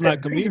job's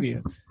not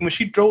comedian. When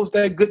she throws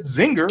that good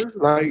zinger,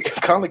 like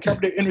Colin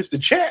Kaepernick enters the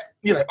chat,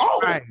 you're like, oh.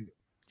 Right.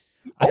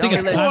 I think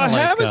it's kind of like... I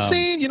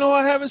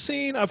haven't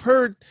seen. I've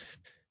heard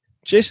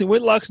Jason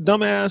Whitlock's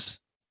dumbass.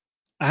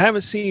 I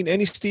haven't seen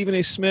any Stephen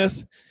A.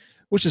 Smith,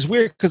 which is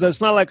weird because it's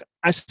not like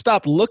I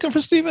stopped looking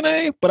for Stephen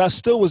A., but I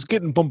still was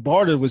getting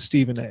bombarded with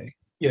Stephen A.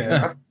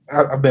 Yeah,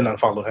 I've been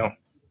unfollowed him.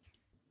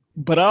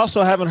 But I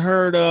also haven't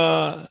heard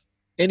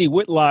any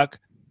Whitlock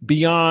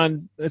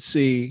beyond, let's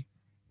see,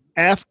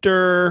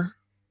 after,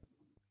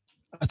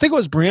 I think it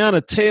was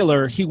Breonna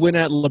Taylor, he went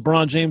at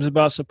LeBron James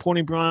about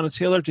supporting Breonna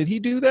Taylor. Did he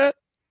do that?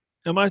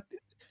 Do I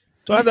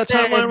have that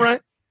timeline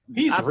right?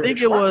 I think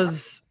it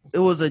was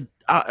was it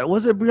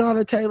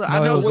Breonna Taylor? No,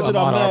 I know. was it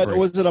Ahmad or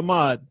was it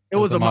Ahmad? It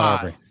was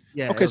Ahmad.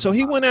 Yeah. Okay, so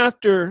he went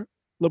after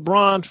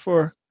LeBron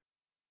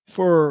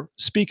for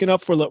speaking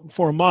up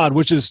for Ahmad,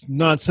 which is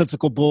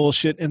nonsensical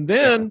bullshit. And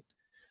then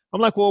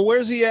I'm like, well,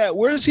 where's he at?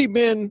 Where's he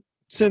been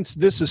since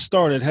this has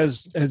started?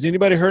 Has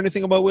anybody heard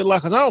anything about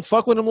Whitlock? Because I don't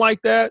fuck with him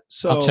like that.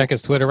 So I'll check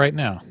his Twitter right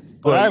now.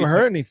 But I haven't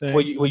heard anything.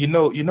 Well, you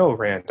know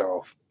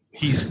Randolph.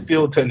 He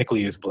still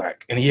technically is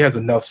black, and he has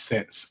enough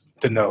sense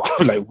to know,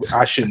 like,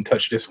 I shouldn't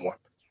touch this one.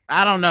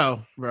 I don't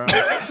know, bro.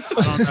 I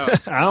don't know.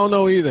 I don't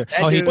know either.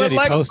 He did. He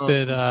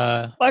posted.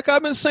 Like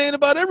I've been saying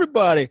about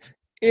everybody.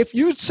 If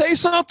you say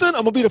something, I'm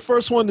gonna be the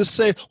first one to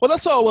say, "Well,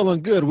 that's all well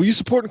and good. Were you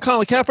supporting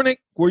Colin Kaepernick?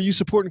 Were you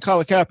supporting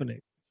Colin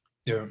Kaepernick?"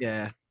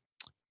 Yeah.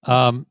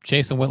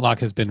 Jason Whitlock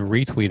has been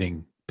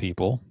retweeting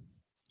people.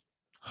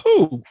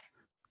 Who?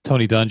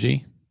 Tony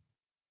Dungy.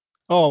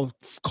 Oh,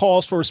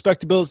 calls for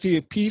respectability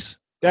and peace.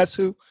 That's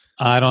who.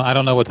 I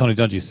don't know what Tony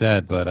Dungy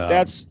said, but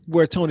that's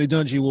where Tony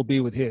Dungy will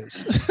be with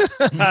his.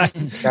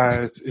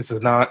 Guys, this is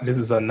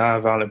a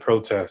nonviolent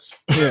protest.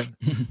 Yeah.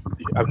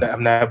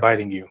 I'm not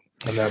biting you.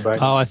 I'm not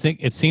biting. I think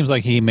it seems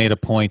like he made a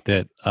point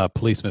that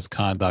police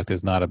misconduct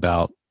is not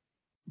about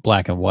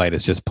black and white.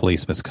 It's just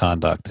police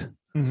misconduct.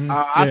 Mm-hmm.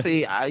 I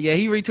see.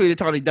 He retweeted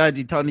Tony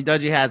Dungy. Tony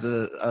Dungy has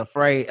a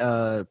phrase,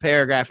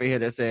 paragraph in here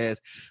that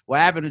says, "What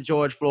happened to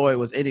George Floyd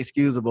was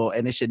inexcusable,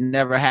 and it should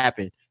never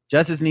happen.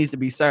 Justice needs to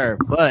be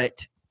served,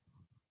 but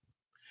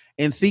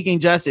in seeking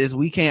justice,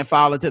 we can't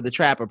fall into the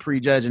trap of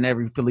prejudging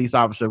every police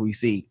officer we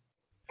see."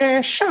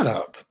 Man, shut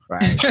up.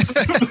 Right.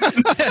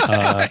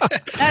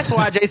 That's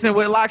why Jason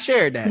Whitlock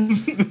shared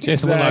that.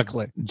 Jason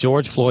Whitlock,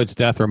 George Floyd's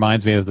death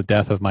reminds me of the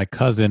death of my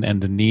cousin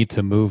and the need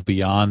to move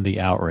beyond the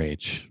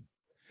outrage.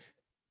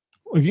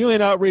 If you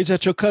ain't outraged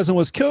that your cousin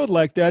was killed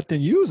like that,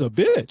 then you was a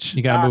bitch.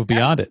 You got to move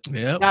beyond it.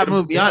 Yeah, got to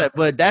move beyond it.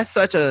 But that's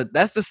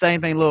the same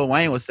thing Lil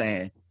Wayne was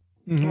saying.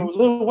 Mm-hmm. Well,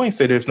 Lil Wayne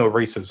said there's no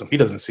racism. He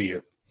doesn't see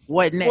it.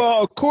 What next?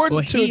 Well,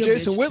 according to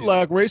Jason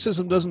Whitlock,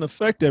 racism doesn't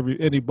affect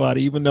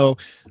anybody, even though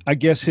I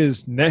guess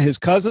his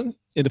cousin,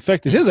 it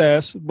affected his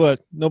ass, but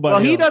nobody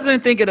else. He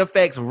doesn't think it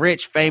affects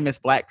rich, famous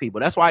black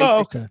people. That's why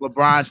he thinks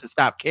LeBron should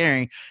stop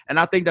caring. And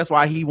I think that's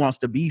why he wants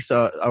to be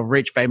a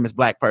rich, famous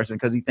black person,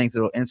 because he thinks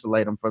it'll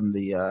insulate him from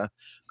the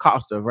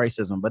cost of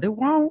racism. But it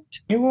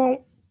won't. It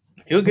won't.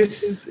 He'll get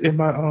his in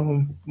my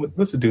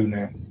what's the dude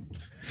name?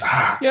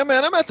 Yeah,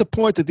 man, I'm at the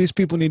point that these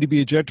people need to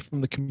be ejected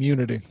from the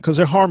community because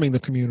they're harming the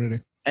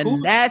community.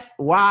 And that's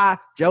why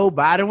Joe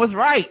Biden was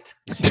right.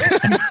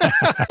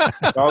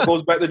 It all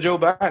goes back to Joe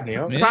Biden,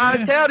 yo. Yeah. Trying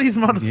to tell these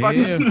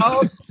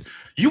motherfuckers,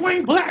 you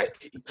ain't black.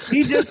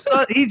 He just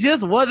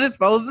wasn't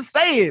supposed to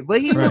say it,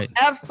 but he was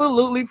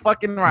absolutely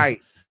fucking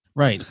right.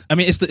 Right. I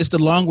mean, it's the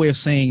long way of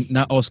saying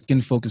not all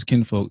skin folk is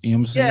kinfolk. You know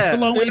what I'm saying? It's the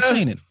long way of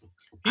saying it.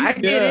 I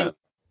get it.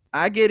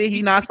 I get it.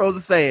 He's not supposed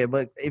to say it,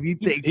 but if you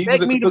think he was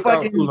in the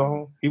cookout too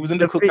long. He was in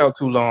the cookout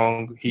too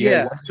long. He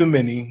had one too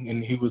many,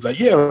 and he was like,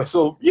 "Yeah,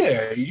 so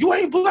yeah, you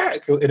ain't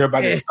black." And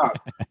everybody stopped.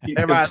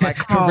 Everybody's like,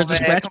 "Come on,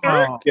 man, come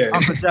on,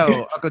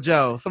 Uncle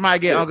Joe, somebody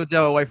get Uncle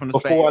Joe away from the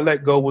space." Before I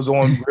Let Go was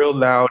on real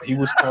loud. He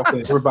was talking.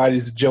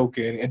 Everybody's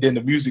joking, and then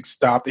the music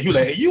stopped, and he was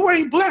like, "Hey, you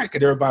ain't black,"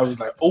 and everybody was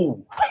like,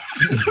 "Oh,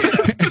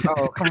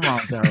 oh, come on,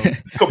 Joe,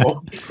 come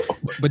on."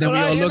 But then we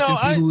all looked and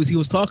see who he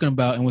was talking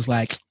about, and was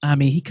like, "I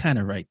mean, he kind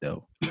of right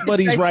though."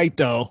 But he's right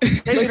though.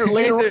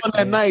 later on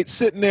that night,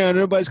 sitting there and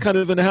everybody's kind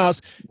of in the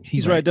house,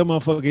 he's right. That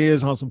motherfucker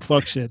is on some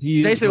fuck shit.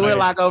 Jason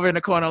Whitlock over in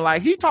the corner,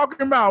 like, he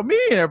talking about me,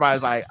 and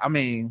everybody's like, I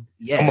mean,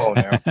 yeah, come on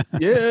now,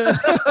 yeah.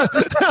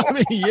 I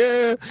mean,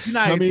 yeah.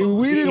 I mean,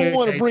 we didn't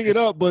want to bring it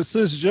up, but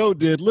since Joe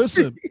did,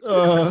 listen,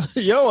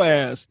 yo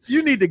ass,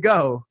 you need to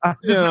go.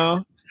 You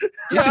know,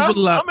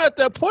 I'm at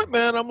that point,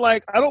 man. I'm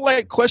like, I don't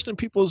like questioning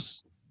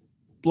people's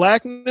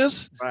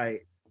blackness.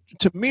 Right.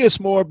 To me, it's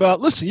more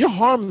about, listen, you're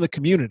harming the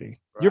community.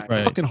 You're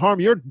fucking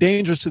harming. You're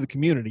dangerous to the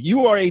community.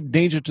 You are a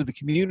danger to the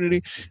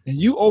community, and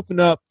you open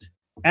up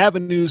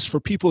avenues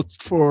for people,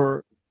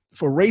 for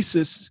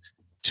racists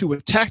to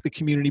attack the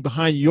community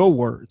behind your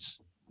words.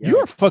 Yeah.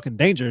 You're a fucking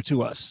danger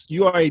to us.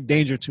 You are a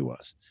danger to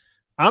us.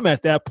 I'm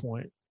at that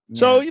point. Yeah.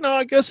 So, you know,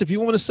 I guess if you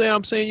want to say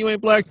I'm saying you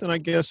ain't black, then I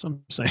guess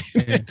I'm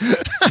saying.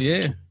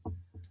 Yeah.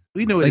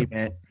 We knew what he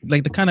meant.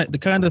 Like the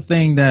kind of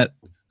thing that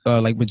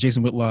like with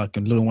Jason Whitlock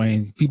and Lil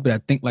Wayne, people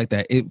that think like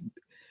that,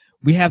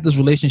 we have this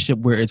relationship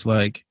where it's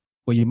like,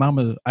 well, your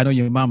mama, I know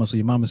your mama, so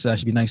your mama said I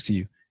should be nice to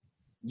you.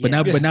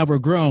 Yeah. But now we're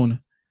grown,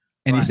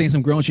 and he's saying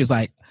some grown shit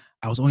like,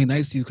 I was only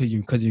nice to you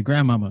because of your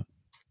grandmama.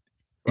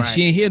 And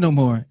she ain't here no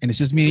more, and it's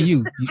just me and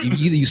you.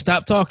 Either you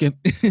stop talking,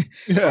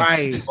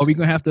 right, or we're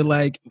gonna have to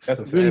like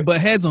really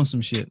butt heads on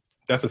some shit.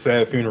 That's a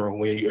sad funeral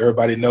when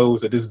everybody knows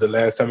that this is the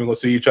last time we're gonna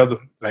see each other.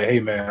 Like, hey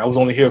man, I was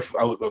only here.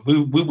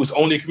 We was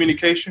only in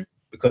communication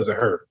because of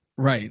her.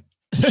 Right.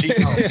 She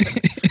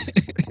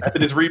after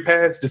this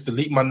repass, just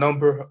delete my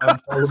number,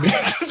 unfollow me.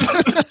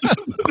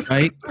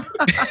 Right.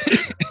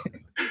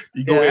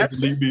 You go ahead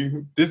and delete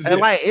me. This is and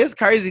like it's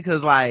crazy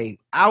because like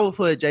I would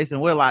put Jason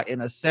Whitlock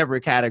in a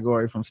separate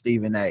category from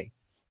Stephen A.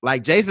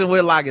 Like Jason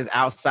Whitlock is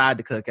outside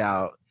the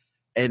cookout,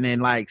 and then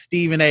like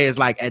Stephen A is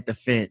like at the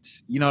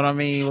fence. You know what I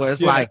mean? Where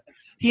it's like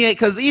he ain't,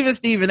 because even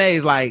Stephen A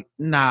is like,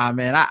 nah,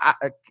 man, I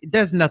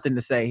there's nothing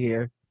to say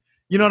here.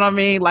 You know what I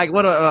mean? Like,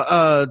 what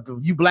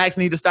you blacks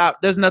need to stop.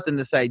 There's nothing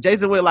to say.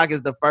 Jason Whitlock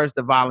is the first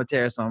to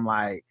volunteer some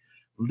like,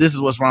 this is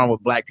what's wrong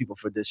with black people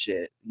for this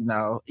shit. You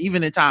know,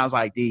 even in times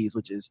like these,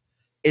 which is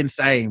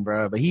insane,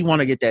 bro. But he want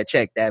to get that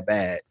check that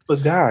bad.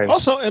 But guys,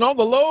 also, and on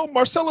the low,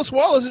 Marcellus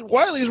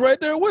Wiley's right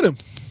there with him.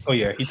 Oh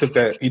yeah, he took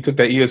that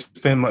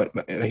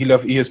ESPN. He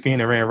left ESPN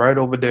and ran right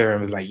over there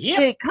and was like,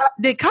 "Yeah."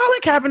 Did Colin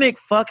Kaepernick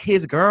fuck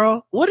his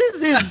girl? What is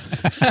his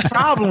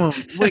problem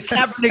with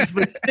Kaepernick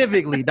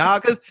specifically,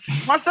 dog? Because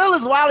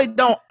Marcellus Wiley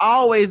don't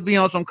always be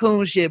on some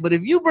coon shit, but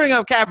if you bring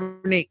up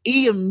Kaepernick,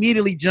 he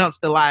immediately jumps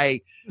to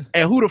like,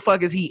 "And who the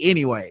fuck is he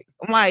anyway?"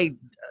 I'm like,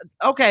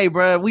 "Okay,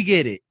 bro, we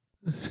get it."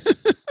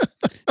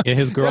 Yeah,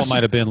 his girl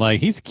might have been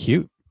like, "He's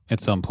cute" at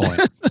some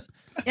point.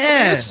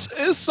 Yeah,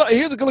 he's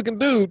a good looking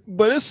dude,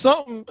 but it's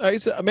something.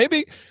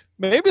 Maybe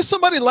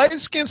somebody light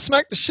skinned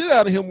smacked the shit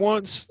out of him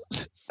once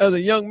as a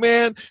young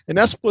man, and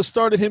that's what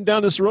started him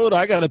down this road.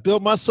 I got to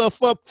build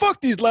myself up.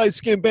 Fuck these light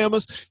skinned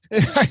Bamas.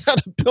 I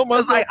got to build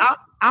myself. Like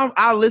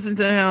I listened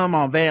to him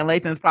on Van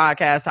Lathan's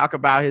podcast talk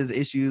about his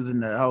issues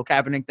and the whole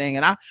Kaepernick thing,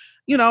 and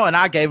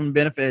I gave him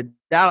benefit of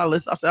doubt.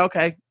 I said,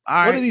 okay, all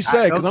right. What did he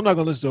say? Because I'm not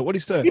gonna listen to it. What did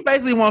he say? He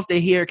basically wants to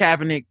hear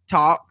Kaepernick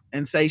talk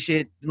and say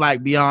shit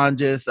like beyond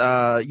just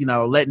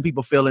letting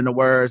people fill in the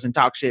words and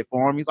talk shit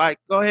for him. He's like,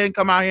 go ahead and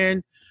come out here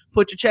and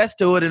put your chest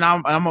to it, and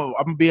I'm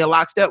gonna be a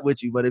lockstep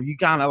with you. But if you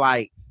kind of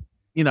like,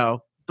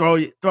 throw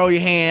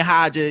your hand,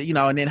 hide your,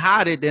 and then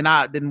hide it,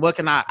 then what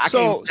can I?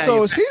 So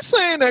is he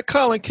saying that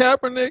Colin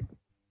Kaepernick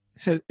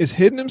is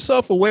hiding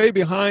himself away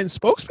behind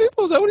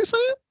spokespeople? Is that what he's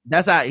saying?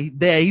 That's how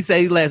he said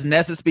he lets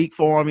Nessa speak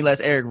for him. He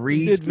lets Eric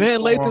Reed. Did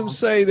Van Latham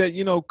say that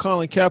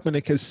Colin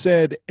Kaepernick has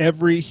said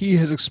he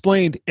has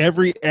explained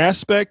every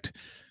aspect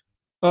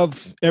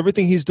of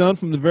everything he's done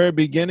from the very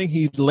beginning?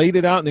 He laid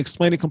it out and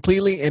explained it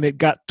completely, and it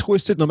got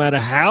twisted. No matter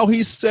how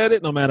he said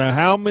it, no matter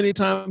how many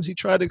times he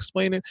tried to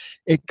explain it,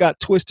 it got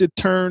twisted,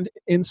 turned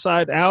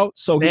inside out.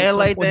 So Van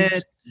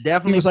Lathan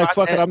definitely he was like,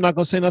 "Fuck it, I'm not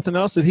gonna say nothing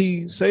else." Did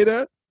he say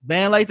that?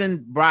 Van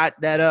Lathan brought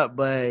that up,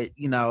 but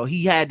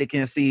he had to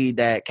concede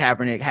that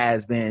Kaepernick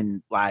has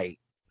been like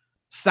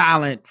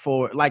silent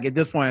for like at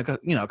this point,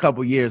 a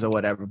couple years or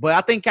whatever. But I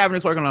think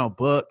Kaepernick's working on a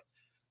book.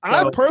 So.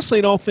 I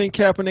personally don't think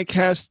Kaepernick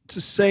has to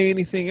say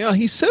anything else.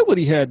 He said what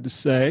he had to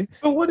say.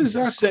 But what is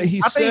that?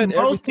 I think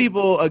most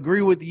people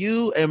agree with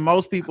you, and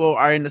most people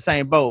are in the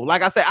same boat.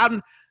 Like I said,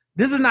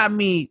 this is not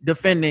me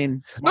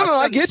defending. No,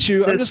 I get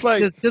you. I'm just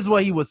like, this is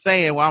what he was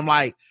saying. Where I'm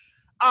like,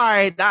 all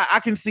right, I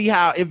can see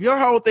how if your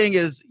whole thing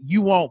is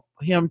you want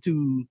him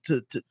to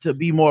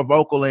be more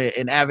vocal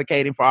and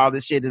advocating for all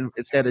this shit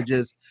instead of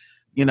just,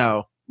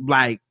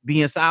 like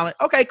being silent.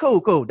 Okay,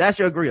 cool. That's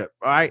your grip,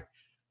 all right?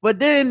 But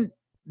then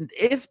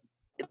it's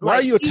why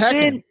are you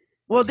attacking him?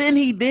 Well, then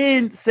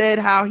he said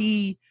how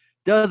he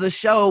does a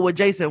show with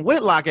Jason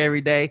Whitlock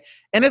every day,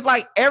 and it's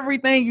like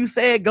everything you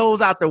said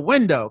goes out the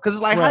window because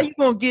it's like how you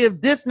gonna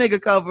give this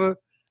nigga cover?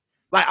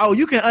 Like, oh,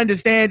 you can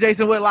understand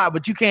Jason Whitlock,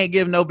 but you can't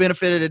give no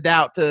benefit of the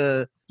doubt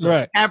to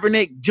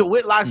Kaepernick.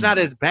 Whitlock's not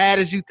as bad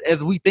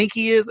as we think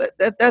he is.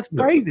 That's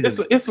crazy.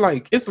 It's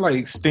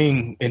like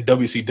Sting in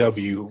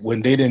WCW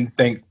when they didn't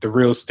think the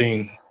real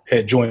Sting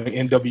had joined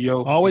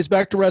NWO. Always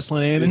back to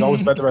wrestling, Andy. It's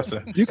always back to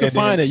wrestling. You can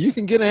find it. You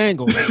can get an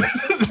angle.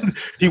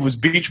 He was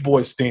Beach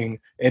Boy Sting,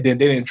 and then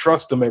they didn't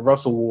trust him at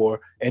Wrestle War,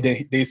 and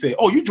then they said,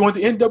 "Oh, you joined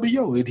the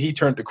NWO," and he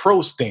turned to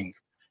Crow Sting.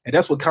 And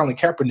that's what Colin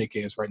Kaepernick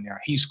is right now.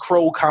 He's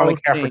Crow Colin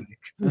Kaepernick.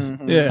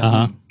 Mm-hmm.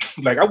 Yeah.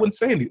 Like I wouldn't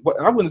say anything.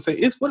 I wouldn't say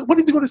it's what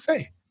is he going to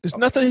say? There's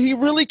nothing he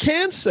really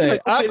can say.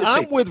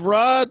 I'm with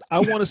Rod. I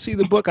want to see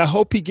the book. I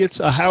hope he gets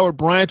a Howard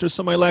Bryant or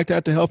somebody like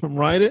that to help him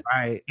write it.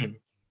 Right.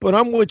 But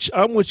I'm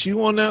with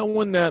you on that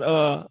one. That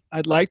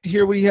I'd like to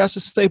hear what he has to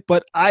say,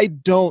 but I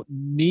don't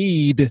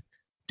need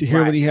to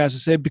hear what he has to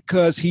say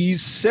because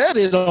he's said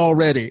it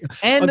already.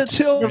 And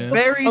the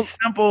very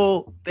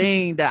simple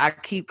thing that I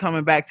keep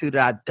coming back to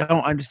that I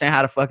don't understand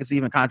how the fuck it's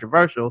even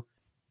controversial.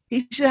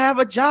 He should have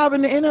a job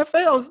in the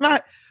NFL. It's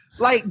not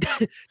like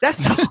that's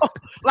not,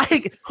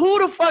 like who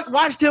the fuck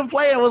watched him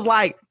play and was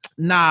like,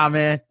 nah,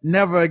 man,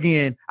 never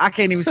again. I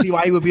can't even see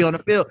why he would be on the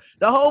field.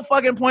 The whole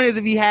fucking point is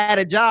if he had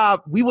a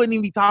job, we wouldn't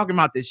even be talking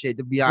about this shit,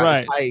 to be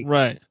honest.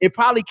 Right. It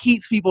probably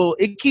keeps the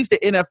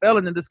NFL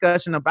in the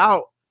discussion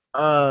about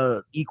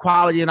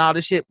equality and all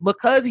this shit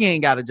because he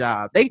ain't got a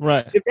job.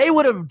 If they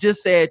would have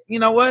just said, you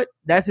know what,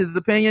 that's his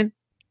opinion,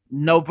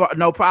 no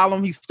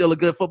problem, he's still a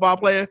good football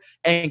player,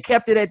 and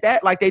kept it at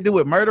that, like they do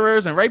with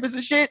murderers and rapists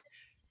and shit,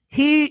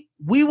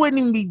 we wouldn't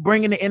even be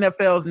bringing the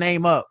NFL's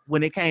name up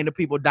when it came to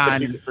people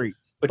dying in the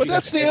streets. But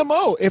that's the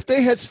MO. If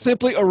they had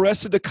simply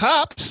arrested the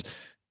cops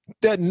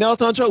that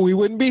knelt on Joe, we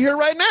wouldn't be here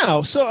right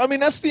now. So I mean,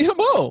 that's the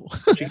MO.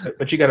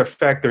 But you got to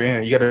factor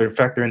in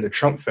the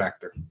Trump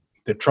factor.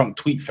 The Trump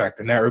tweet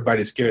factor. Now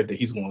everybody's scared that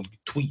he's going to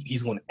tweet.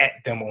 He's going to at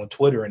them on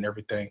Twitter and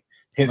everything.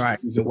 Hence the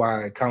reason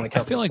why Colin Kaepernick.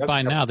 I feel like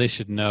by now they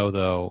should know,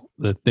 though,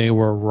 that they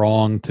were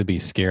wrong to be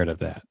scared of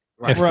that.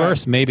 At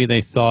first, maybe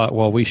they thought,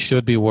 well, we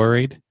should be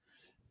worried.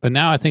 But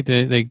now I think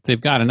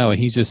they've got to know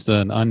he's just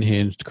an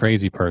unhinged,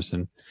 crazy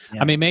person.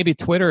 Yeah. I mean, maybe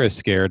Twitter is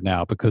scared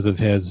now because of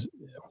his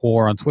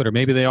war on Twitter.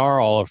 Maybe they are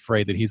all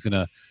afraid that he's going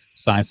to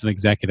sign some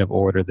executive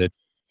order that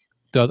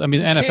does. I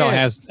mean, NFL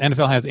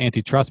has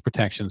antitrust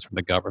protections from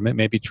the government.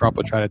 Maybe Trump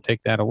would try to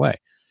take that away,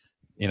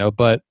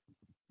 But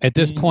at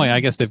this point, I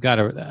guess they've got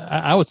to.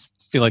 I would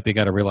feel like they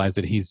got to realize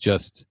that he's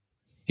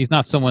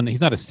not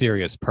a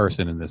serious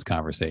person in this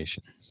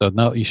conversation. So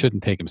no, you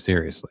shouldn't take him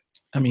seriously.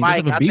 I mean,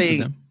 Mike, I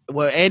think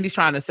what Andy's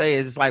trying to say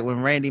is it's like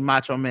when Randy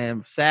Macho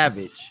Man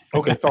Savage,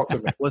 talk to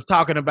me, was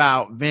talking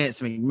about Vince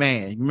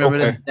McMahon. You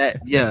remember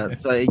that? Yeah.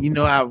 So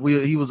how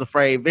he was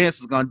afraid Vince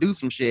was gonna do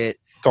some shit.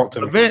 Talk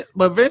to me.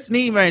 But Vince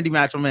needs Randy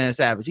Macho Man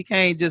Savage. He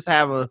can't just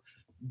have a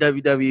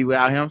WWE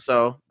without him.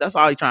 So that's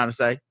all he's trying to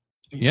say.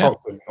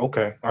 Talk to me.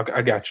 Okay,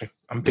 I got you.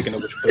 I'm picking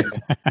up what you're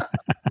putting.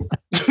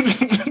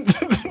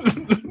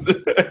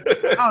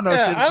 I don't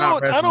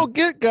know. I don't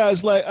get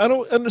guys like. I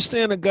don't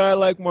understand a guy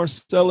like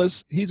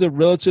Marcellus. He's a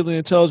relatively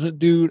intelligent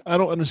dude. I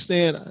don't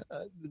understand.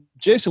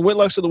 Jason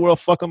Whitlock's of the world.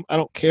 Fuck him. I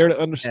don't care to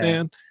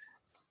understand. Yeah.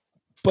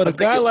 But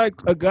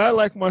a guy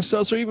like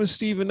Marcellus or even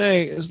Stephen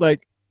A. is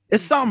like.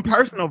 It's something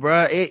personal,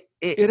 bro.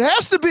 It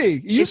has to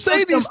be. You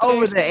say these things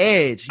over the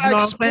edge. You know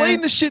I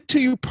explain the shit to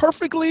you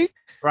perfectly,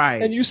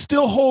 right? And you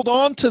still hold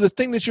on to the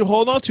thing that you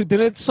hold on to.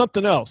 Then it's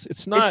something else.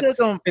 It's not. It took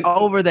them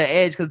over the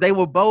edge because they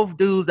were both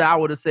dudes that I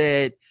would have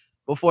said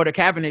before the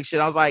Kaepernick shit.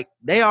 I was like,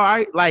 they all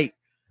right. Like,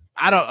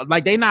 I don't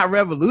like. They not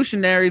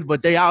revolutionaries,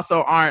 but they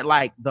also aren't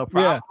like the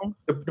problem.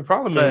 Yeah. The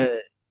problem is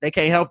they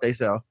can't help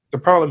themselves. The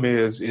problem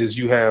is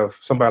you have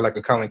somebody like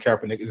a Colin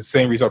Kaepernick. It's the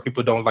same reason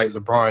people don't like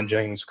LeBron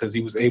James because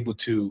he was able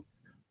to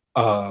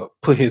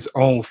put his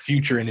own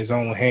future in his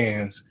own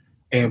hands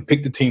and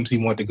pick the teams he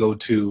wanted to go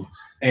to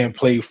and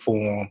play for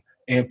them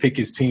and pick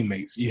his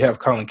teammates. You have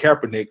Colin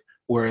Kaepernick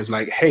where it's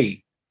like,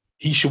 hey,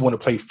 he should want to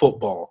play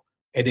football.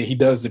 And then he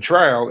does the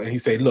trial and he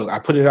say, look, I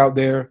put it out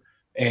there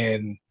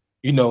and,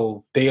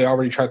 they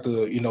already tried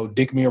to,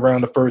 dick me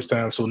around the first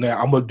time. So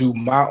now I'm going to do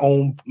my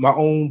own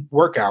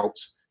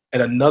workouts at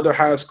another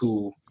high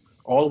school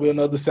all the way on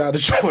the other side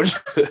of Georgia,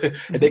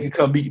 and they can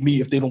come meet me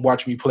if they don't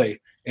watch me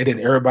play. And then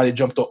everybody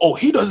jumped on, oh,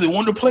 he doesn't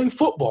want to play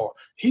football.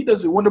 He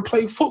doesn't want to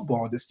play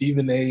football. The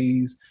Stephen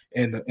A's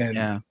and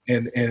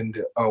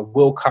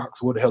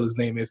Wilcox, what the hell his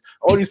name is.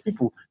 All these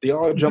people, they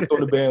all jumped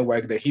on the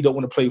bandwagon that he don't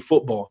want to play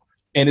football.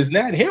 And it's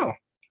not him,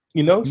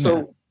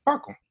 so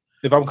fuck him.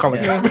 If I'm calling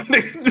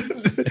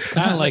It's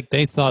kind of like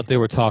they thought they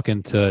were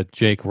talking to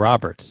Jake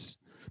Roberts.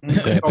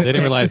 But they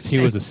didn't realize he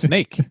was a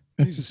snake.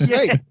 He's a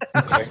snake.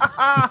 Okay.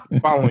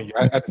 Following you.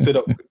 I had to sit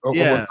up.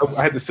 Yeah.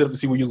 I had to sit up to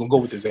see where you're gonna go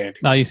with this, Andy.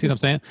 Now you see what I'm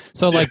saying?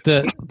 So like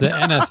the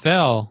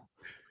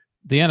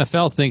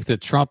NFL thinks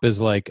that Trump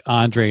is like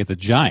Andre the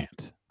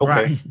Giant,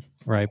 Okay.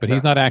 right? But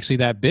he's not actually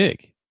that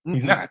big.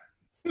 He's not.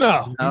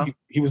 No. No.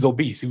 He was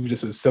obese. He was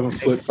just a 7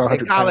 foot,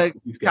 500 Colin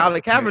pound guy.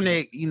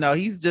 Kaepernick,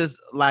 he's just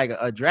like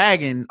a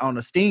dragon on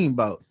a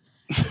steamboat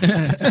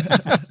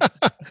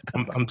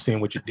I'm seeing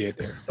what you did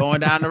there.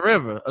 going down the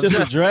river. Just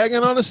a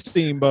dragon on a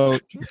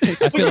steamboat.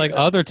 I feel like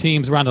other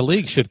teams around the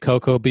league should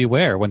Coco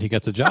beware when he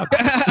gets a job.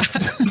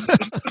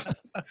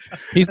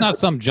 He's not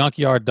some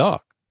junkyard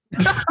dog.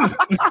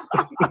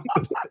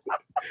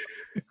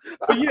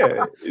 But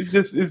yeah, it's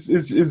just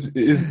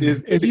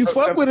If you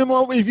fuck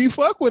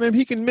with him,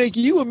 he can make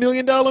you $1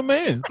 million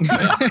man.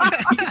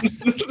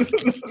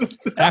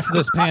 After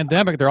this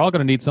pandemic, they're all going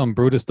to need some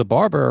Brutus the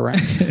Barber around.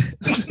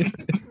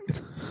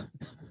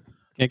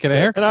 Can't get a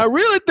haircut. And I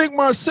really think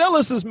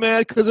Marcellus is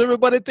mad because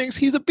everybody thinks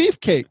he's a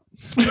beefcake.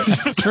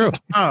 That's true.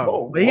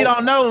 But he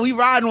don't know. We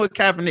riding with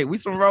Kaepernick. We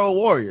some road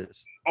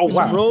warriors. Oh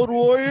Some wow, road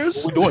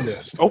warriors. we're doing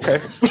this. Okay.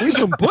 We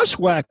some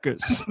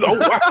bushwhackers. Oh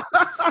wow.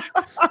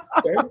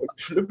 Okay.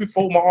 Let me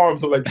fold my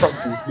arms like Trump.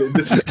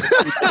 This is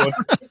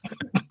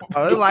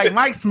It's like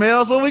Mike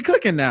smells what we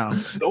cooking now.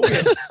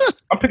 okay.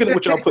 I'm picking up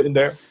what y'all putting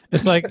there.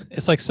 It's like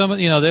some,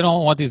 they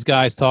don't want these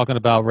guys talking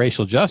about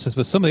racial justice,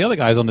 but some of the other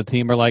guys on the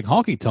team are like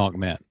honky tonk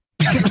men.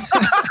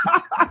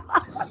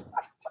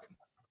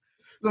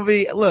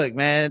 Look,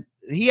 man,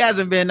 he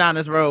hasn't been down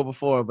this road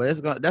before,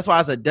 but that's why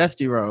it's a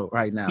dusty road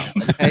right now.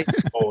 Okay?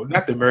 Oh,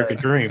 not the American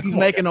dream. He's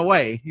making a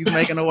way. He's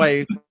making a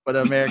way for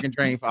the American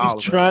dream for all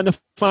of He's trying to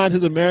find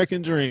his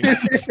American dream.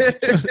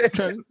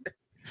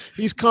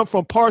 He's come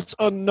from parts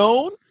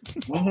unknown.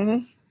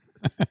 Mhm.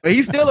 But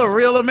he's still a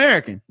real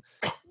American.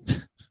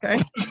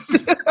 Okay.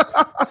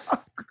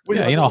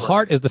 Yeah,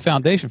 heart is the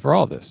foundation for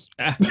all this.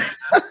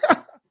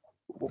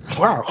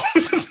 Wow.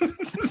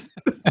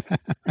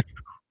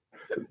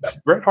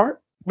 Bret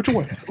Hart? Which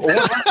one?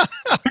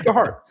 Pick a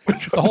heart.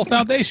 It's the whole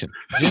foundation.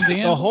 Jim The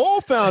DeAngelo.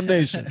 whole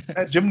foundation.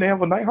 Jim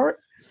Danville Nightheart?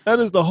 That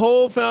is the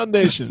whole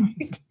foundation.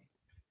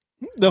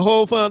 The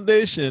whole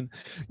foundation.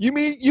 You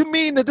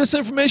mean that this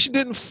information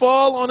didn't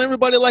fall on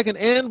everybody like an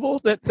anvil?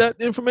 That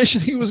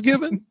information he was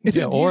given?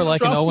 Yeah, or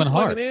like an Owen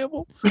Hart. Like an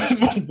anvil?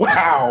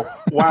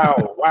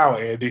 Wow,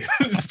 Andy.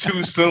 It's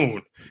too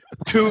soon.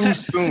 Too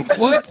soon.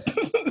 What?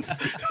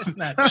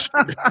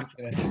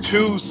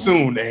 Too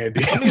soon,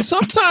 Andy. I mean,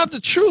 sometimes the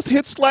truth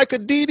hits like a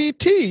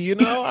DDT, I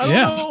don't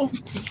know.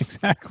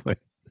 Exactly.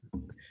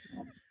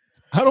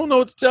 I don't know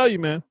what to tell you,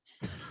 man.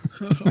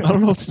 I don't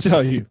know what to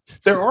tell you.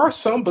 There are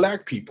some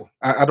black people.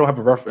 I don't have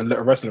a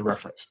wrestling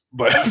reference,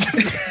 but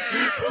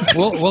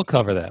We'll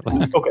cover that.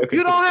 okay.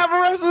 You don't have a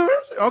wrestler?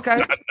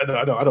 Okay.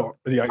 I don't.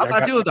 Yeah, I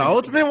thought you was the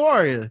Ultimate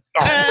Warrior.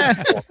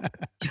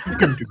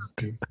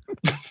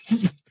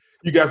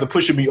 You guys are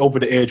pushing me over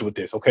the edge with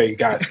this. Okay, you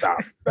guys, stop.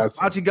 Why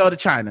don't you go to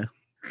China?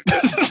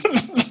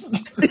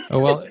 Oh,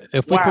 well,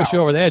 if we push you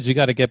over the edge, you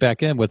got to get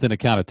back in within a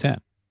count of 10.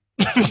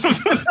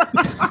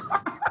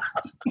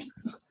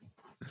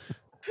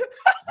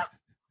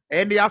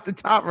 Andy off the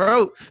top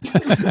rope.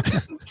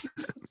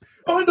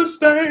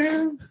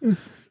 Understand.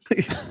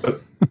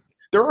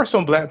 There are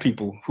some black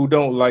people who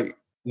don't like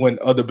when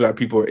other black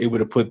people are able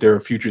to put their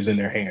futures in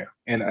their hand,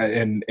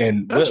 and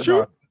That's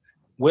true.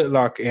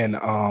 Whitlock and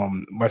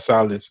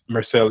Marcellus,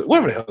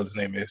 whatever the hell his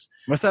name is.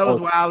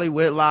 Marcellus Wiley,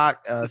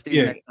 Whitlock, Steve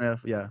Yeah.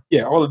 McSmith.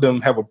 Yeah, all of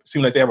them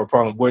seem like they have a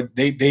problem where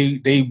they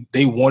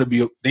want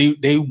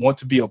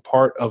to be a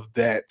part of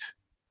that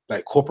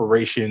like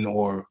corporation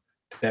or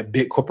that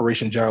big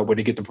corporation job where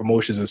they get the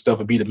promotions and stuff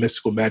and be the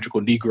mystical magical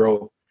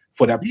Negro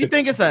for that. Do you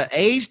think it's an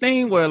age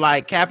thing where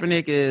like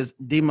Kaepernick is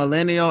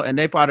demillennial and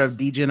they part of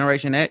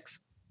D-Generation X?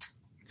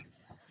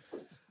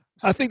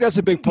 I think that's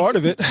a big part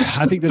of it.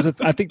 I think there's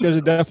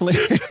definitely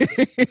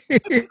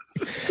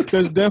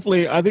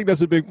I think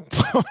that's a big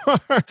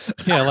part.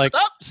 Yeah, like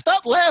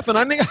stop laughing.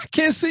 I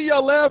can't see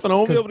y'all laughing. I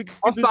won't be able to get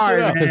I'm this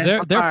sorry, shit out. because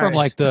man. they're from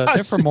like I they're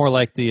see. from more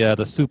like the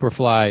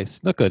Superfly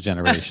Snuka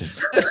generation.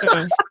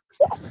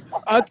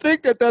 I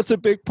think that's a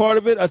big part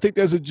of it. I think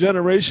there's a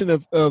generation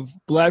of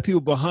black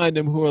people behind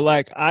them who are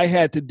like, I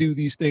had to do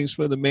these things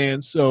for the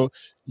man, so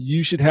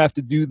you should have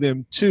to do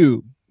them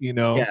too.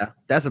 Yeah,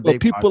 that's a But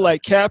big people part.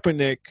 like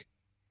Kaepernick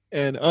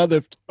and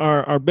others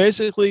are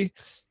basically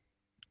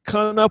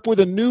coming up with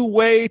a new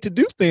way to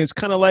do things,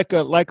 kind of like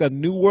a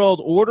new world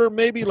order,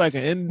 maybe like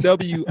an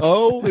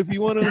NWO, if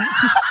you want to.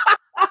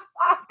 I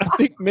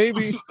think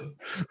maybe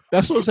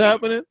that's what's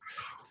happening.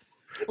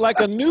 Like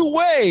a new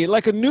way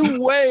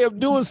of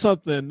doing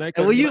something.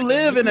 And when you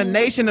live in a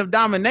nation of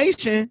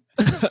domination,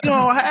 people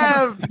don't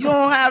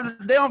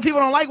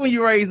like when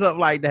you raise up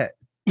like that.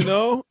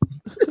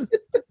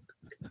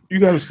 You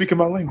guys are speaking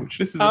my language.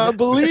 This is. I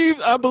believe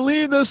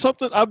there's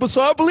something. I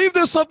believe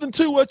there's something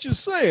to what you're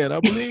saying. I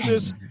believe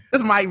there's.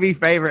 This might be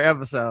favorite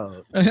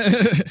episode. All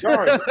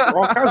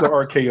kinds of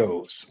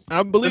RKOs.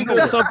 I believe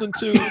there's something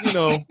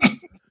to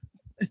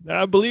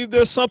I believe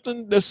there is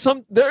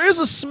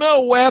a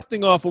smell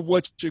wafting off of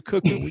what you're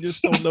cooking. We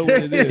just don't know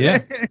what it is. Yeah.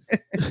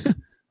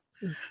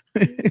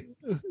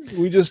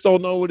 We just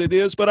don't know what it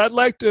is. But I'd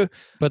like to.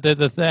 But the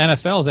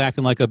NFL is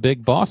acting like a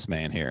big boss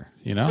man here.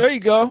 You know. There you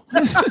go.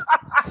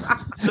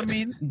 I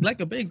mean,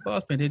 like a big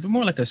boss man. They're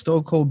more like a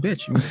stone cold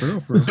bitch. I mean,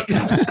 for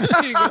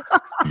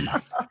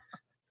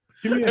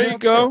real. There you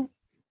go.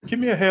 Give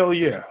me a hell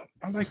yeah.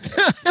 I like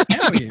that.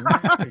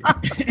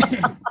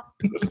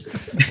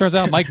 Turns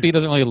out Mike B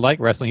doesn't really like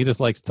wrestling. He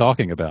just likes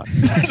talking about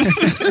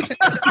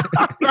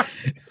it.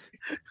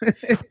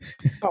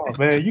 Oh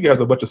man, you guys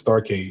are a bunch of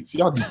Starcades.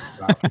 Y'all need to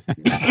stop.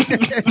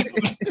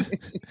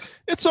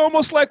 It's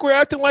almost like we're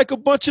acting like a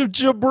bunch of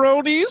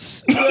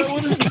jabronis.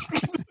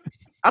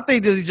 I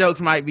think these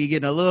jokes might be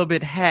getting a little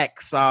bit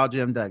hacksaw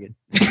Jim Duggan.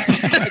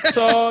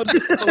 Hacksaw,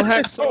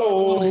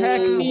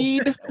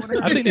 hackneyed.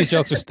 I think these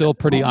jokes are still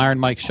pretty Iron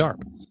Mike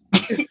sharp.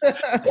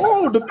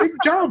 Oh, the big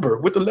jobber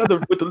with the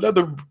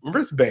leather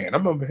wristband. I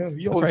remember him.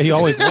 That's right. He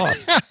always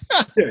lost. Yeah,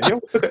 he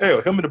always took an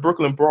L. Him and the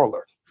Brooklyn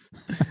Brawler.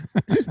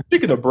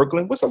 Speaking of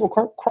Brooklyn, what's up with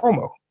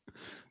Cuomo?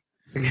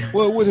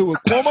 What was it with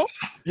Cuomo?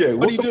 Yeah,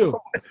 what do you do?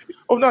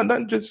 Oh, no,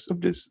 nothing.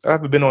 I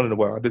haven't been on in a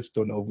while. I just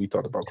don't know if we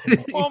talked about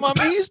Cuomo. Cuomo,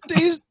 I mean, he's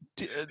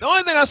the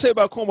only thing I say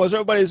about Cuomo is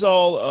everybody's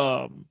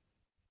all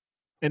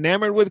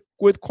enamored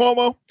with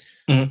Cuomo.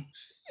 Mm-hmm.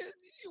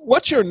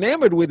 What you're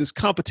enamored with is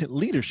competent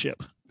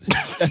leadership.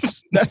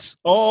 That's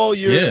all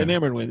you're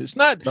enamored with. It's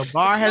not the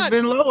bar has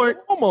been lowered.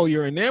 Cuomo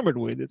you're enamored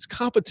with. It's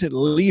competent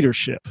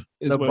leadership.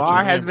 The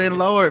bar has been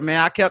lowered,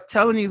 man. I kept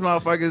telling these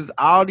motherfuckers,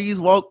 all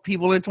these woke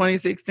people in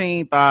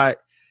 2016 thought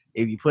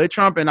if you put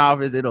Trump in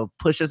office, it'll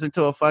push us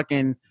into a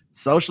fucking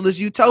socialist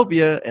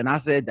utopia. And I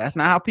said, that's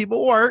not how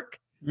people work.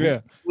 Yeah.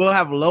 We'll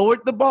have lowered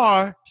the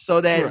bar so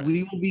that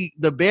we will be,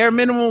 the bare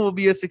minimum will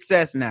be a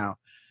success now.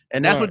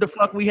 And that's what the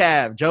fuck we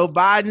have. Joe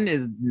Biden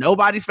is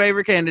nobody's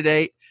favorite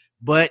candidate,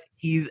 but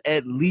he's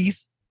at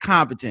least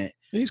competent.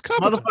 He's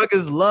competent.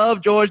 Motherfuckers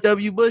love George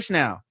W. Bush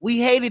now. We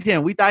hated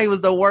him. We thought he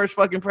was the worst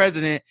fucking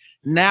president.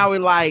 Now we're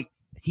like,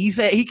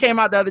 he came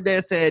out the other day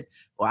and said,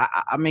 well,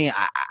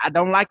 I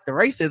don't like the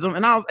racism.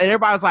 And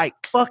everybody's like,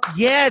 fuck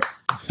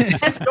yes.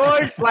 That's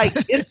George. Like,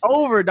 it's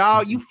over,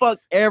 dog. You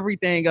fucked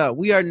everything up.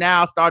 We are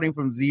now starting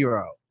from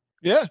zero.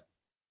 Yeah.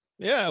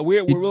 Yeah.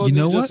 We're willing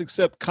to just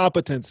accept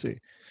competency.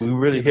 We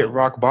really hit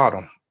rock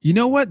bottom. You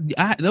know what?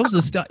 That was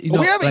the we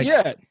haven't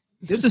yet.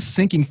 There's a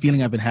sinking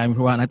feeling I've been having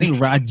for a while, and I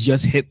think Rod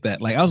just hit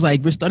that. Like, I was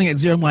like, we're starting at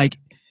zero. I'm like,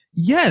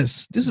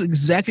 yes, this is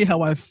exactly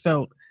how I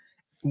felt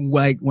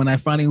like when I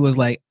finally was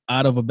like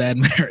out of a bad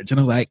marriage. And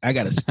I was like, I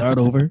got to start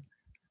over.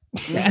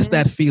 That's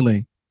that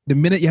feeling. The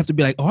minute you have to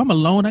be like, oh, I'm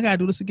alone. I got to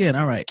do this again.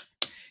 All right,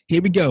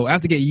 here we go. I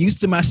have to get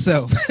used to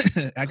myself.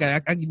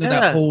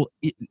 That whole...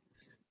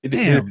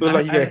 Damn, feel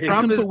like you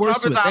got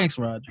hit. Thanks,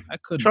 Rod. I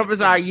couldn't. Trump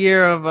is our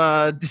year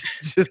of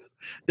just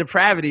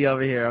depravity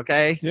over here.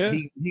 Okay, yeah,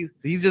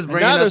 he's just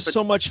bringing. Now us there's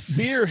so much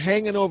fear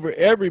hanging over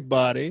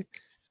everybody,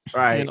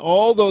 right? And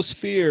all those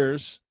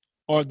fears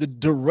are the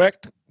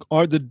direct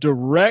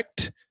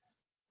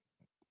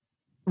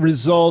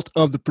result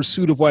of the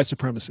pursuit of white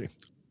supremacy.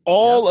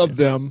 All of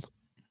them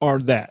are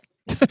that.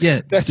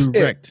 Yeah, that's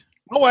direct. It.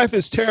 My wife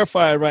is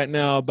terrified right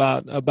now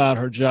about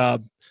her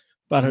job.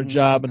 About her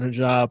job and her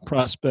job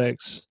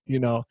prospects,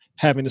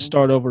 having to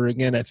start over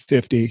again at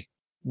 50,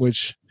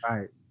 which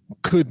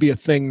could be a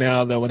thing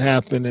now that would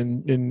happen,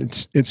 and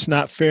it's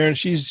not fair.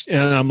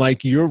 And I'm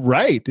like, you're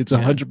right, it's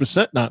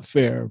 100% not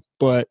fair.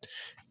 But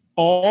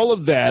all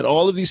of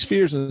these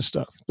fears and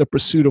stuff, the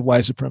pursuit of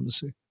white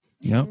supremacy.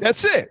 Yeah,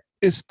 that's it.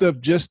 It's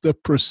just the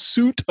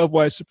pursuit of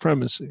white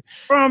supremacy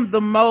from the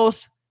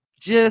most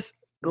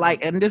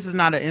and this is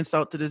not an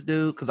insult to this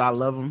dude because I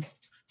love him,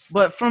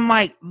 but from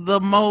like the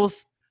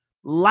most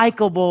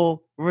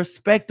likable,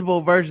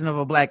 respectable version of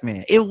a black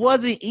man. It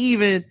wasn't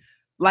even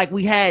like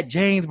we had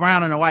James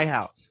Brown in the White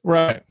House.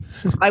 Right.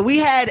 Like we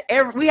had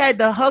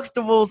the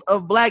Huxtables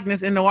of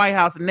blackness in the White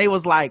House, and they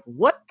was like,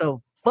 what the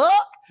fuck?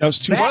 That was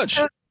too much.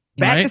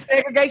 Back to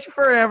segregation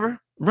forever.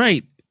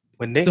 Right.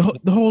 When they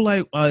the whole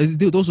like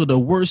those are the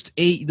worst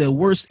 8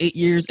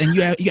 years, and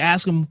you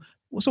ask them,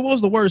 so what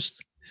was the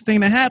worst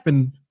thing that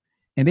happened?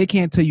 And they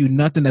can't tell you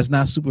nothing that's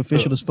not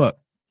superficial as fuck.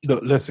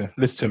 Listen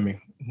to me.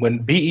 When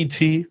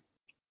BET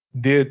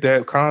did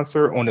that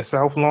concert on the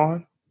South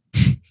Lawn,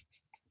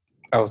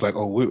 I was like,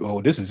 oh,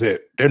 this is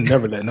it. They're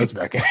never letting us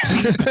back in.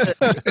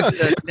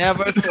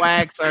 Never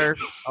swag surf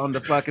on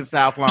the fucking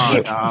South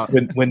Lawn, dog.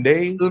 When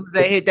as soon as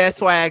they hit that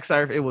swag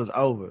surf, it was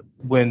over.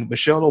 When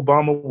Michelle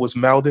Obama was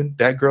mouthing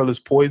 "That Girl Is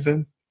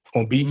Poison"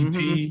 on BET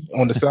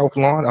on the South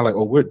Lawn, I'm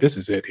like, this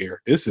is it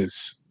here.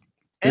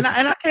 And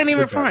I can't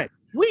even front.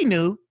 We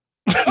knew.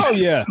 Oh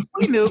yeah,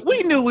 we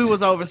knew we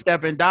was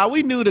overstepping, dog.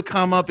 We knew the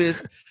come up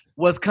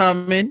was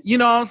coming. You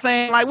know what I'm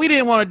saying? Like, we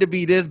didn't want it to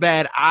be this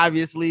bad,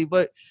 obviously,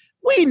 but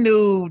we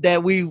knew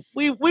that we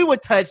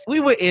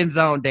were end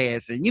zone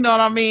dancing. You know what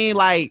I mean?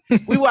 Like,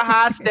 we were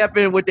high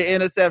stepping with the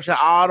interception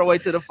all the way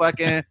to the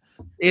fucking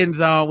end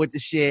zone with the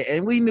shit,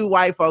 and we knew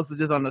white folks were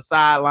just on the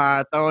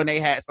sideline throwing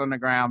their hats on the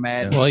ground,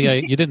 man. Well, yeah,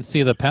 you didn't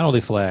see the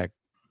penalty flag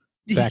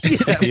back at the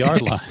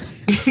 50-yard line.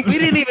 We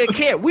didn't even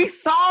care. We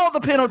saw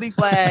the penalty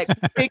flag,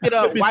 picked it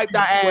up, wiped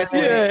our ass.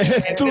 Yeah,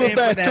 threw it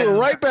back, threw it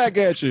right back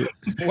at you.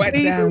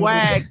 We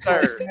swag,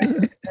 sir.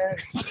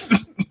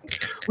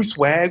 We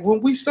swag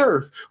when we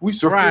surf. We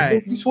surf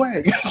when we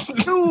swag.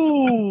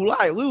 Dude,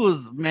 like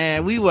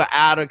we were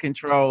out of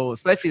control,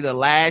 especially the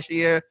last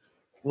year.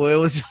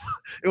 Well,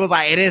 it was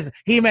like, it is.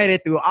 He made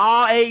it through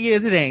all 8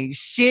 years. It ain't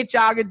shit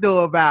y'all can do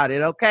about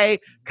it, okay?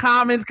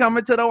 Commons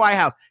coming to the White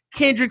House.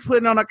 Kendrick's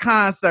putting on a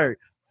concert.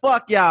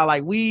 Fuck y'all.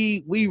 Like,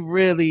 we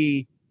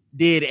really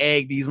did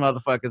egg these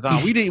motherfuckers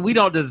on. We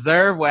don't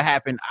deserve what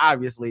happened,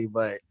 obviously,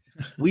 but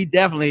we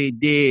definitely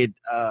did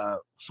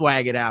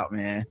swag it out,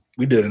 man.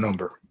 We did a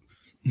number.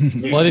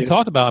 Well, they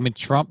talked about,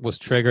 Trump was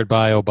triggered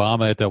by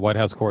Obama at the White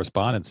House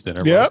Correspondents'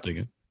 Dinner.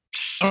 Roasting.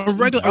 A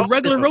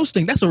regular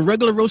roasting. That's a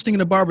regular roasting in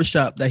the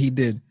barbershop that he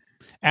did.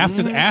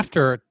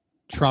 After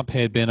Trump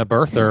had been a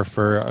birther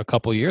for a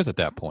couple of years at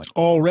that point.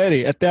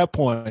 Already at that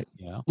point.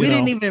 Yeah. We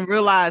didn't even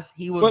realize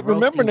he was. But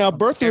remember now,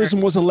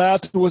 birtherism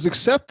was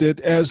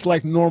accepted as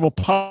like normal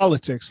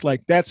politics.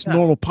 Like that's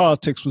normal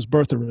politics was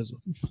birtherism.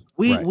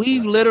 We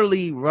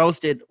literally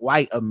roasted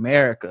white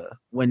America.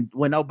 When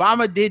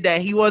Obama did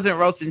that, he wasn't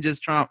roasting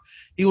just Trump.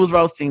 He was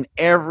roasting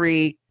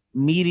every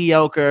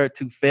mediocre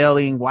to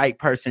failing white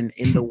person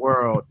in the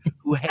world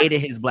who hated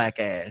his black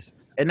ass.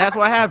 And that's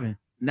what happened.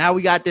 Now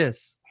we got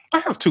this. I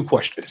have two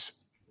questions.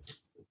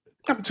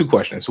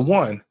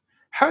 One,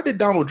 how did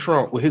Donald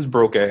Trump with his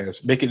broke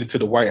ass make it into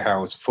the White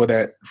House for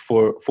that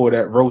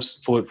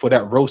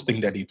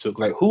roasting that he took?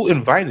 Like, who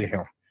invited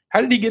him?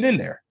 How did he get in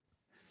there?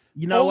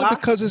 You know why?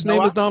 Because his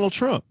name is Donald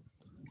Trump.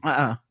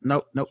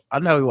 Nope. I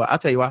know why. I'll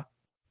tell you why.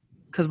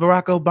 Because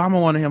Barack Obama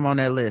wanted him on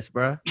that list,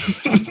 bro.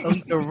 So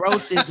he could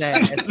roast his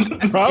ass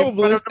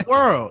probably in front of the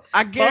world.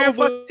 I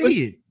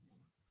guarantee it.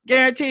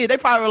 They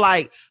probably were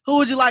like, who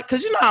would you like?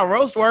 Because you know how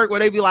roast work, where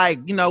they be like,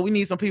 we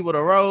need some people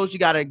to roast. You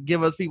got to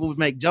give us people to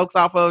make jokes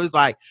off of. It's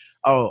like,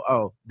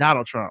 oh,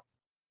 Donald Trump.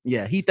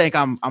 Yeah, he think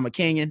I'm a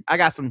Kenyan. I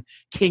got some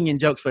Kenyan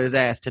jokes for his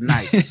ass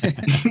tonight.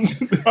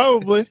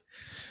 Probably.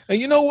 And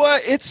you know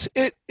what?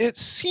 It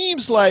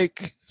seems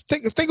like,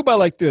 think about it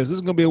like this. This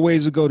is going to be a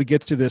ways to go to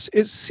get to this.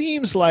 It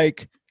seems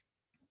like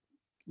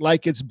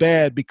it's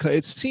bad because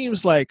it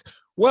seems like,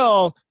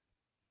 well,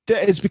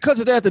 it's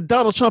because of that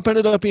Donald Trump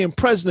ended up being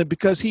president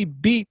because he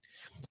beat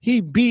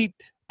Barack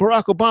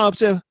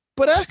Obama.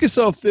 But ask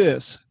yourself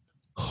this: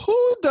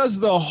 who does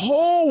the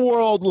whole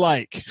world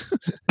like?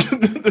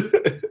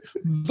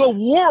 The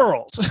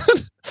world.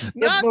 If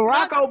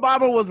Barack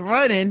Obama was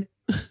running,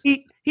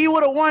 he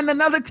would have won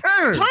another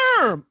term.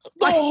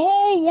 The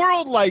whole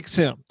world likes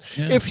him.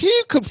 Yeah. If he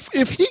could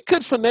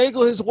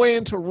finagle his way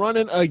into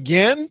running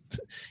again,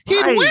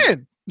 he'd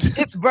win.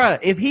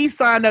 If he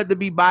signed up to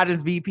be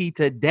Biden's VP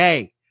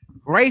today,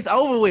 race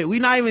over with. We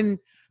not even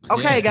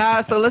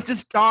guys. So let's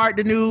just start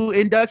the new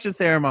induction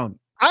ceremony.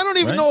 I don't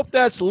even know if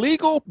that's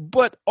legal,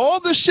 but all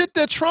the shit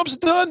that Trump's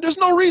done, there's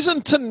no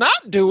reason to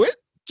not do it.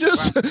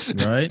 Just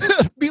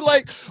be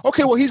like,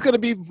 okay, well, he's going to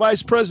be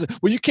vice president.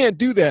 Well, you can't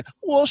do that.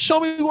 Well, show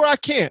me where I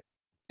can't.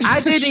 I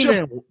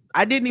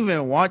didn't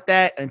even want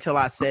that until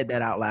I said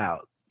that out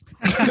loud.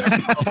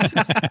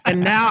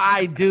 And now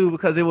I do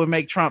because it would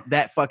make Trump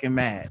that fucking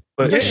mad.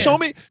 But show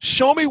me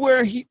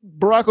where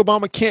Barack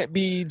Obama can't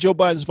be Joe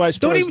Biden's vice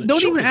president.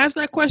 Don't even ask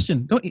that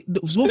question.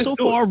 So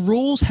far,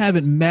 rules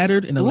haven't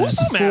mattered in the last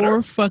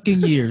 4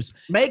 fucking years.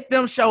 Make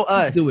them show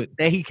us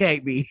that he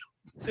can't be.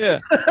 Yeah,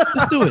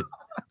 just do it.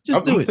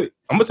 Just do it.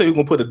 I'm gonna tell you,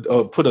 we're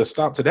gonna put a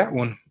stop to that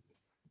one.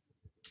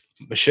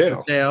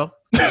 Michelle will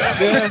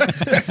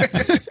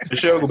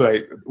be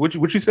like,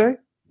 what you say?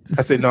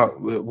 I said, no.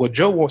 Well,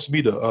 Joe wants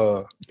me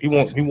to. He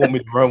want me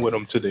to run with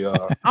him to the.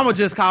 I'm gonna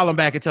just call him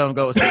back and tell him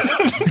go. I'm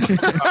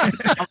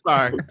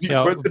sorry.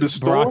 Run to the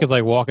store. Barack is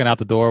like walking out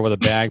the door with a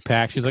bag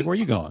packed. She's like, "Where are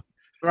you going?"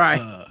 Right.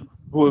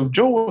 Well,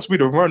 Joe wants me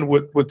to run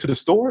with to the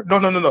store. No.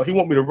 He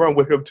want me to run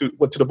with him to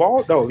the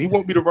ball. No, he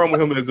want me to run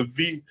with him as a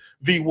V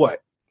what?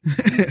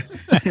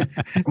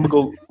 I'm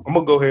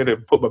gonna go ahead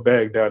and put my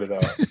bag down and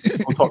I'll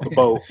talk to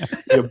Bo.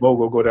 Yeah, Bo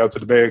will go down to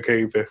the bag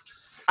cave there.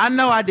 I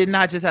know I did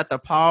not just have to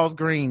pause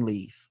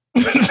Greenleaf.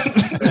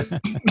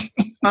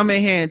 Come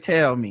in here and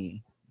tell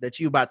me that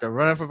you about to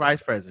run for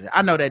vice president.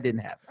 I know that didn't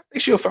happen. I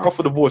think she'll file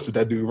for divorce if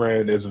that dude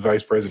ran as a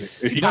vice president.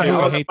 You know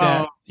who would hate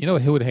that? You know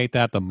who would hate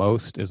that the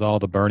most is all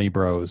the Bernie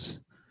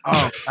bros.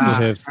 Oh,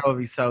 God, have that would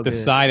be so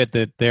decided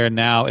that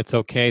it's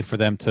okay for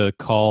them to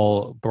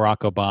call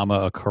Barack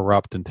Obama a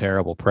corrupt and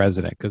terrible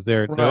president because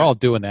they're all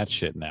doing that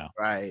shit now.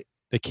 Right.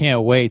 They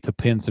can't wait to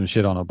pin some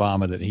shit on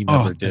Obama that he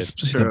never did.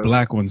 Especially the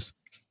black ones.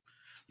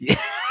 Yeah.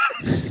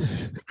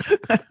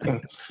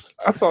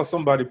 I saw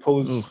somebody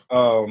post.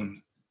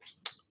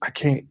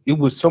 It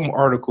was some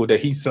article that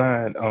he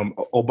signed.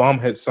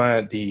 Obama had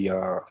signed the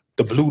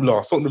blue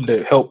law, something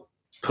that helped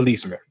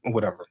policemen or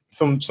whatever.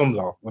 Some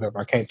law, whatever.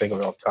 I can't think of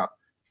it off the top.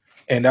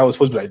 And that was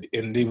supposed to be like,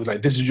 and they was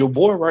like, this is your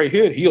boy right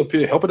here. He up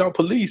here helping out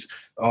police.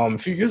 A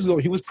few years ago,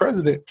 he was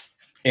president.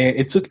 And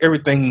it took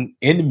everything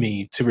in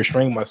me to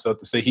restrain myself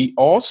to say he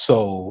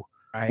also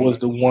was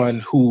the one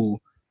who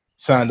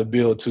signed the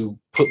bill to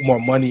put more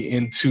money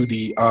into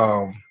the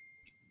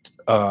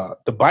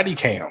body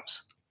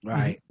cams.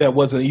 Right. That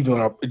wasn't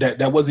even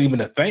that wasn't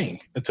even a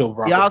thing until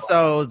Barack He Obama.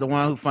 also was the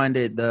one who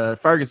funded the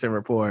Ferguson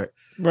report.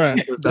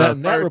 Right.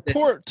 That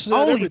report said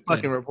only everything.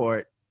 fucking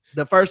report.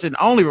 The first and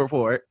only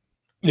report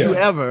to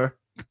ever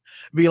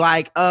be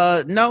like,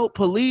 no,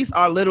 police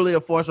are literally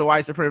a force of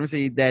white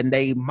supremacy. Then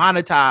they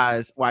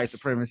monetize white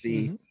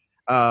supremacy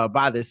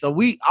by this. So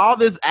all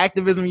this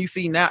activism you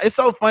see now, it's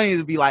so funny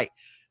to be like,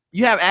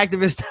 you have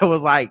activists that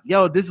was like,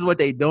 yo, this is what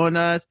they doing to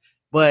us,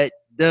 but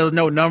there's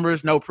no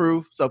numbers, no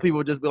proof. So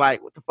people just be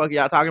like, what the fuck are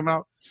y'all talking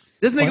about?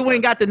 This nigga went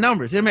and got the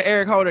numbers. Him and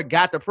Eric Holder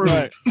got the proof.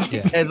 Right.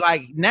 Yeah. It's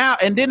like now,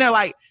 and then they're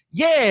like,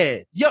 yeah,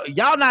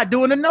 y'all not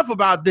doing enough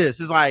about this.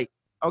 It's like,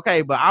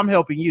 okay, but I'm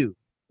helping you.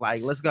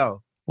 Like, let's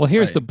go. Well,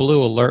 here's the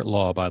blue alert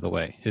law, by the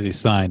way, that he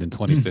signed in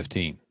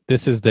 2015.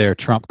 This is their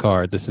trump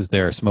card. This is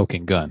their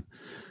smoking gun.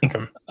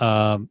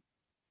 The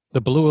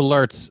blue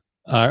alerts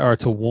are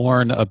to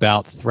warn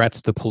about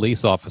threats to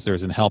police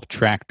officers and help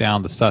track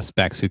down the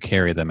suspects who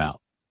carry them out.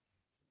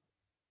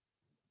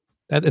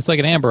 It's like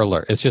an Amber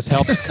Alert. It just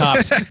helps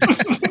cops.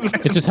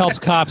 It just helps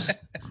cops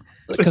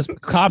because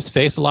cops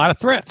face a lot of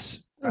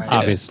threats,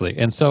 obviously.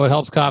 And so it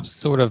helps cops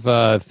sort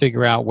of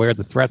figure out where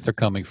the threats are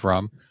coming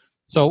from.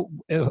 So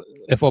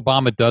if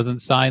Obama doesn't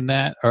sign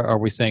that, are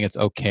we saying it's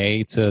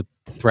okay to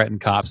threaten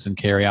cops and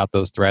carry out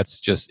those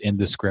threats just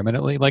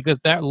indiscriminately? Like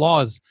that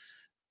law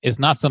is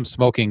not some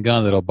smoking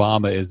gun that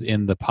Obama is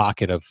in the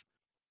pocket of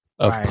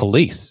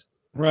police.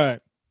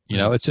 Right. You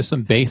know, it's just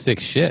some basic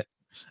shit.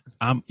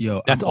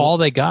 That's all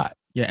they got.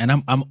 Yeah, and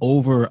I'm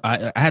over.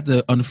 I had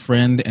to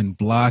unfriend and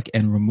block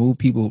and remove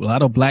people, a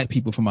lot of black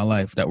people from my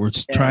life that were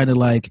trying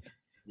to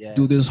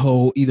do this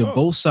whole either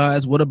both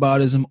sides,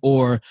 whataboutism,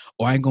 or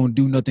I ain't gonna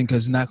do nothing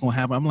because it's not gonna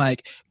happen. I'm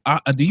like,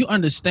 do you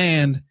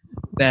understand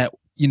that?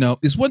 You know,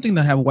 it's one thing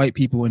to have white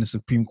people in the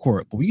Supreme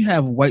Court, but when you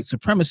have white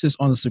supremacists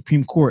on the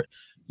Supreme Court,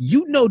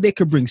 you know they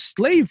could bring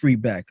slavery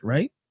back,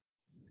 right?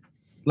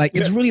 Like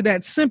it's really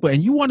that simple.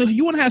 And you want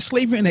to have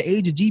slavery in the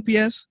age of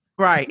GPS?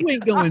 Right. You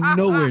ain't going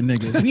nowhere,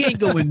 nigga. We ain't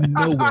going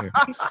nowhere.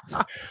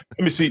 Let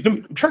me see. Let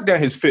me track down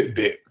his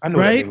Fitbit. I know.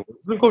 Right?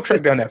 Let's go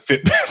track down that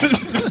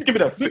Fitbit. Give me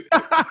that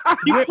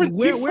Fitbit.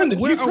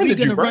 Where are we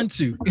going to run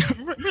to?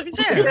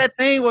 It's that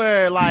thing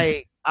where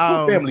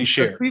family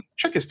share.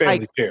 Check his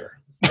family share.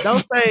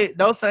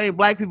 Don't say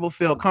black people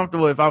feel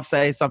comfortable if I'm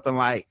saying something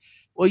like,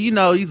 well, you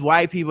know, these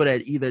white people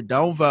that either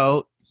don't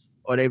vote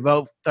or they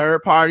vote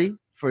third party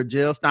for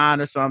Jill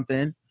Stein or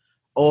something,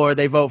 or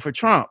they vote for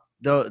Trump.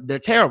 They're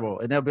terrible.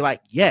 And they'll be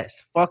like,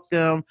 yes, fuck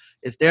them.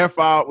 It's their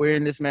fault. We're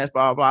in this mess,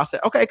 blah, blah, blah. I say,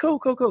 okay,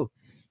 cool.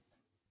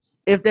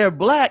 If they're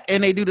black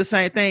and they do the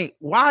same thing,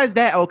 why is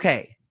that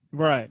okay?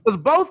 Right. Because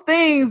both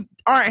things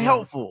aren't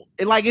helpful.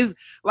 You know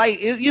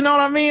what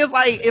I mean? It's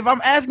like, if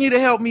I'm asking you to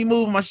help me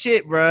move my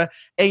shit, bruh,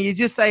 and you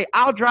just say,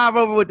 I'll drive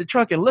over with the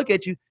truck and look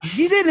at you,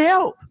 you didn't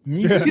help.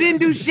 You didn't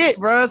do shit,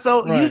 bruh.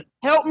 So you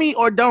help me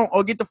or don't,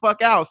 or get the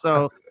fuck out.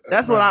 So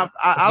that's what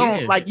I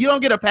don't like. You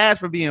don't get a pass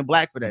for being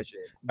black for that shit.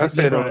 I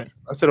said on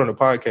the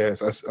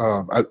podcast,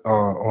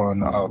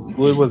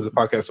 what was the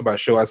podcast about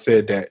show? I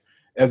said that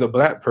as a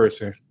black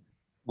person,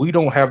 we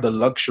don't have the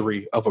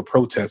luxury of a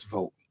protest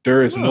vote.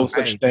 There is no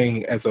such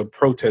thing as a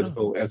protest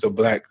vote as a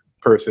black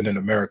person in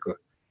America.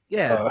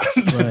 Yeah,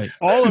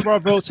 all of our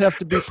votes have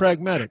to be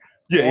pragmatic.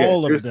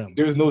 All of them.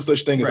 There's no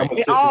such thing as I'm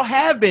they all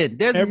have been.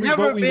 There's every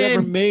never vote we've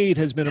ever made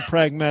has been a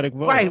pragmatic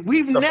vote. Right.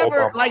 We've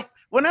never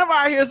whenever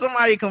I hear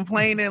somebody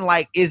complaining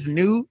like it's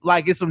new,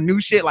 like it's some new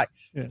shit, like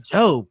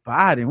Joe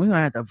Biden, we're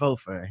gonna have to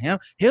vote for him.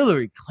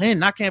 Hillary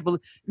Clinton, I can't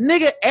believe,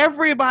 nigga.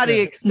 Everybody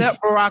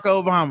except Barack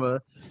Obama.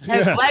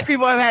 Black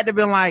people have had to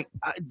be like,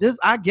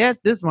 I guess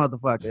this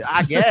motherfucker.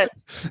 I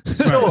guess.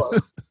 Sure.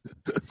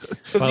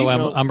 By the way,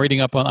 I'm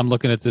reading up on. I'm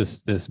looking at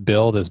this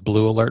bill, this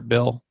blue alert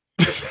bill.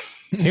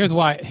 Here's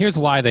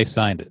why they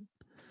signed it.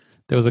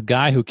 There was a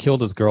guy who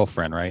killed his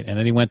girlfriend, right? And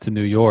then he went to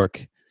New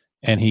York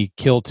and he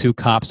killed two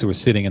cops who were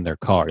sitting in their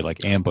car. He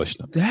ambushed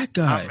them. That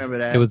guy. I remember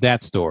that. It was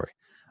that story.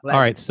 All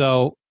right,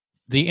 so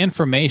the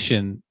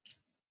information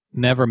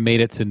never made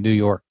it to New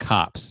York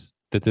cops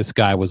that this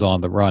guy was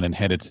on the run and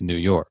headed to New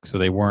York. So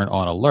they weren't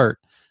on alert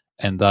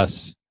and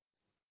thus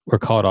were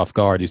caught off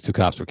guard. These two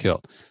cops were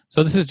killed.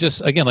 So this is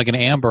just, again, like an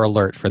Amber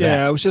Alert for that.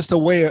 Yeah, it's just a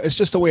way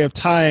of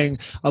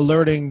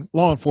alerting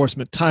law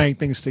enforcement, tying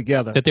things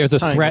together. That there's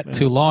a threat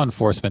to law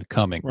enforcement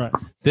coming. Right.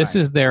 This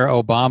is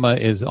Obama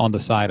is on the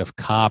side of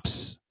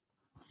cops.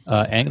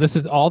 And this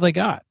is all they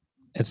got.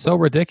 It's so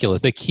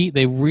ridiculous.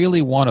 They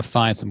really want to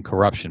find some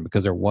corruption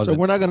because there wasn't. So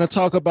we're not going to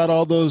talk about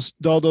all those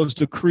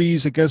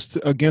decrees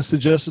against the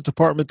Justice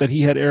Department that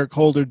he had Eric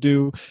Holder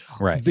do.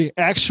 Right. The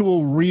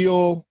actual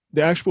real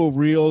the actual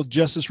real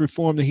justice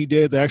reform that he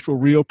did, the actual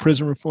real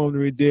prison reform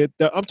that he did.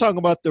 I'm talking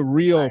about the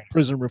real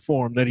prison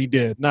reform that he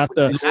did, not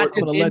the I'm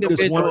going to let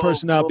this one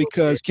person out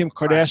because Kim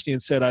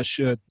Kardashian said I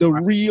should. The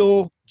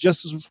real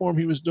justice reform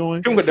he was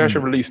doing. Kim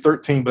Kardashian released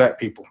 13 black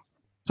people.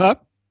 Huh?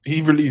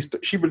 She released,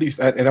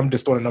 and I'm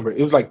just throwing a number.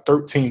 It was like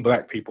 13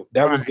 black people.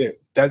 That was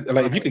it. That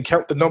like if you can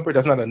count the number,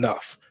 that's not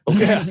enough.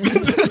 Okay. Yeah.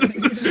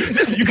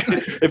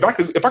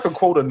 If I could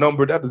quote a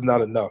number, that is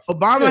not enough.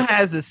 Obama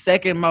has the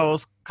second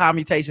most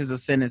commutations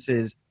of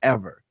sentences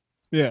ever.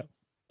 Yeah.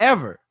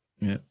 Ever.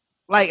 Yeah.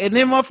 Like, and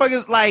then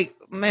motherfuckers like,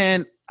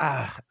 man,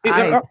 Van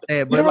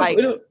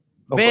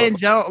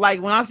Jones,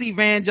 like when I see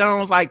Van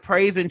Jones like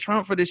praising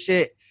Trump for this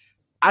shit,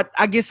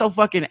 I get so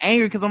fucking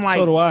angry because I'm like,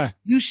 so do I.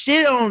 You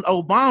shit on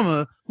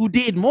Obama who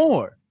did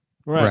more.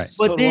 Right.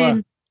 But so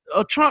then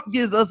Trump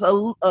gives us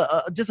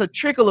just a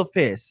trickle of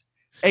piss.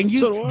 And you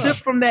slip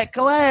from that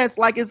class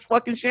like it's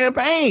fucking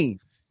champagne.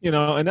 You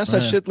know, and that's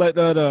that shit like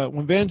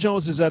when Van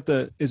Jones is at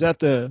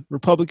the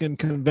Republican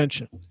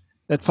convention,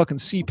 that fucking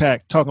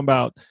CPAC talking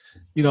about,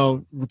 you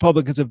know,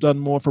 Republicans have done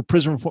more for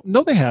prison reform.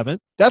 No, they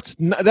haven't. That's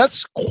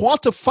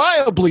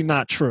quantifiably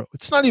not true.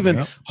 It's not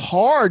even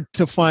hard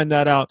to find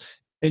that out.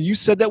 And you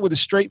said that with a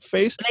straight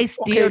face. They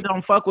still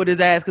don't fuck with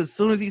his ass because as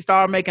soon as he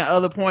started making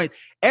other points,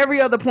 every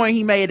other point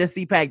he made at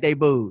CPAC, they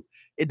booed.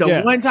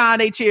 The one time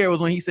they cheered was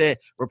when he said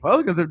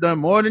Republicans have done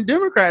more than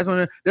Democrats.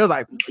 They was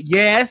like,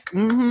 yes.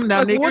 Mm-hmm.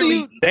 Now, like, what do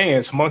you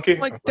dance, monkey?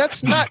 Like,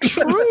 that's not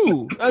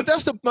true.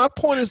 My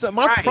point is that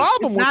my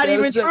problem with that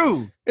is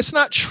that it's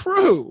not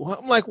true.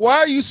 I'm like, why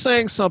are you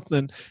saying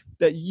something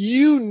that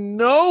you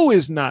know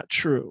is not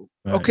true?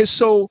 Right. Okay,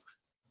 so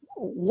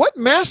what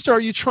master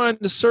are you trying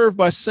to serve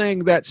by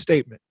saying that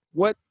statement?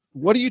 What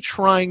are you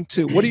trying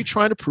to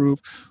prove?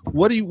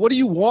 What do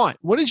you want?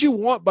 What did you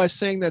want by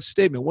saying that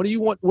statement? What do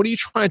you want? What are you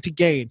trying to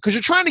gain? Because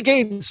you're trying to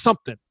gain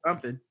something.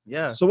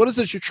 Yeah. So what is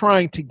it you're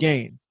trying to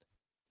gain?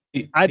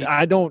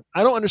 I don't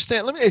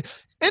understand.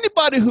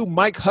 Anybody who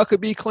Mike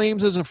Huckabee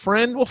claims as a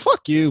friend, well,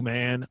 fuck you,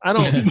 man. I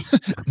don't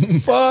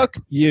fuck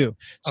you.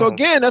 So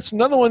again, that's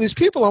another one of these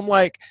people. I'm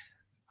like,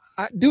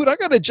 dude, I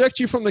gotta eject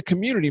you from the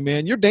community,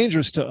 man. You're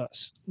dangerous to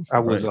us. I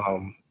was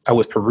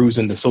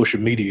perusing the social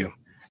media.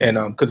 And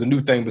because the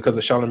new thing, because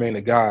of Charlamagne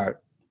the God,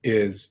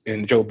 is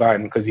in Joe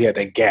Biden, because he had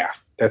that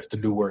gaffe. That's the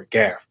new word,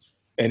 gaffe.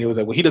 And it was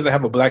like, well, he doesn't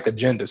have a black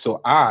agenda. So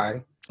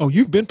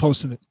you've been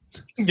posting it.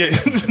 Yeah.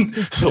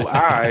 So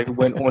I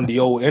went on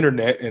the old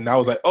internet and I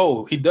was like,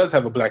 oh, he does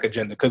have a black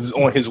agenda because it's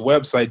on his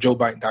website,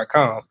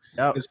 joebiden.com.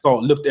 Yep. It's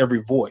called Lift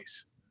Every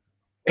Voice.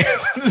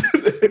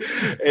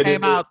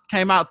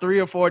 Came out 3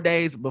 or 4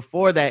 days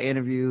before that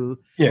interview.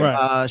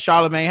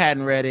 Charlamagne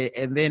hadn't read it,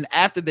 and then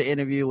after the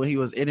interview, when he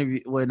was on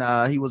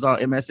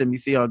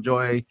MSNBC on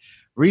Joy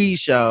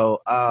Reid's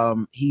show,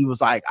 he was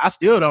like, I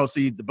still don't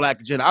see the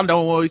black agenda. I don't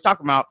know what he's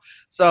talking about.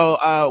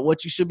 So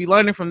what you should be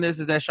learning from this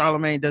is that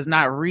Charlamagne does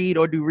not read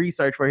or do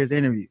research for his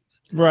interviews.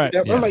 Right.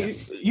 Yeah, I'm like,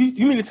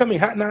 you mean to tell me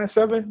Hot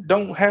 97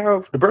 don't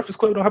have the Breakfast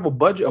Club don't have a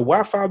budget, a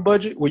Wi-Fi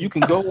budget where you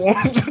can go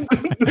on?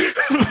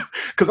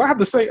 Because I have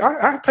to say,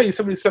 I paid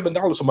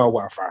 $77 for my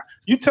Wi-Fi.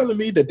 You telling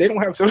me that they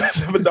don't have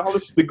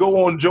 $77 to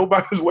go on Joe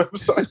Biden's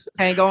website?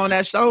 Can't go on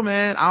that show,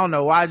 man. I don't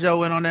know why Joe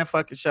went on that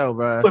fucking show,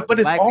 bro. But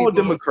it's all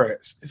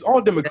Democrats. It's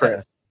all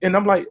Democrats. Yeah. And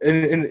I'm like,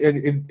 and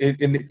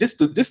this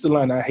the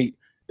line I hate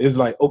is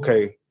like,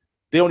 okay,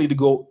 they don't need to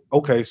go.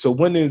 Okay, so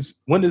when is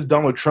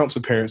Donald Trump's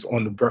appearance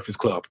on the Breakfast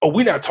Club? Oh,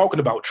 we're not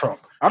talking about Trump.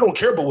 I don't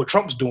care about what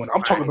Trump's doing.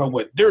 I'm talking about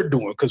what they're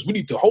doing because we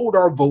need to hold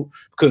our vote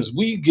because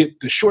we get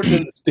the short end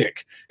of the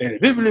stick. And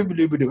I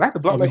have to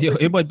block like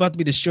it about to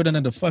be the short end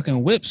of the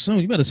fucking whip soon.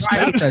 You better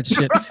stop that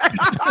shit.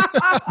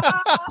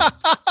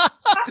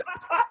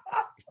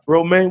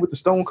 Romane with the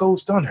Stone Cold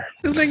Stunner.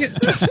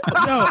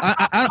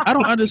 I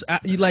don't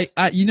understand.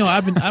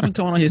 I've been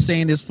coming on here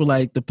saying this for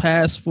like the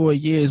past 4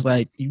 years.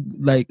 Like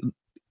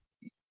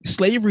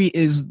slavery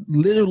is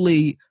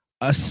literally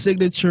a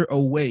signature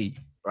away,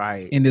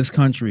 right, in this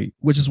country,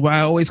 which is why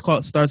I always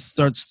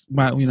starts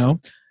my I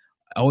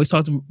always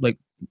talk to like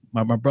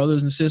my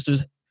brothers and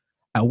sisters.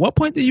 At what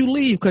point do you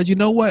leave? Because you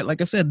know what?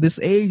 Like I said, this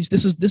age,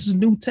 this is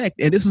new tech,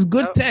 and this is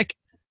good tech.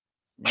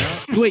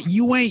 Wait,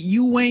 you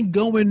ain't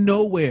going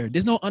nowhere.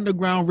 There's no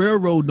Underground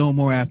Railroad no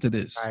more after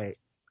this. Right.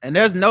 And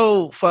there's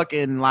no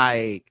fucking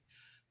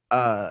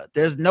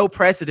there's no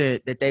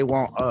precedent that they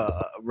won't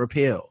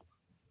repeal.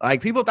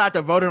 Like, people thought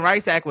the Voting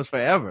Rights Act was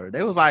forever.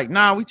 They was like,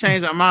 nah, we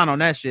changed our mind on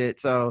that shit.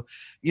 So,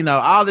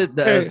 all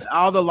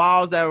the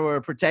laws that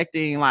were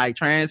protecting like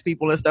trans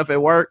people and stuff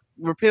at work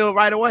repealed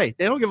right away.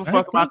 They don't give a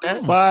fuck about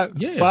that.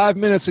 5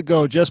 minutes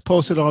ago, just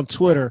posted on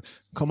Twitter,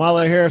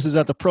 Kamala Harris is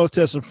at the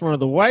protest in front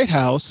of the White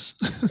House.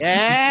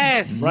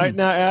 Yes. Right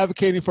now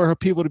advocating for her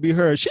people to be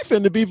heard. She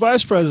finna be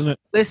vice president.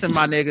 Listen,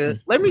 my nigga,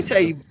 let me tell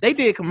you, they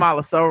did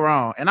Kamala so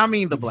wrong. And I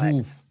mean the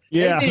blacks.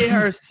 Yeah. They did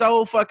her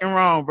so fucking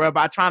wrong, bro,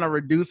 by trying to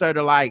reduce her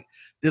to like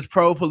this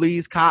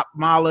pro-police cop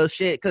Mala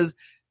shit. Because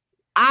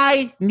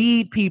I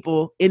need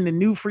people in the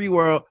new free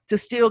world to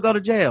still go to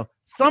jail.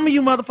 Some of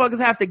you motherfuckers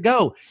have to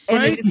go. And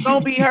Right. it's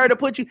gonna be her to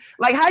put you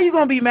like how you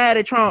gonna be mad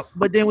at Trump,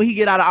 but then when he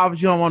get out of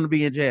office, you don't want to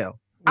be in jail.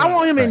 I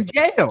want him in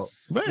jail.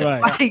 Right.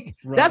 Like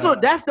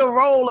that's the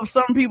role of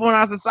some people in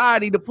our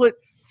society to put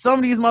some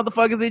of these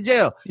motherfuckers in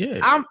jail.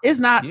 Yeah. It's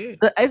not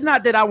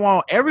that I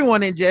want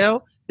everyone in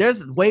jail.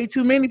 There's way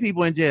too many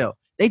people in jail.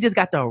 They just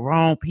got the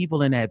wrong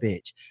people in that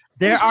bitch.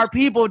 There are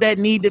people that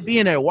need to be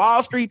in there.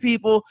 Wall Street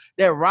people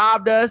that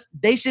robbed us,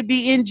 they should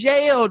be in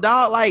jail,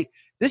 dog. Like,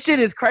 this shit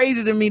is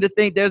crazy to me to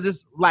think there's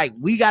this, like,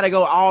 we got to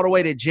go all the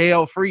way to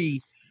jail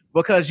free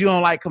because you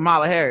don't like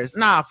Kamala Harris.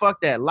 Nah, fuck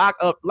that. Lock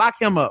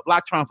him up.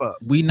 Lock Trump up.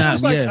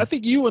 I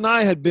think you and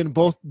I had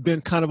both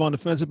been kind of on the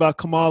fence about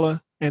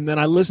Kamala. And then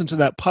I listened to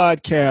that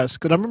podcast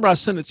because I remember I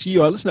sent it to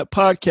you. I listened to that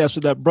podcast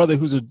with that brother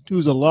who's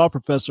a law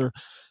professor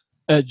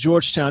at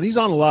Georgetown. He's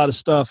on a lot of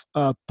stuff.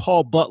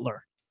 Paul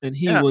Butler, and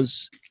he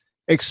was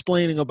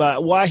explaining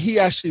about why he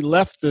actually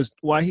left the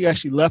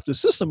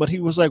system, but he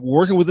was like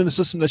working within the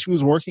system that she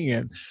was working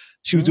in.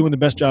 She was doing the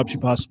best job she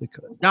possibly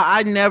could. No,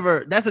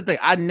 that's the thing.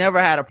 I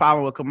never had a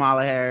problem with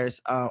Kamala Harris.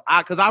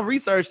 Because I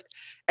researched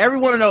every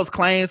one of those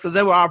claims because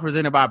they were all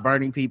presented by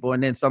Bernie people,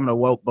 and then some of the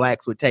woke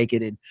blacks would take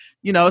it. And,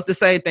 it's the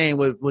same thing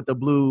with the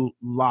blue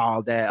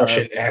law that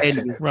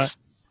right.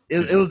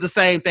 It was the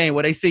same thing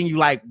where they send you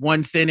like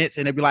one sentence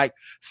and they'd be like,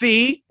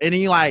 see, and then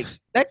you're like,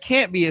 that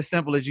can't be as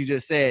simple as you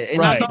just said. And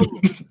right.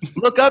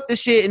 Look up the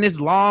shit and it's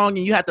long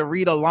and you have to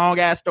read a long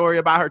ass story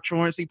about her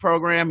truancy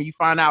program and you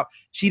find out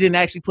she didn't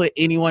actually put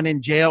anyone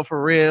in jail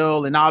for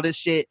real and all this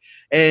shit.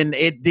 And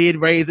it did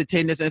raise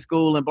attendance in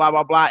school and blah,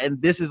 blah, blah.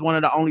 And this is one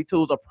of the only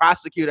tools a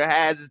prosecutor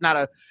has. It's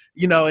not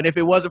and if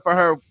it wasn't for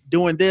her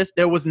doing this,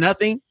 there was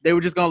nothing. They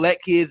were just going to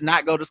let kids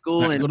not go to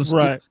school.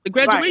 The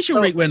graduation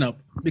rate went up.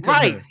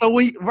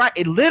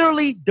 It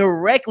literally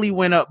directly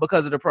went up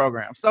because of the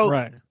program.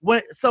 So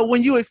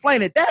when you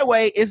explain it that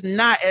way, it's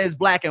not as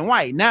black and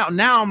white. Now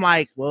I'm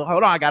like, well,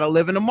 hold on, I got to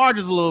live in the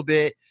margins a little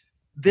bit.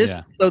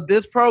 So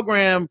this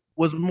program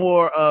was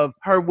more of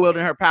her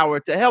wielding her power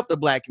to help the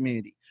black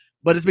community,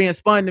 but it's being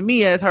spun to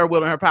me as her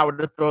wielding her power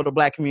to throw the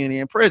black community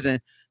in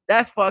prison.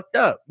 That's fucked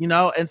up,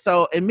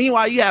 and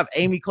meanwhile you have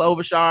Amy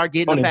Klobuchar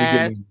getting a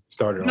pass. You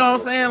know what I'm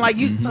saying? Like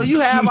so you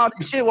have all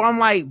this shit where I'm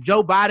like,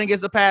 Joe Biden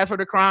gets a pass for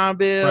the crime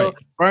bill, right.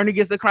 Bernie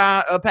gets a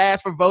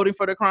pass for voting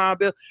for the crime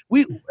bill.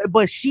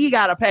 But she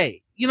gotta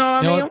pay. You know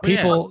what I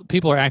mean?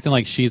 People are acting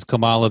like she's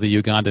Kamala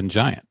the Ugandan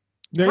giant.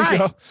 There you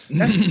go.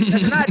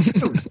 That's not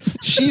true.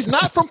 She's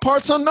not from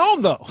parts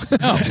unknown, though.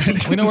 No,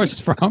 we know where she's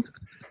from.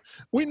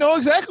 We know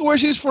exactly where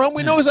she's from.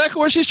 We know exactly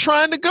where she's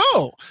trying to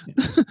go.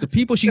 The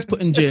people she's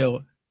put in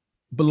jail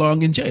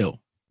belong in jail.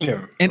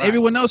 Yeah, and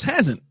everyone else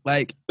hasn't.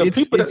 Like,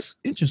 it's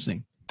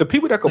interesting. The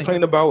people that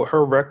complain about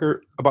her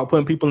record, about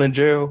putting people in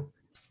jail,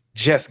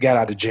 just got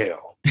out of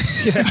jail.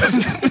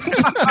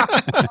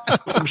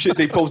 Some shit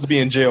they supposed to be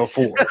in jail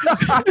for.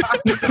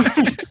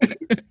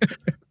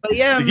 But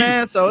yeah,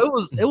 man. So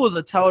it was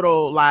a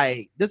total and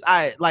I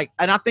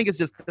think it's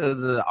just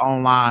because of the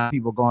online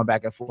people going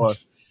back and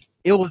forth.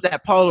 It was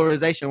that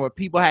polarization where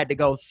people had to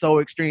go so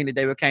extreme that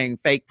they became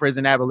fake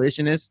prison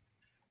abolitionists,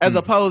 as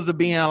opposed to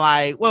being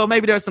like, well,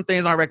 maybe there's some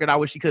things on record I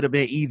wish she could have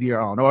been easier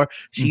on, or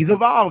she's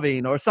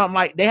evolving, or something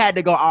like. They had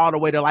to go all the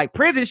way to like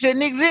prison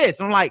shouldn't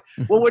exist. I'm like,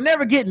 well, we're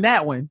never getting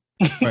that one,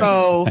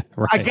 so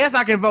I guess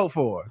I can vote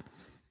for her.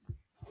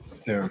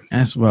 Yeah,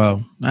 that's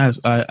well.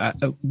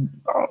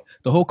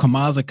 The whole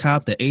Kamala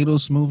cop, the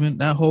ADOS movement,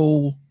 that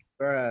whole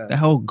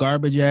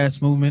garbage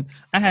ass movement.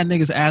 I had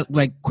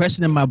niggas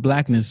questioning my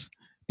blackness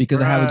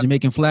because I have a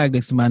Jamaican flag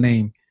next to my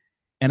name,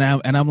 and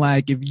I'm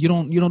like, if you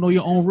don't know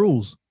your own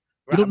rules,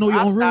 you don't know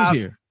your own rules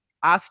here.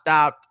 I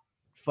stopped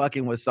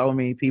fucking with so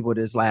many people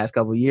this last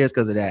couple of years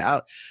because of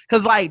that.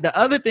 Because the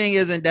other thing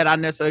isn't that I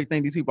necessarily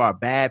think these people are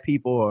bad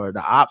people or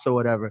the ops or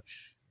whatever.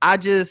 I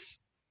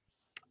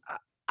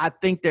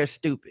think they're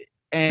stupid.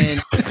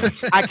 And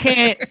I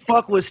can't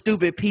fuck with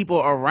stupid people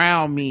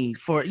around me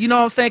for, you know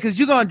what I'm saying? Because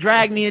you're going to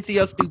drag me into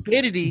your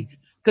stupidity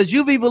because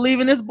you be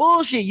believing this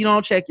bullshit. You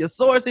don't check your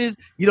sources.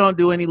 You don't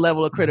do any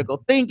level of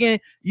critical thinking.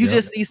 You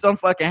just see some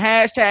fucking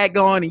hashtag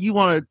going and you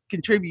want to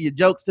contribute your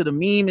jokes to the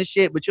meme and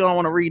shit, but you don't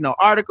want to read no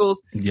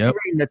articles. You're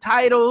reading the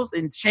titles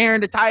and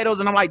sharing the titles.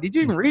 And I'm like, did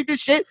you even read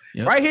this shit?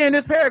 Right here in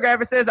this paragraph,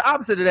 it says the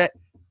opposite of that.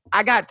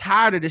 I got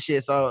tired of the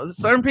shit. So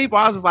certain people,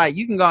 I was just like,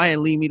 you can go ahead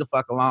and leave me the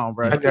fuck alone,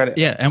 bro. I got it.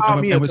 Yeah,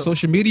 and with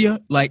social media,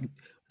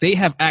 they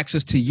have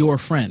access to your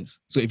friends.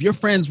 So if your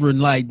friends were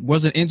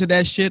wasn't into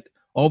that shit,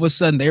 all of a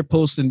sudden they're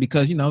posting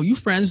because you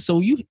friends.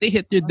 So they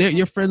hit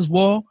your friend's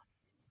wall.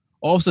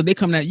 All of a sudden they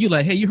come at you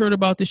like, hey, you heard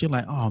about this? You're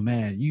like, oh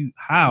man,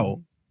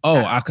 how?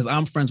 Oh, because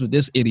I'm friends with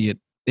this idiot.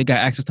 They got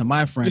access to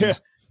my friends. Yeah.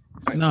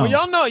 No.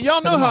 Well,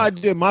 y'all know how I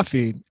did my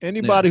feed.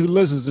 Anybody who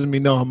listens to me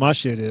know how my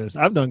shit is.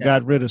 I've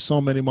got rid of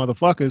so many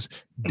motherfuckers.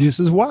 This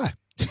is why.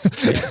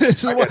 This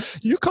is why.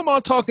 You come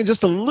on talking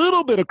just a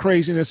little bit of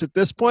craziness at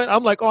this point.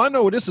 I'm like, oh, I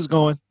know where this is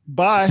going.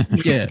 Bye.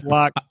 Yeah.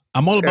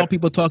 I'm all about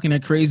people talking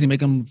that crazy,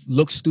 make them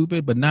look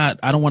stupid, but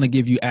I don't want to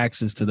give you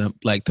access to them,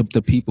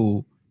 to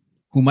people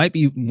who might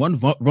be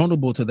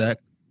vulnerable to that,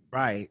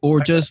 right? Or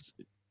just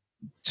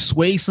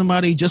sway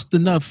somebody just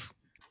enough.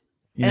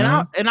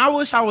 I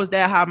wish I was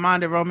that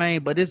high-minded,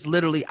 Romane, but it's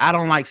literally I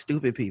don't like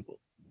stupid people.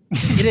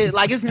 It is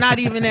like it's not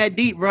even that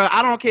deep, bro.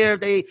 I don't care if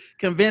they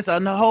convince a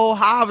whole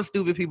hive of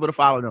stupid people to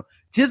follow them.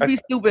 Just be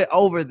stupid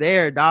over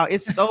there, dog.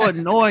 It's so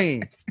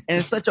annoying and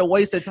it's such a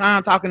waste of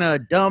time talking to a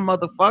dumb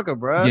motherfucker,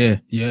 bro.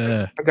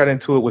 Yeah. I got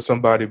into it with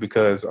somebody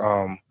because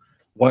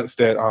once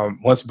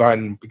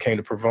Biden became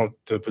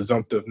the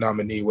presumptive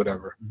nominee,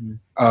 whatever,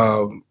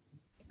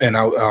 and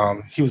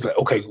he was like,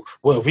 okay,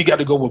 well, if we got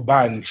to go with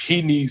Biden,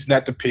 he needs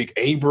not to pick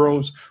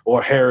Abrams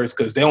or Harris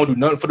because they don't do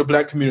nothing for the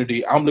black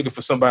community. I'm looking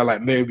for somebody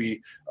like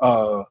maybe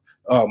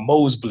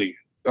Mosley,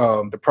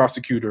 the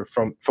prosecutor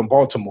from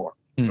Baltimore,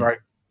 right?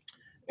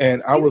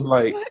 And I was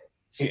like,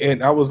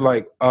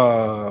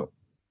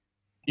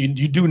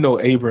 you do know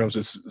Abrams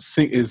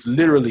is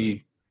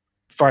literally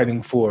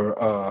fighting for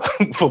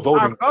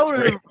voting.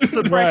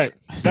 Right.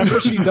 That's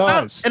what she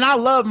does. And I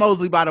love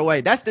Mosley, by the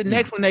way. That's the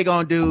next one they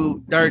gonna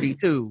do dirty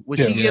too. When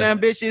she get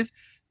ambitious,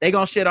 they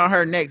gonna shit on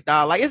her next,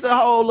 dog. Like it's a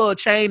whole little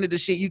chain of the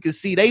shit you can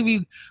see. They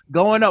be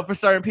going up for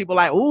certain people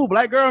like, ooh,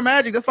 black girl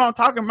magic. That's what I'm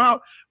talking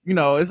about. You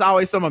know, it's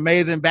always some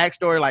amazing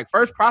backstory. Like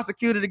first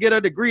prosecutor to get a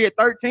degree at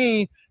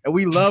 13, and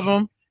we love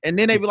them. And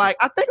then they be like,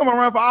 I think I'm gonna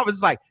run for office.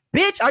 It's like,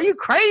 bitch, are you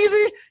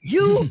crazy?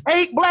 You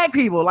hate black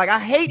people. Like I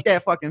hate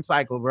that fucking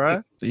cycle,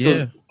 bro.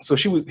 Yeah. So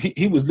he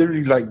was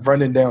literally like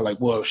running down like,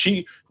 well,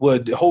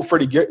 the whole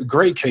Freddie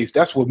Gray case.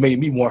 That's what made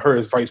me want her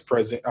as vice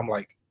president. I'm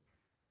like,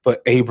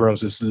 but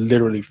Abrams is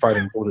literally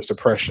fighting voter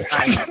suppression.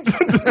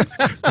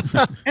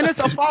 And it's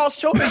a false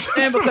choice,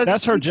 man, because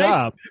that's her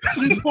job.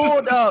 He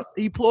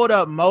pulled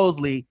up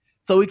Mosley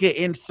so we can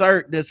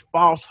insert this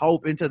false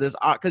hope into this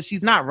art because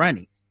she's not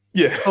running.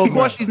 Yeah. So of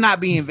course she's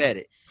not being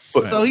vetted.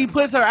 So he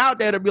puts her out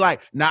there to be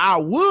like, now I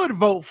would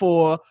vote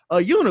for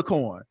a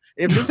unicorn.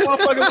 If this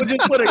motherfucker would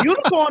just put a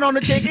unicorn on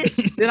the ticket,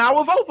 then I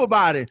would vote for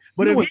Biden.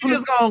 But if he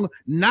just gonna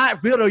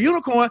not build a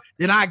unicorn,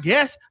 then I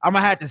guess I'm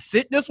gonna have to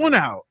sit this one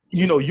out.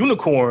 You know,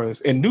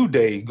 unicorns and New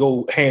Day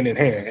go hand in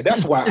hand. And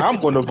that's why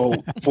I'm going to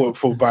vote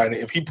for Biden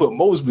if he put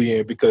Mosley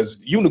in because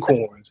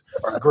unicorns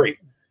are great.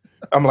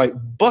 I'm like,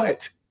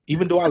 but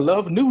even though I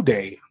love New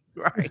Day,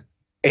 right?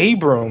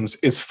 Abrams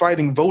is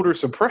fighting voter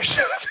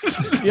suppression.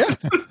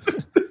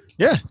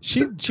 Yeah,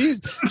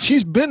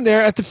 she's been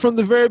there from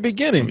the very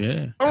beginning.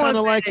 Yeah, kind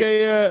of like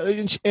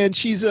and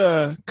she's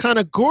kind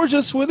of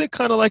gorgeous with it,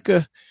 kind of like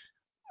a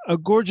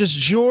gorgeous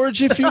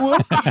George, if you will,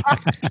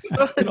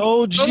 an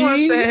OG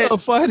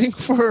fighting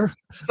for.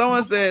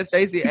 Someone said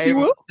Stacey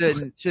Abrams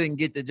shouldn't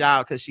get the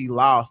job because she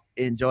lost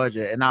in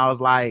Georgia, and I was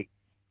like,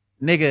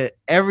 nigga,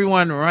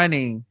 everyone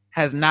running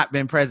has not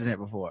been president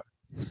before.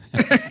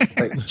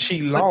 Like,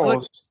 she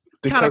lost.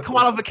 What kind of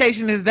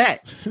qualification is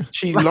that?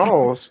 She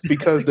lost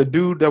because the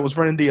dude that was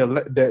running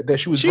that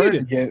she was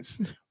running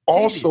against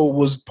also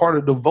was part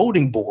of the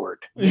voting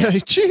board. Yeah, he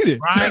cheated.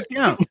 Brian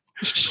Kemp.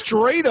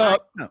 Straight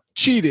up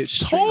cheated.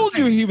 Told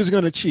you he was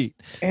going to cheat.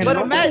 And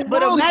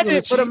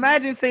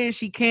imagine saying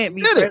she can't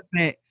be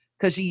president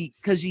because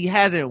she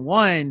hasn't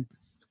won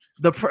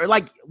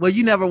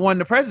you never won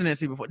the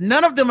presidency before.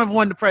 None of them have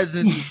won the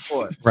presidency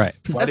before. Right.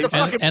 That's the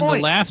fucking point. And the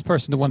last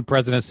person to win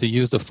presidency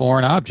used a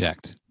foreign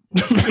object.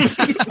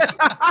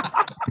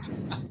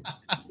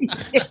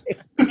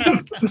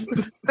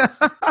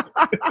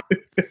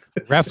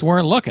 Refs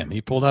weren't looking.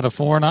 He pulled out a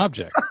foreign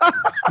object.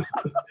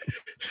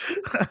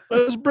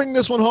 Let's bring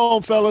this one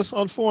home, fellas,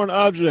 on foreign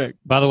object.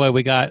 By the way,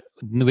 we didn't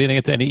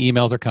get to any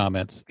emails or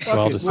comments, so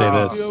I'll just say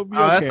this.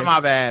 That's my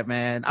bad,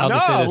 man.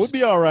 We'll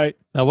be all right.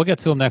 No, we'll get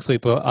to them next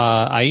week. But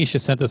Aisha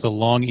sent us a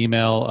long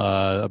email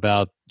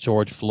about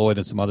George Floyd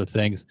and some other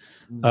things.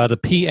 The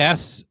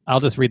PS, I'll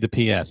just read the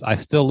PS. I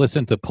still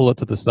listen to Pull It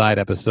to the Side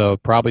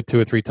episode probably 2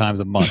 or 3 times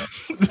a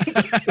month.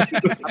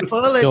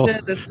 Pull it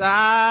to the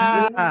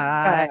side.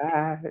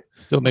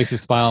 Still makes you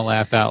smile and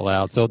laugh out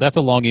loud. So that's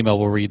a long email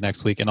we'll read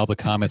next week and all the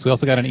comments. We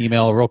also got an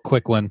email, a real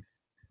quick one.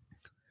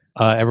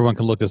 Everyone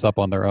can look this up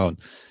on their own.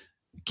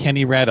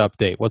 Kenny Red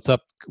update. What's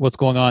up? What's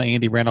going on?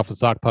 Andy ran off the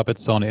sock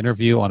puppets. Saw an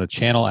interview on a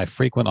channel I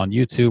frequent on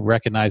YouTube.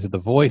 Recognized the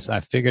voice. I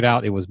figured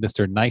out it was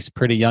Mr. Nice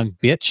Pretty Young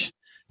Bitch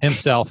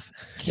himself,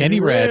 Kenny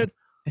Red.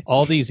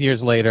 All these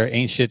years later,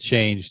 ain't shit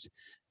changed.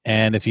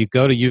 And if you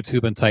go to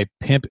YouTube and type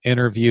 "pimp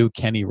interview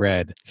Kenny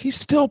Red," he's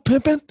still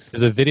pimping.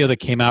 There's a video that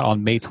came out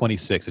on May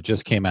 26th. It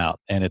just came out,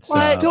 and it's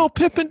still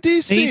pimping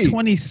DC. May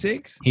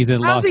 26. He's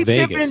in Las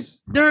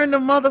Vegas during the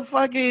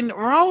motherfucking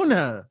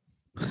Rona.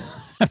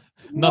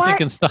 Nothing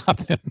can stop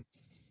him.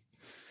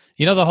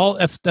 You know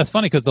that's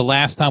funny because the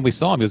last time we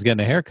saw him, he was getting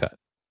a haircut.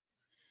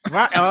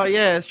 Right? Oh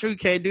yeah, it's true.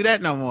 Can't do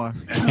that no more.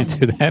 Can't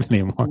do that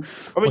anymore.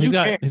 I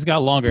mean, he's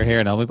got longer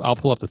hair now. I'll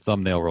pull up the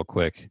thumbnail real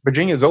quick.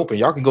 Virginia's open.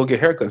 Y'all can go get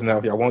haircuts now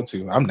if y'all want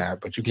to. I'm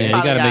not, but you can. Yeah,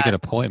 you got to make an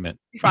appointment.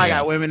 You probably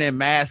got women in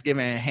masks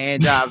giving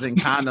hand jobs and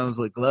condoms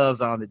with gloves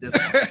on to just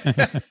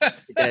get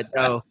that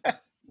dough.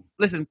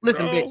 Listen,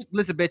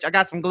 bitch. I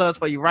got some gloves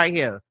for you right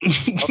here.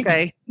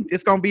 Okay,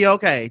 it's gonna be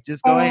okay.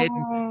 Just go ahead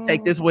and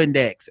take this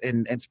Windex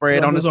and spray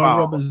it on the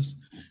wall.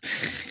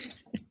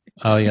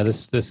 Oh yeah,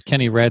 this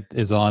Kenny Red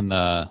is on.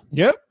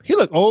 Yep, he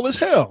look old as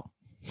hell.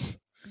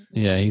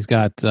 Yeah, he's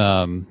got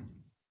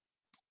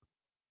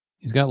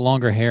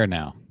longer hair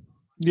now.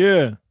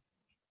 Yeah.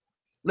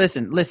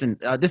 Listen. This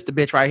the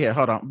bitch right here.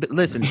 Hold on.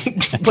 Listen.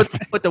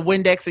 put the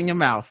Windex in your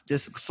mouth.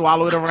 Just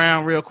swallow it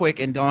around real quick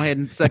and go ahead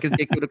and suck his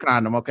dick through the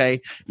condom.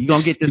 Okay, you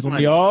gonna get this You're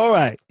money. gonna be all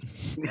right.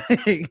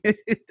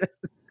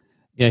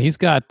 Yeah, he's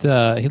got.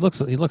 He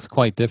looks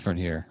quite different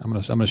here. I'm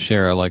gonna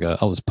share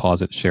I'll just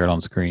pause it, share it on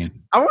screen.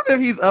 I wonder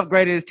if he's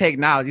upgraded his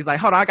technology. He's like,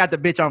 hold on, I got the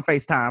bitch on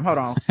FaceTime. Hold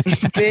on,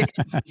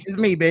 bitch, it's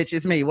me, bitch,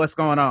 it's me. What's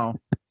going on?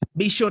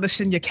 Be sure to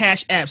send your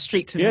Cash App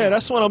straight to me. Yeah,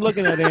 that's what I'm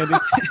looking at, Andy.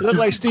 You look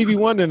like Stevie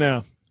Wonder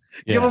now.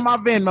 Yeah. Give him my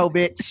Venmo,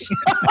 bitch.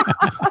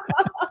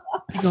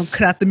 You're gonna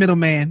cut out the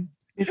middleman.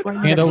 Bitch, why you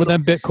Hand got over your-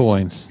 them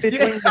bitcoins. Bitch,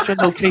 why you got your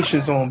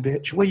locations on,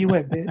 bitch? Where you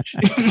at,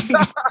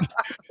 bitch?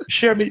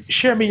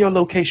 share me your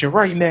location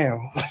right now.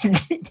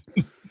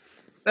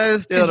 That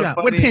is still the Where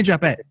the funniest. pin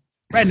drop at?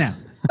 Right now.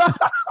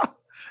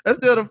 That's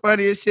still the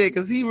funniest shit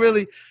because he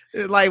really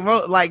like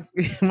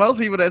most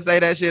people that say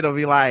that shit will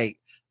be like,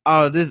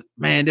 oh, this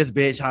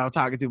bitch I'm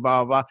talking to,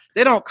 blah blah blah.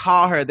 They don't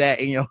call her that,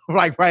 and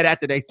like right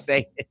after they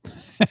say it.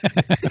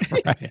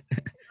 Right.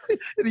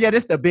 Yeah,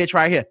 this the bitch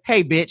right here.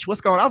 Hey, bitch, what's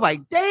going on? I was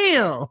like,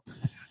 damn.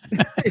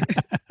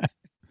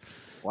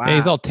 Wow. Hey,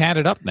 he's all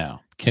tatted up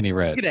now, Kenny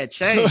Red. Look at that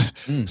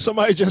change.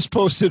 Somebody just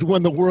posted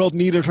when the world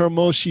needed her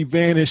most, she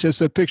vanished. It's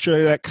a picture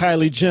of that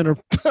Kylie Jenner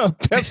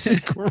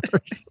Pepsi commercial.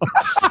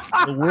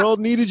 The world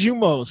needed you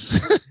most.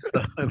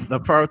 The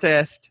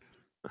protest.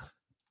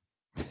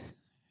 I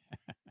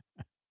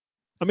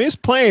mean, it's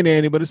playing,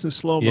 Andy, but it's in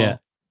slow mo. Yeah.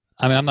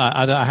 I mean,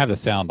 I have the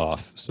sound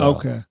off, so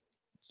Okay.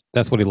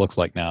 that's what he looks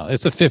like now.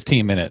 It's a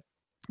 15-minute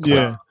clip,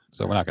 Yeah.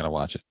 so we're not going to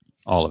watch it,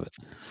 all of it.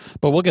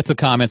 But we'll get to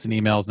comments and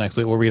emails next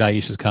week. We'll read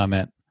Aisha's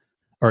comment,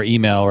 or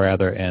email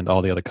rather, and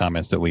all the other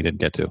comments that we didn't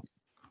get to.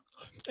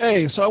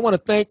 Hey, so I want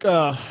to thank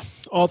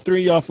all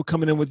three of y'all for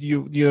coming in with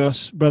you,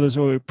 us brothers.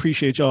 We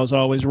appreciate y'all as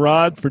always.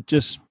 Rod, for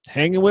just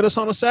hanging with us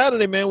on a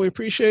Saturday, man. We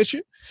appreciate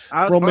you.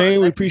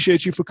 Romane, we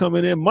appreciate you for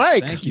coming in.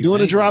 Mike, Thank you, doing a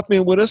thank you. drop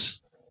in with us.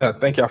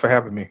 Thank y'all for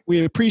having me.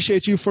 We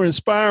appreciate you for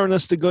inspiring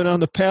us to go down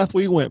the path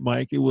we went,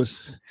 Mike. It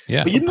was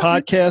Yeah. But you some know-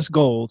 podcast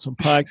gold. Some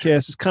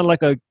podcasts. It's kind of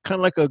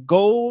like a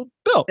gold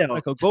belt, Belt.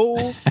 like a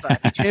gold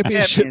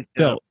championship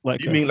belt.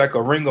 Like You mean like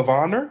a ring of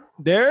honor?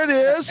 there it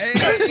is.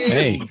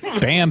 Hey,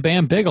 Bam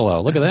Bam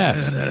Bigelow. Look at that.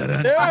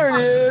 There it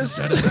is.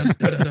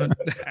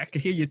 I can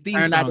hear your theme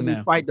Turned out to song be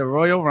now. fight the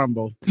Royal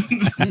Rumble.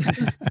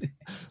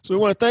 So we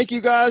want to thank you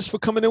guys for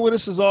coming in with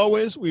us as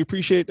always. We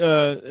appreciate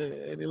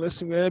any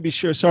listening. Man. Be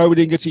sure. Sorry we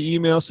didn't get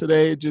your emails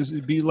today.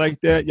 Just be like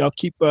that. Y'all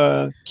keep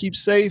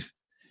safe.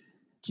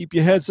 Keep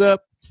your heads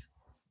up.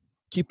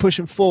 Keep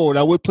pushing forward.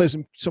 I would play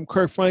some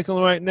Kirk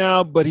Franklin right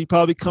now, but he'd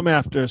probably come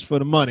after us for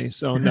the money.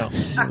 So no,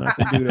 I'm not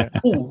gonna do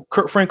that. Ooh,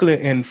 Kurt Franklin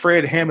and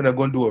Fred Hammond are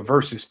going to do a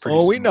versus pretty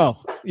soon. We know.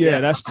 Yeah,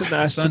 that's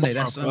tonight. Sunday,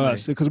 that's tomorrow for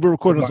us, Sunday. because we're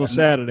recording this on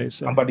Saturday.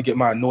 So. I'm about to get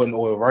my anointing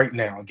oil right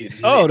now. And get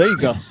Oh, there you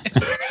go.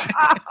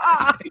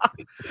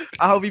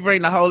 I hope he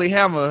bring the holy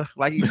hammer,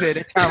 like he said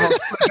that time.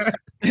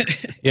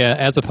 Yeah,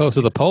 as opposed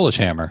to the Polish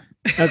hammer,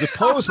 As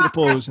opposed to the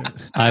Polish.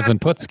 Ivan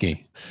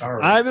Putski. All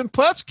right. Ivan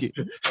Putski.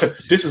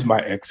 This is my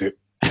exit.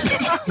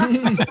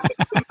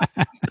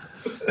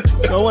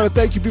 So I want to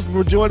thank you people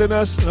for joining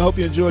us, and I hope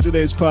you enjoyed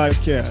today's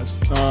podcast.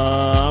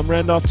 I'm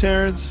Randolph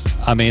Terrence.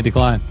 I'm Andy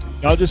Klein.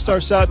 Y'all just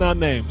start shouting out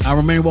names. I'm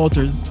Romane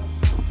Walters.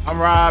 I'm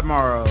Rod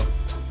Morrow.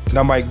 And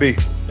I'm Mike B.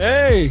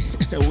 Hey,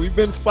 we've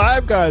been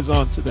 5 guys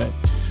on today,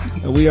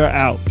 and we are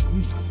out.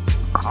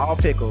 All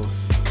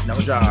pickles, no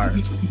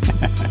jars.